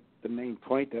the main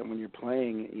point that when you're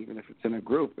playing, even if it's in a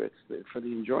group, it's for the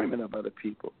enjoyment of other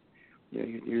people.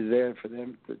 You're there for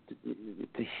them to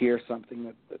hear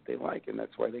something that they like, and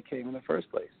that's why they came in the first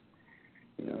place.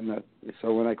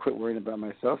 So when I quit worrying about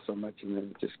myself so much, and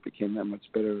then it just became that much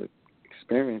better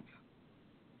experience.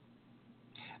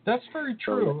 That's very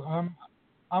true.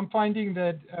 I'm finding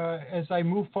that as I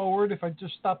move forward, if I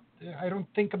just stop, I don't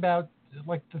think about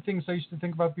like the things I used to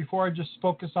think about before. I just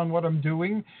focus on what I'm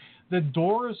doing. The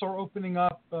doors are opening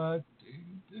up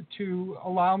to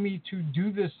allow me to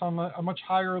do this on a much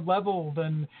higher level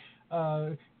than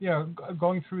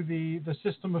going through the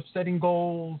system of setting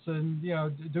goals and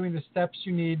doing the steps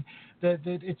you need. That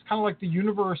it's kind of like the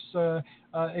universe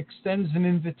extends an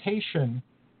invitation.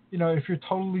 If you're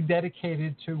totally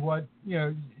dedicated to what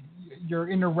your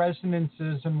inner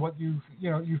resonances and what you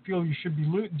feel you should be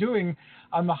doing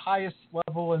on the highest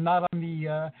level and not on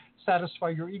the satisfy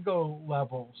your ego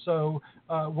level. So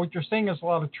what you're saying is a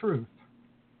lot of truth.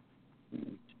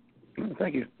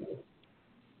 Thank you.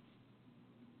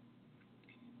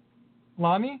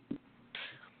 Lonnie?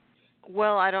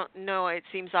 Well, I don't know. It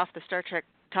seems off the Star Trek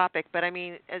topic, but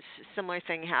a similar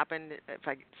thing happened, if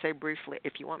I could say briefly,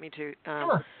 if you want me to,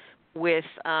 sure. With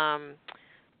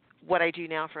what I do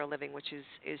now for a living, which is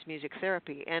music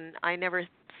therapy. And I never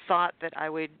thought that I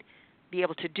would be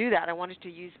able to do that. I wanted to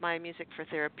use my music for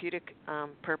therapeutic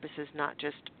purposes, not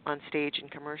just on stage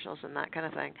and commercials and that kind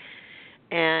of thing.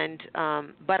 And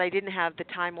but I didn't have the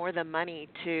time or the money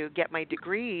to get my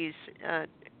degrees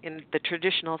in the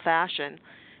traditional fashion.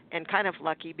 And kind of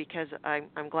lucky because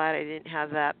I'm glad I didn't have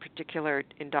that particular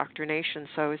indoctrination,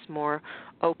 so I was more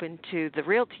open to the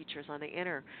real teachers on the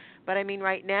inner. But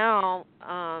right now,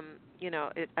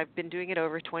 I've been doing it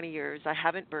over 20 years. I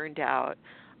haven't burned out.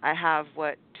 I have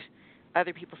what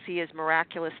other people see as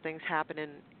miraculous things happen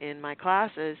in my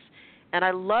classes, and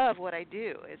I love what I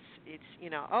do. It's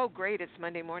oh great, it's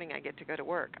Monday morning, I get to go to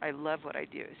work. I love what I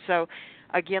do. So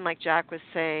again, like Jack was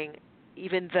saying,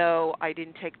 even though I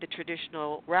didn't take the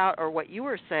traditional route, or what you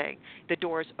were saying, the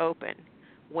doors open.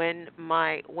 When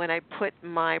I put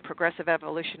my progressive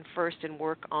evolution first and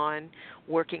work on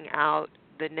working out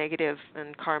the negative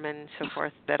and karma and so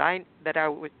forth that I'm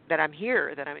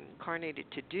here, that I'm incarnated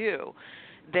to do,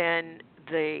 then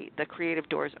the creative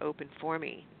doors open for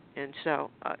me And so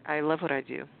I love what I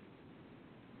do.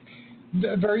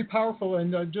 Very powerful.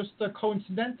 And just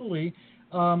coincidentally,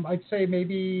 I'd say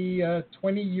maybe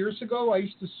 20 years ago, I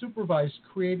used to supervise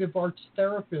creative arts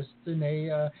therapists in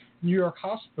a New York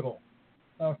hospital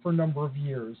for a number of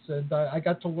years. And I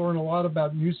got to learn a lot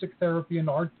about music therapy and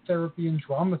art therapy and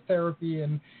drama therapy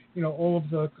and, all of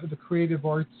the creative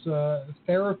arts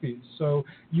therapies. So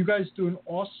you guys do an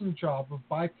awesome job of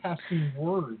bypassing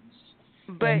words.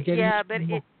 But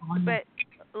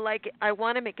like I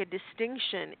want to make a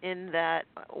distinction in that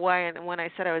when I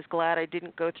said I was glad I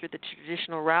didn't go through the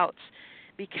traditional routes,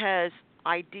 because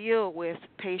I deal with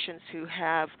patients who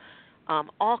have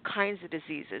all kinds of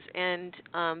diseases, and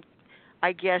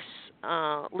I guess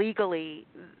legally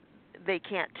they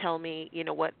can't tell me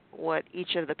what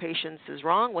each of the patients is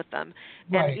wrong with them,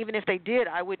 right. And even if they did,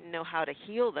 I wouldn't know how to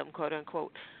heal them, quote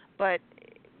unquote. But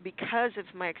because of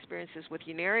my experiences with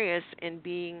Unarius and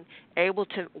being able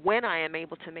to, when I am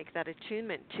able to make that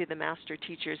attunement to the master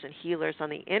teachers and healers on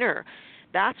the inner,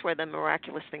 that's where the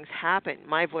miraculous things happen.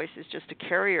 My voice is just a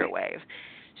carrier wave.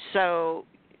 So,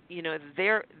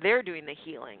 they're doing the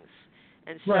healings.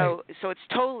 And so, right. So it's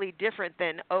totally different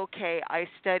than, okay, I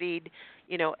studied,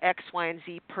 X, Y, and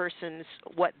Z persons,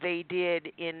 what they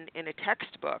did in a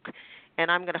textbook,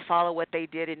 and I'm going to follow what they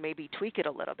did and maybe tweak it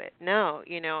a little bit. No,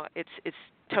 it's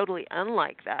totally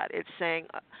unlike that. It's saying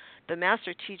the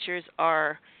master teachers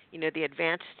are, the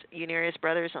advanced Unarius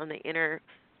brothers on the inner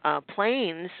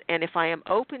planes, and if I am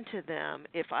open to them,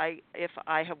 if I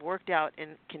have worked out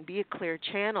and can be a clear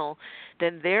channel,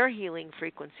 then their healing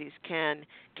frequencies can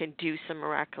do some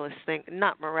miraculous thing.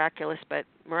 Not miraculous, but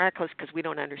miraculous because we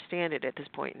don't understand it at this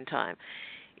point in time.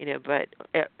 But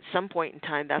at some point in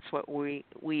time, that's what we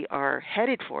are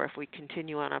headed for if we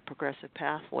continue on a progressive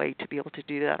pathway to be able to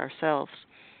do that ourselves.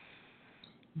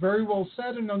 Very well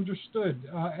said and understood.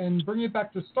 And bring it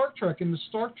back to Star Trek. In the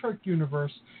Star Trek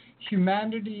universe,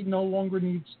 humanity no longer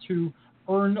needs to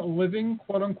earn a living,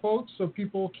 quote unquote, so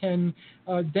people can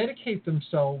dedicate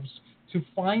themselves to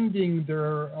finding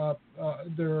their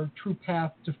true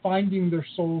path, to finding their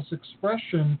soul's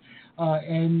expression,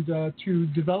 and to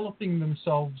developing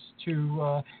themselves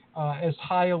to as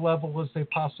high a level as they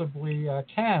possibly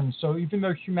can. So even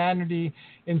though humanity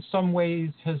in some ways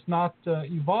has not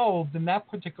evolved in that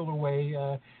particular way,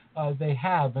 they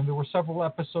have. And there were several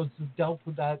episodes that dealt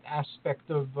with that aspect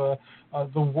of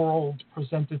the world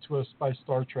presented to us by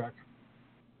Star Trek.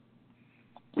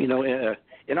 In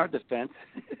our defense,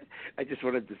 I just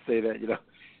wanted to say that,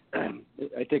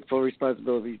 I take full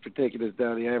responsibility for taking us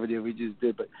down the avenue we just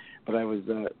did, but I was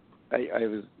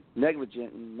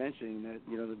negligent in mentioning that,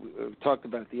 we talked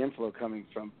about the inflow coming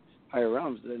from higher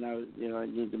realms, and I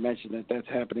need to mention that that's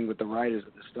happening with the writers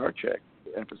of the Star Trek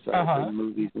episodes and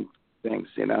movies and things,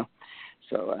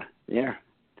 So,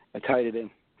 I tied it in.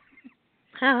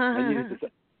 I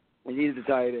needed to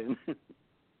tie it in.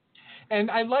 And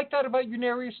I like that about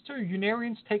Unarius too.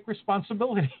 Unarians take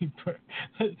responsibility.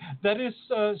 That is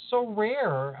so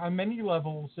rare on many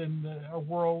levels in our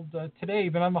world today.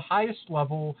 Even on the highest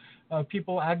level,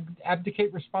 people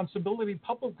abdicate responsibility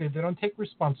publicly. They don't take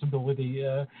responsibility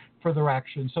for their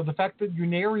actions. So the fact that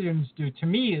Unarians do, to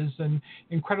me, is an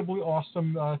incredibly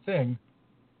awesome thing.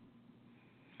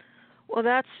 Well,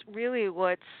 that's really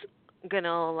what's going to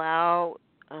allow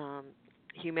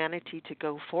humanity to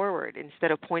go forward,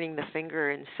 instead of pointing the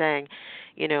finger and saying,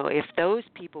 if those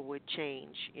people would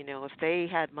change, if they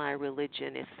had my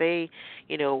religion, if they,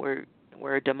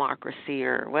 were a democracy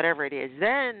or whatever it is,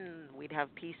 then we'd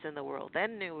have peace in the world.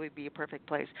 Then it would be a perfect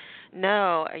place.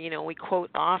 No, we quote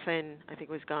often, I think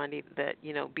it was Gandhi, that,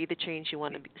 be the change you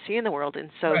want to see in the world. And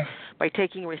so by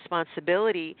taking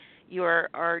responsibility, you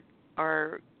are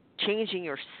changing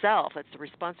yourself. It's the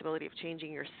responsibility of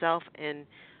changing yourself and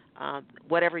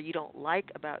whatever you don't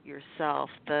like about yourself,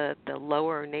 the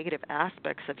lower negative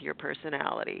aspects of your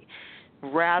personality,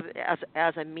 rather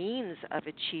as a means of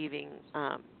achieving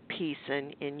peace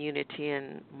and unity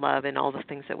and love and all the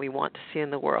things that we want to see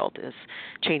in the world, is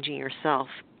changing yourself.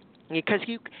 Because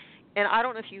and I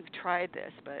don't know if you've tried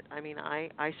this, but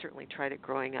I certainly tried it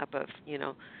growing up, of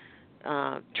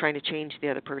trying to change the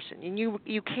other person, and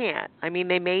you can't.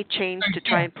 They may change to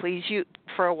try and please you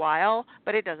for a while,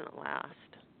 but it doesn't last.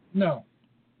 No.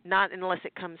 Not unless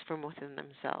it comes from within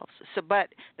themselves. So, but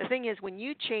the thing is, when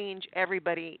you change,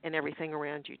 everybody and everything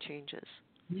around you changes.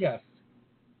 Yes.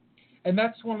 And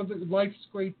that's one of life's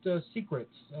great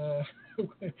secrets.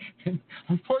 And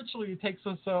unfortunately, it takes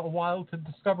us a while to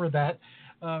discover that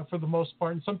for the most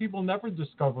part. And some people never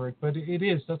discover it, but it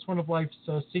is. That's one of life's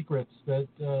secrets,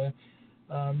 that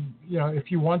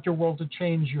If you want your world to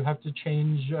change, you have to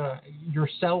change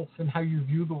yourself and how you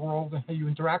view the world and how you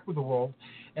interact with the world.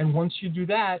 And once you do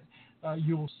that,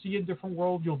 you'll see a different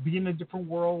world. You'll be in a different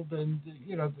world, and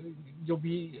you'll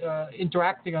be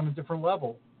interacting on a different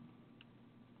level.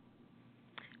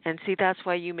 And see, that's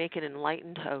why you make an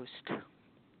enlightened host.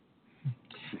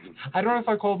 I don't know if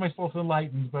I call myself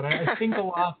enlightened, but I think a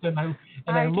lot, and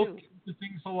I look into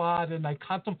things a lot, and I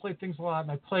contemplate things a lot,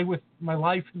 and I play with my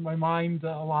life and my mind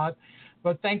a lot.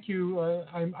 But thank you.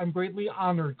 I'm greatly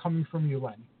honored coming from you,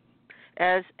 Len.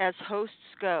 As hosts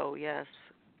go, yes.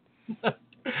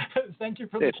 Thank you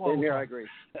for the call. Here, I agree.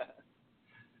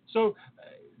 So,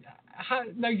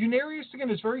 now Unarius again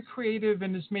is very creative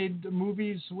and has made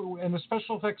movies, and the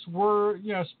special effects were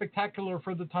spectacular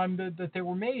for the time that they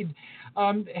were made.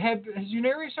 Has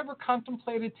Unarius ever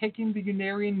contemplated taking the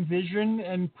Unarian vision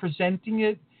and presenting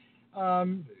it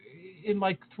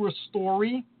through a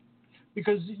story?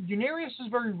 Because Unarius is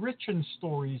very rich in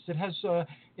stories. It has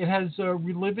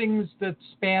relivings that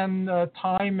span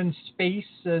time and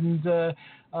space and the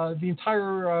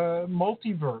entire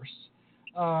multiverse.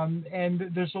 And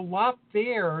there's a lot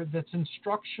there that's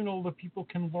instructional that people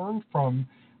can learn from.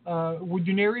 Would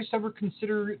Unarius ever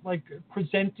consider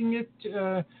presenting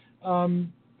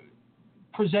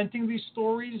these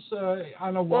stories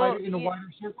in a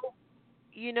wider circle?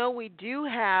 We do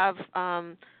have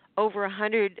over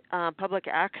 100 public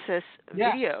access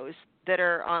videos that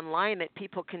are online that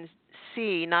people can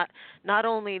see, not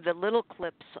only the little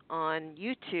clips on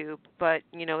YouTube, but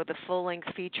the full-length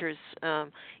features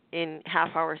in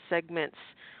half-hour segments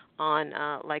on,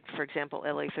 for example,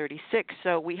 LA 36.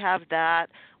 So we have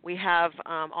that. We have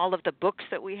all of the books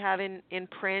that we have in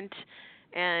print,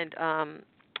 and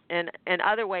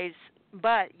other ways.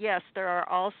 But yes, there are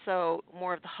also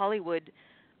more of the Hollywood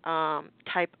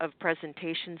type of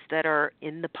presentations that are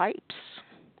in the pipes,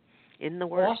 in the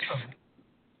works. Awesome.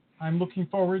 I'm looking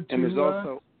forward to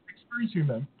experiencing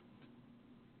them.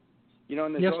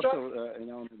 And there's also an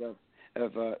element of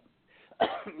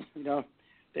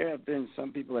there have been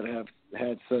some people that have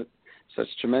had such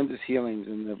tremendous healings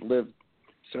and have lived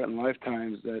certain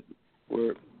lifetimes that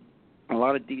were a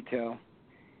lot of detail,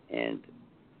 and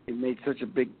it made such a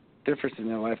big difference in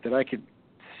their life that I could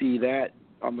see that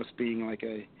almost being like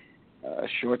a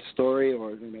short story,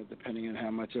 or depending on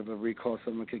how much of a recall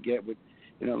someone could get with,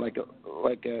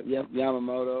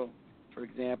 Yamamoto, for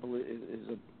example,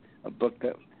 is a book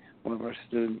that one of our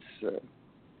students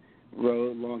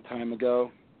wrote a long time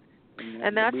ago.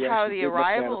 And that's how The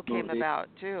Arrival came about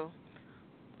too.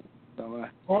 So,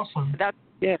 awesome. That's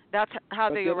how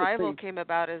The Arrival came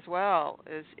about as well.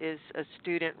 Is a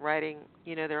student writing,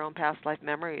 their own past life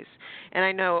memories. And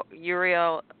I know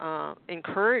Uriel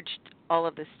encouraged all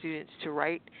of the students to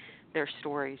write their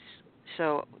stories.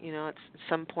 So, at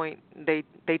some point they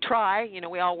try.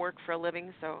 We all work for a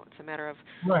living, so it's a matter of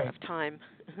time.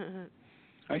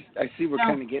 I see we're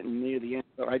kind of getting near the end,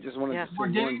 so I just wanted to say we're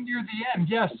getting near the end,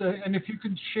 yes. And if you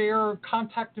could share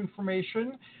contact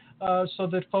information so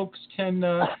that folks can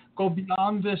go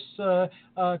beyond this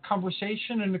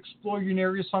conversation and explore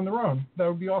Unarius on their own, that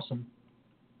would be awesome.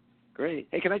 Great.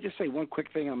 Hey, can I just say one quick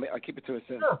thing? I'll keep it to a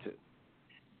sentence.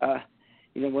 Sure.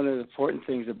 One of the important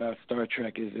things about Star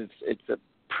Trek is it's a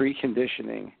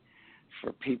preconditioning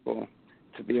for people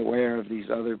to be aware of these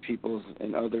other peoples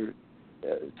and other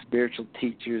spiritual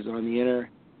teachers on the inner,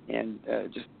 and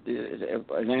just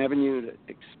an avenue to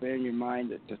expand your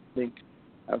mind, to think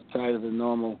outside of the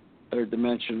normal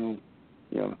third-dimensional,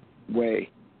 way.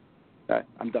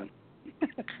 I'm done.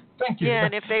 Thank you. Yeah,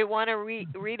 and if they want to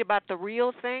read about the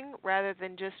real thing rather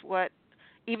than just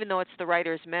even though it's the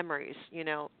writer's memories,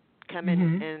 come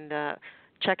in and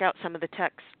check out some of the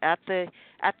texts at the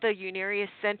Unarius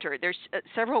Center. There's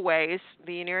several ways.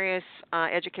 The Unarius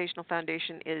Educational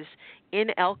Foundation is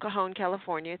in El Cajon,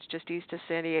 California. It's just east of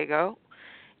San Diego.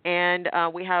 And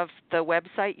we have the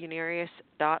website,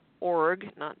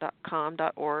 unarius.org, not .com,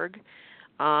 .org.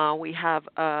 We have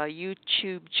a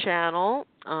YouTube channel.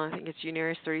 I think it's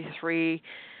Unarius 33.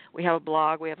 We have a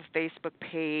blog. We have a Facebook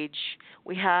page.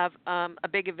 We have a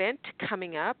big event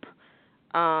coming up.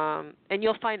 And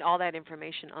you'll find all that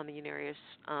information on the Unarius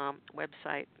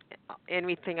website.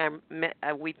 Anything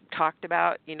we talked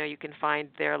about, you can find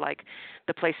there, like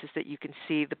the places that you can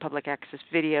see the public access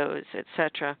videos,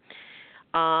 etc.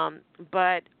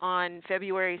 But on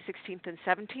February 16th and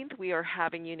 17th, we are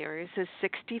having Unarius'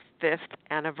 65th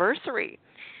anniversary.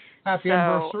 Happy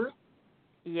anniversary.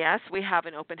 Yes, we have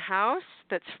an open house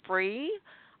that's free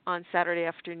on Saturday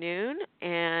afternoon,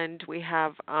 and we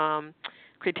have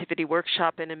creativity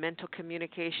workshop and a mental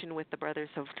communication with the Brothers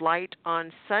of Light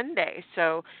on Sunday.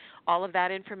 So all of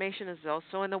that information is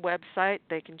also on the website.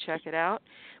 They can check it out.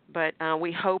 But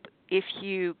we hope if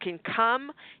you can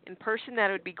come in person, that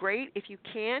would be great. If you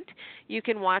can't, you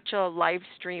can watch a live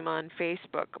stream on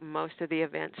Facebook. Most of the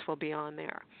events will be on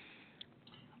there.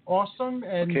 Awesome.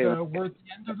 And we're at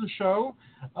the end of the show.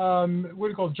 What do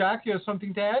you call it? Jack, you have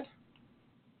something to add?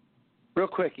 Real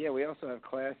quick, yeah, we also have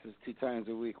classes 2 times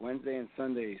a week, Wednesday and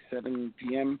Sunday, 7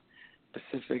 p.m.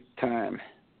 Pacific time.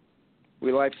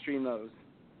 We live stream those.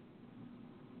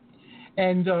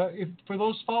 And for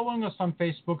those following us on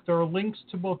Facebook, there are links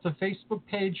to both the Facebook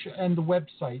page and the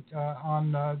website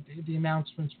on the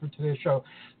announcements for today's show.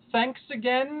 Thanks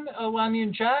again, Lani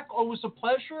and Jack. Always a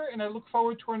pleasure, and I look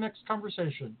forward to our next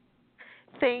conversation.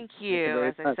 Thank you.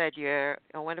 As I said, you're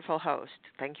a wonderful host.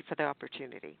 Thank you for the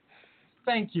opportunity.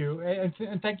 Thank you,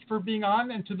 and thank you for being on.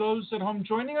 And to those at home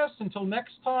joining us, until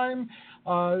next time,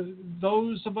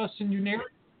 those of us in Unary,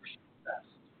 wish you the best.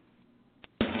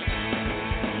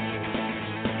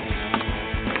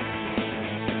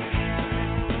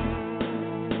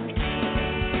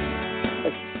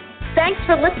 Thanks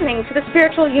for listening to the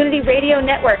Spiritual Unity Radio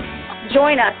Network.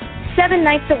 Join us 7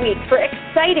 nights a week for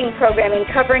exciting programming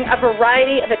covering a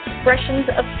variety of expressions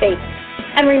of faith.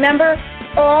 And remember,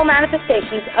 all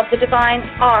manifestations of the divine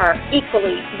are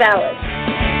equally valid.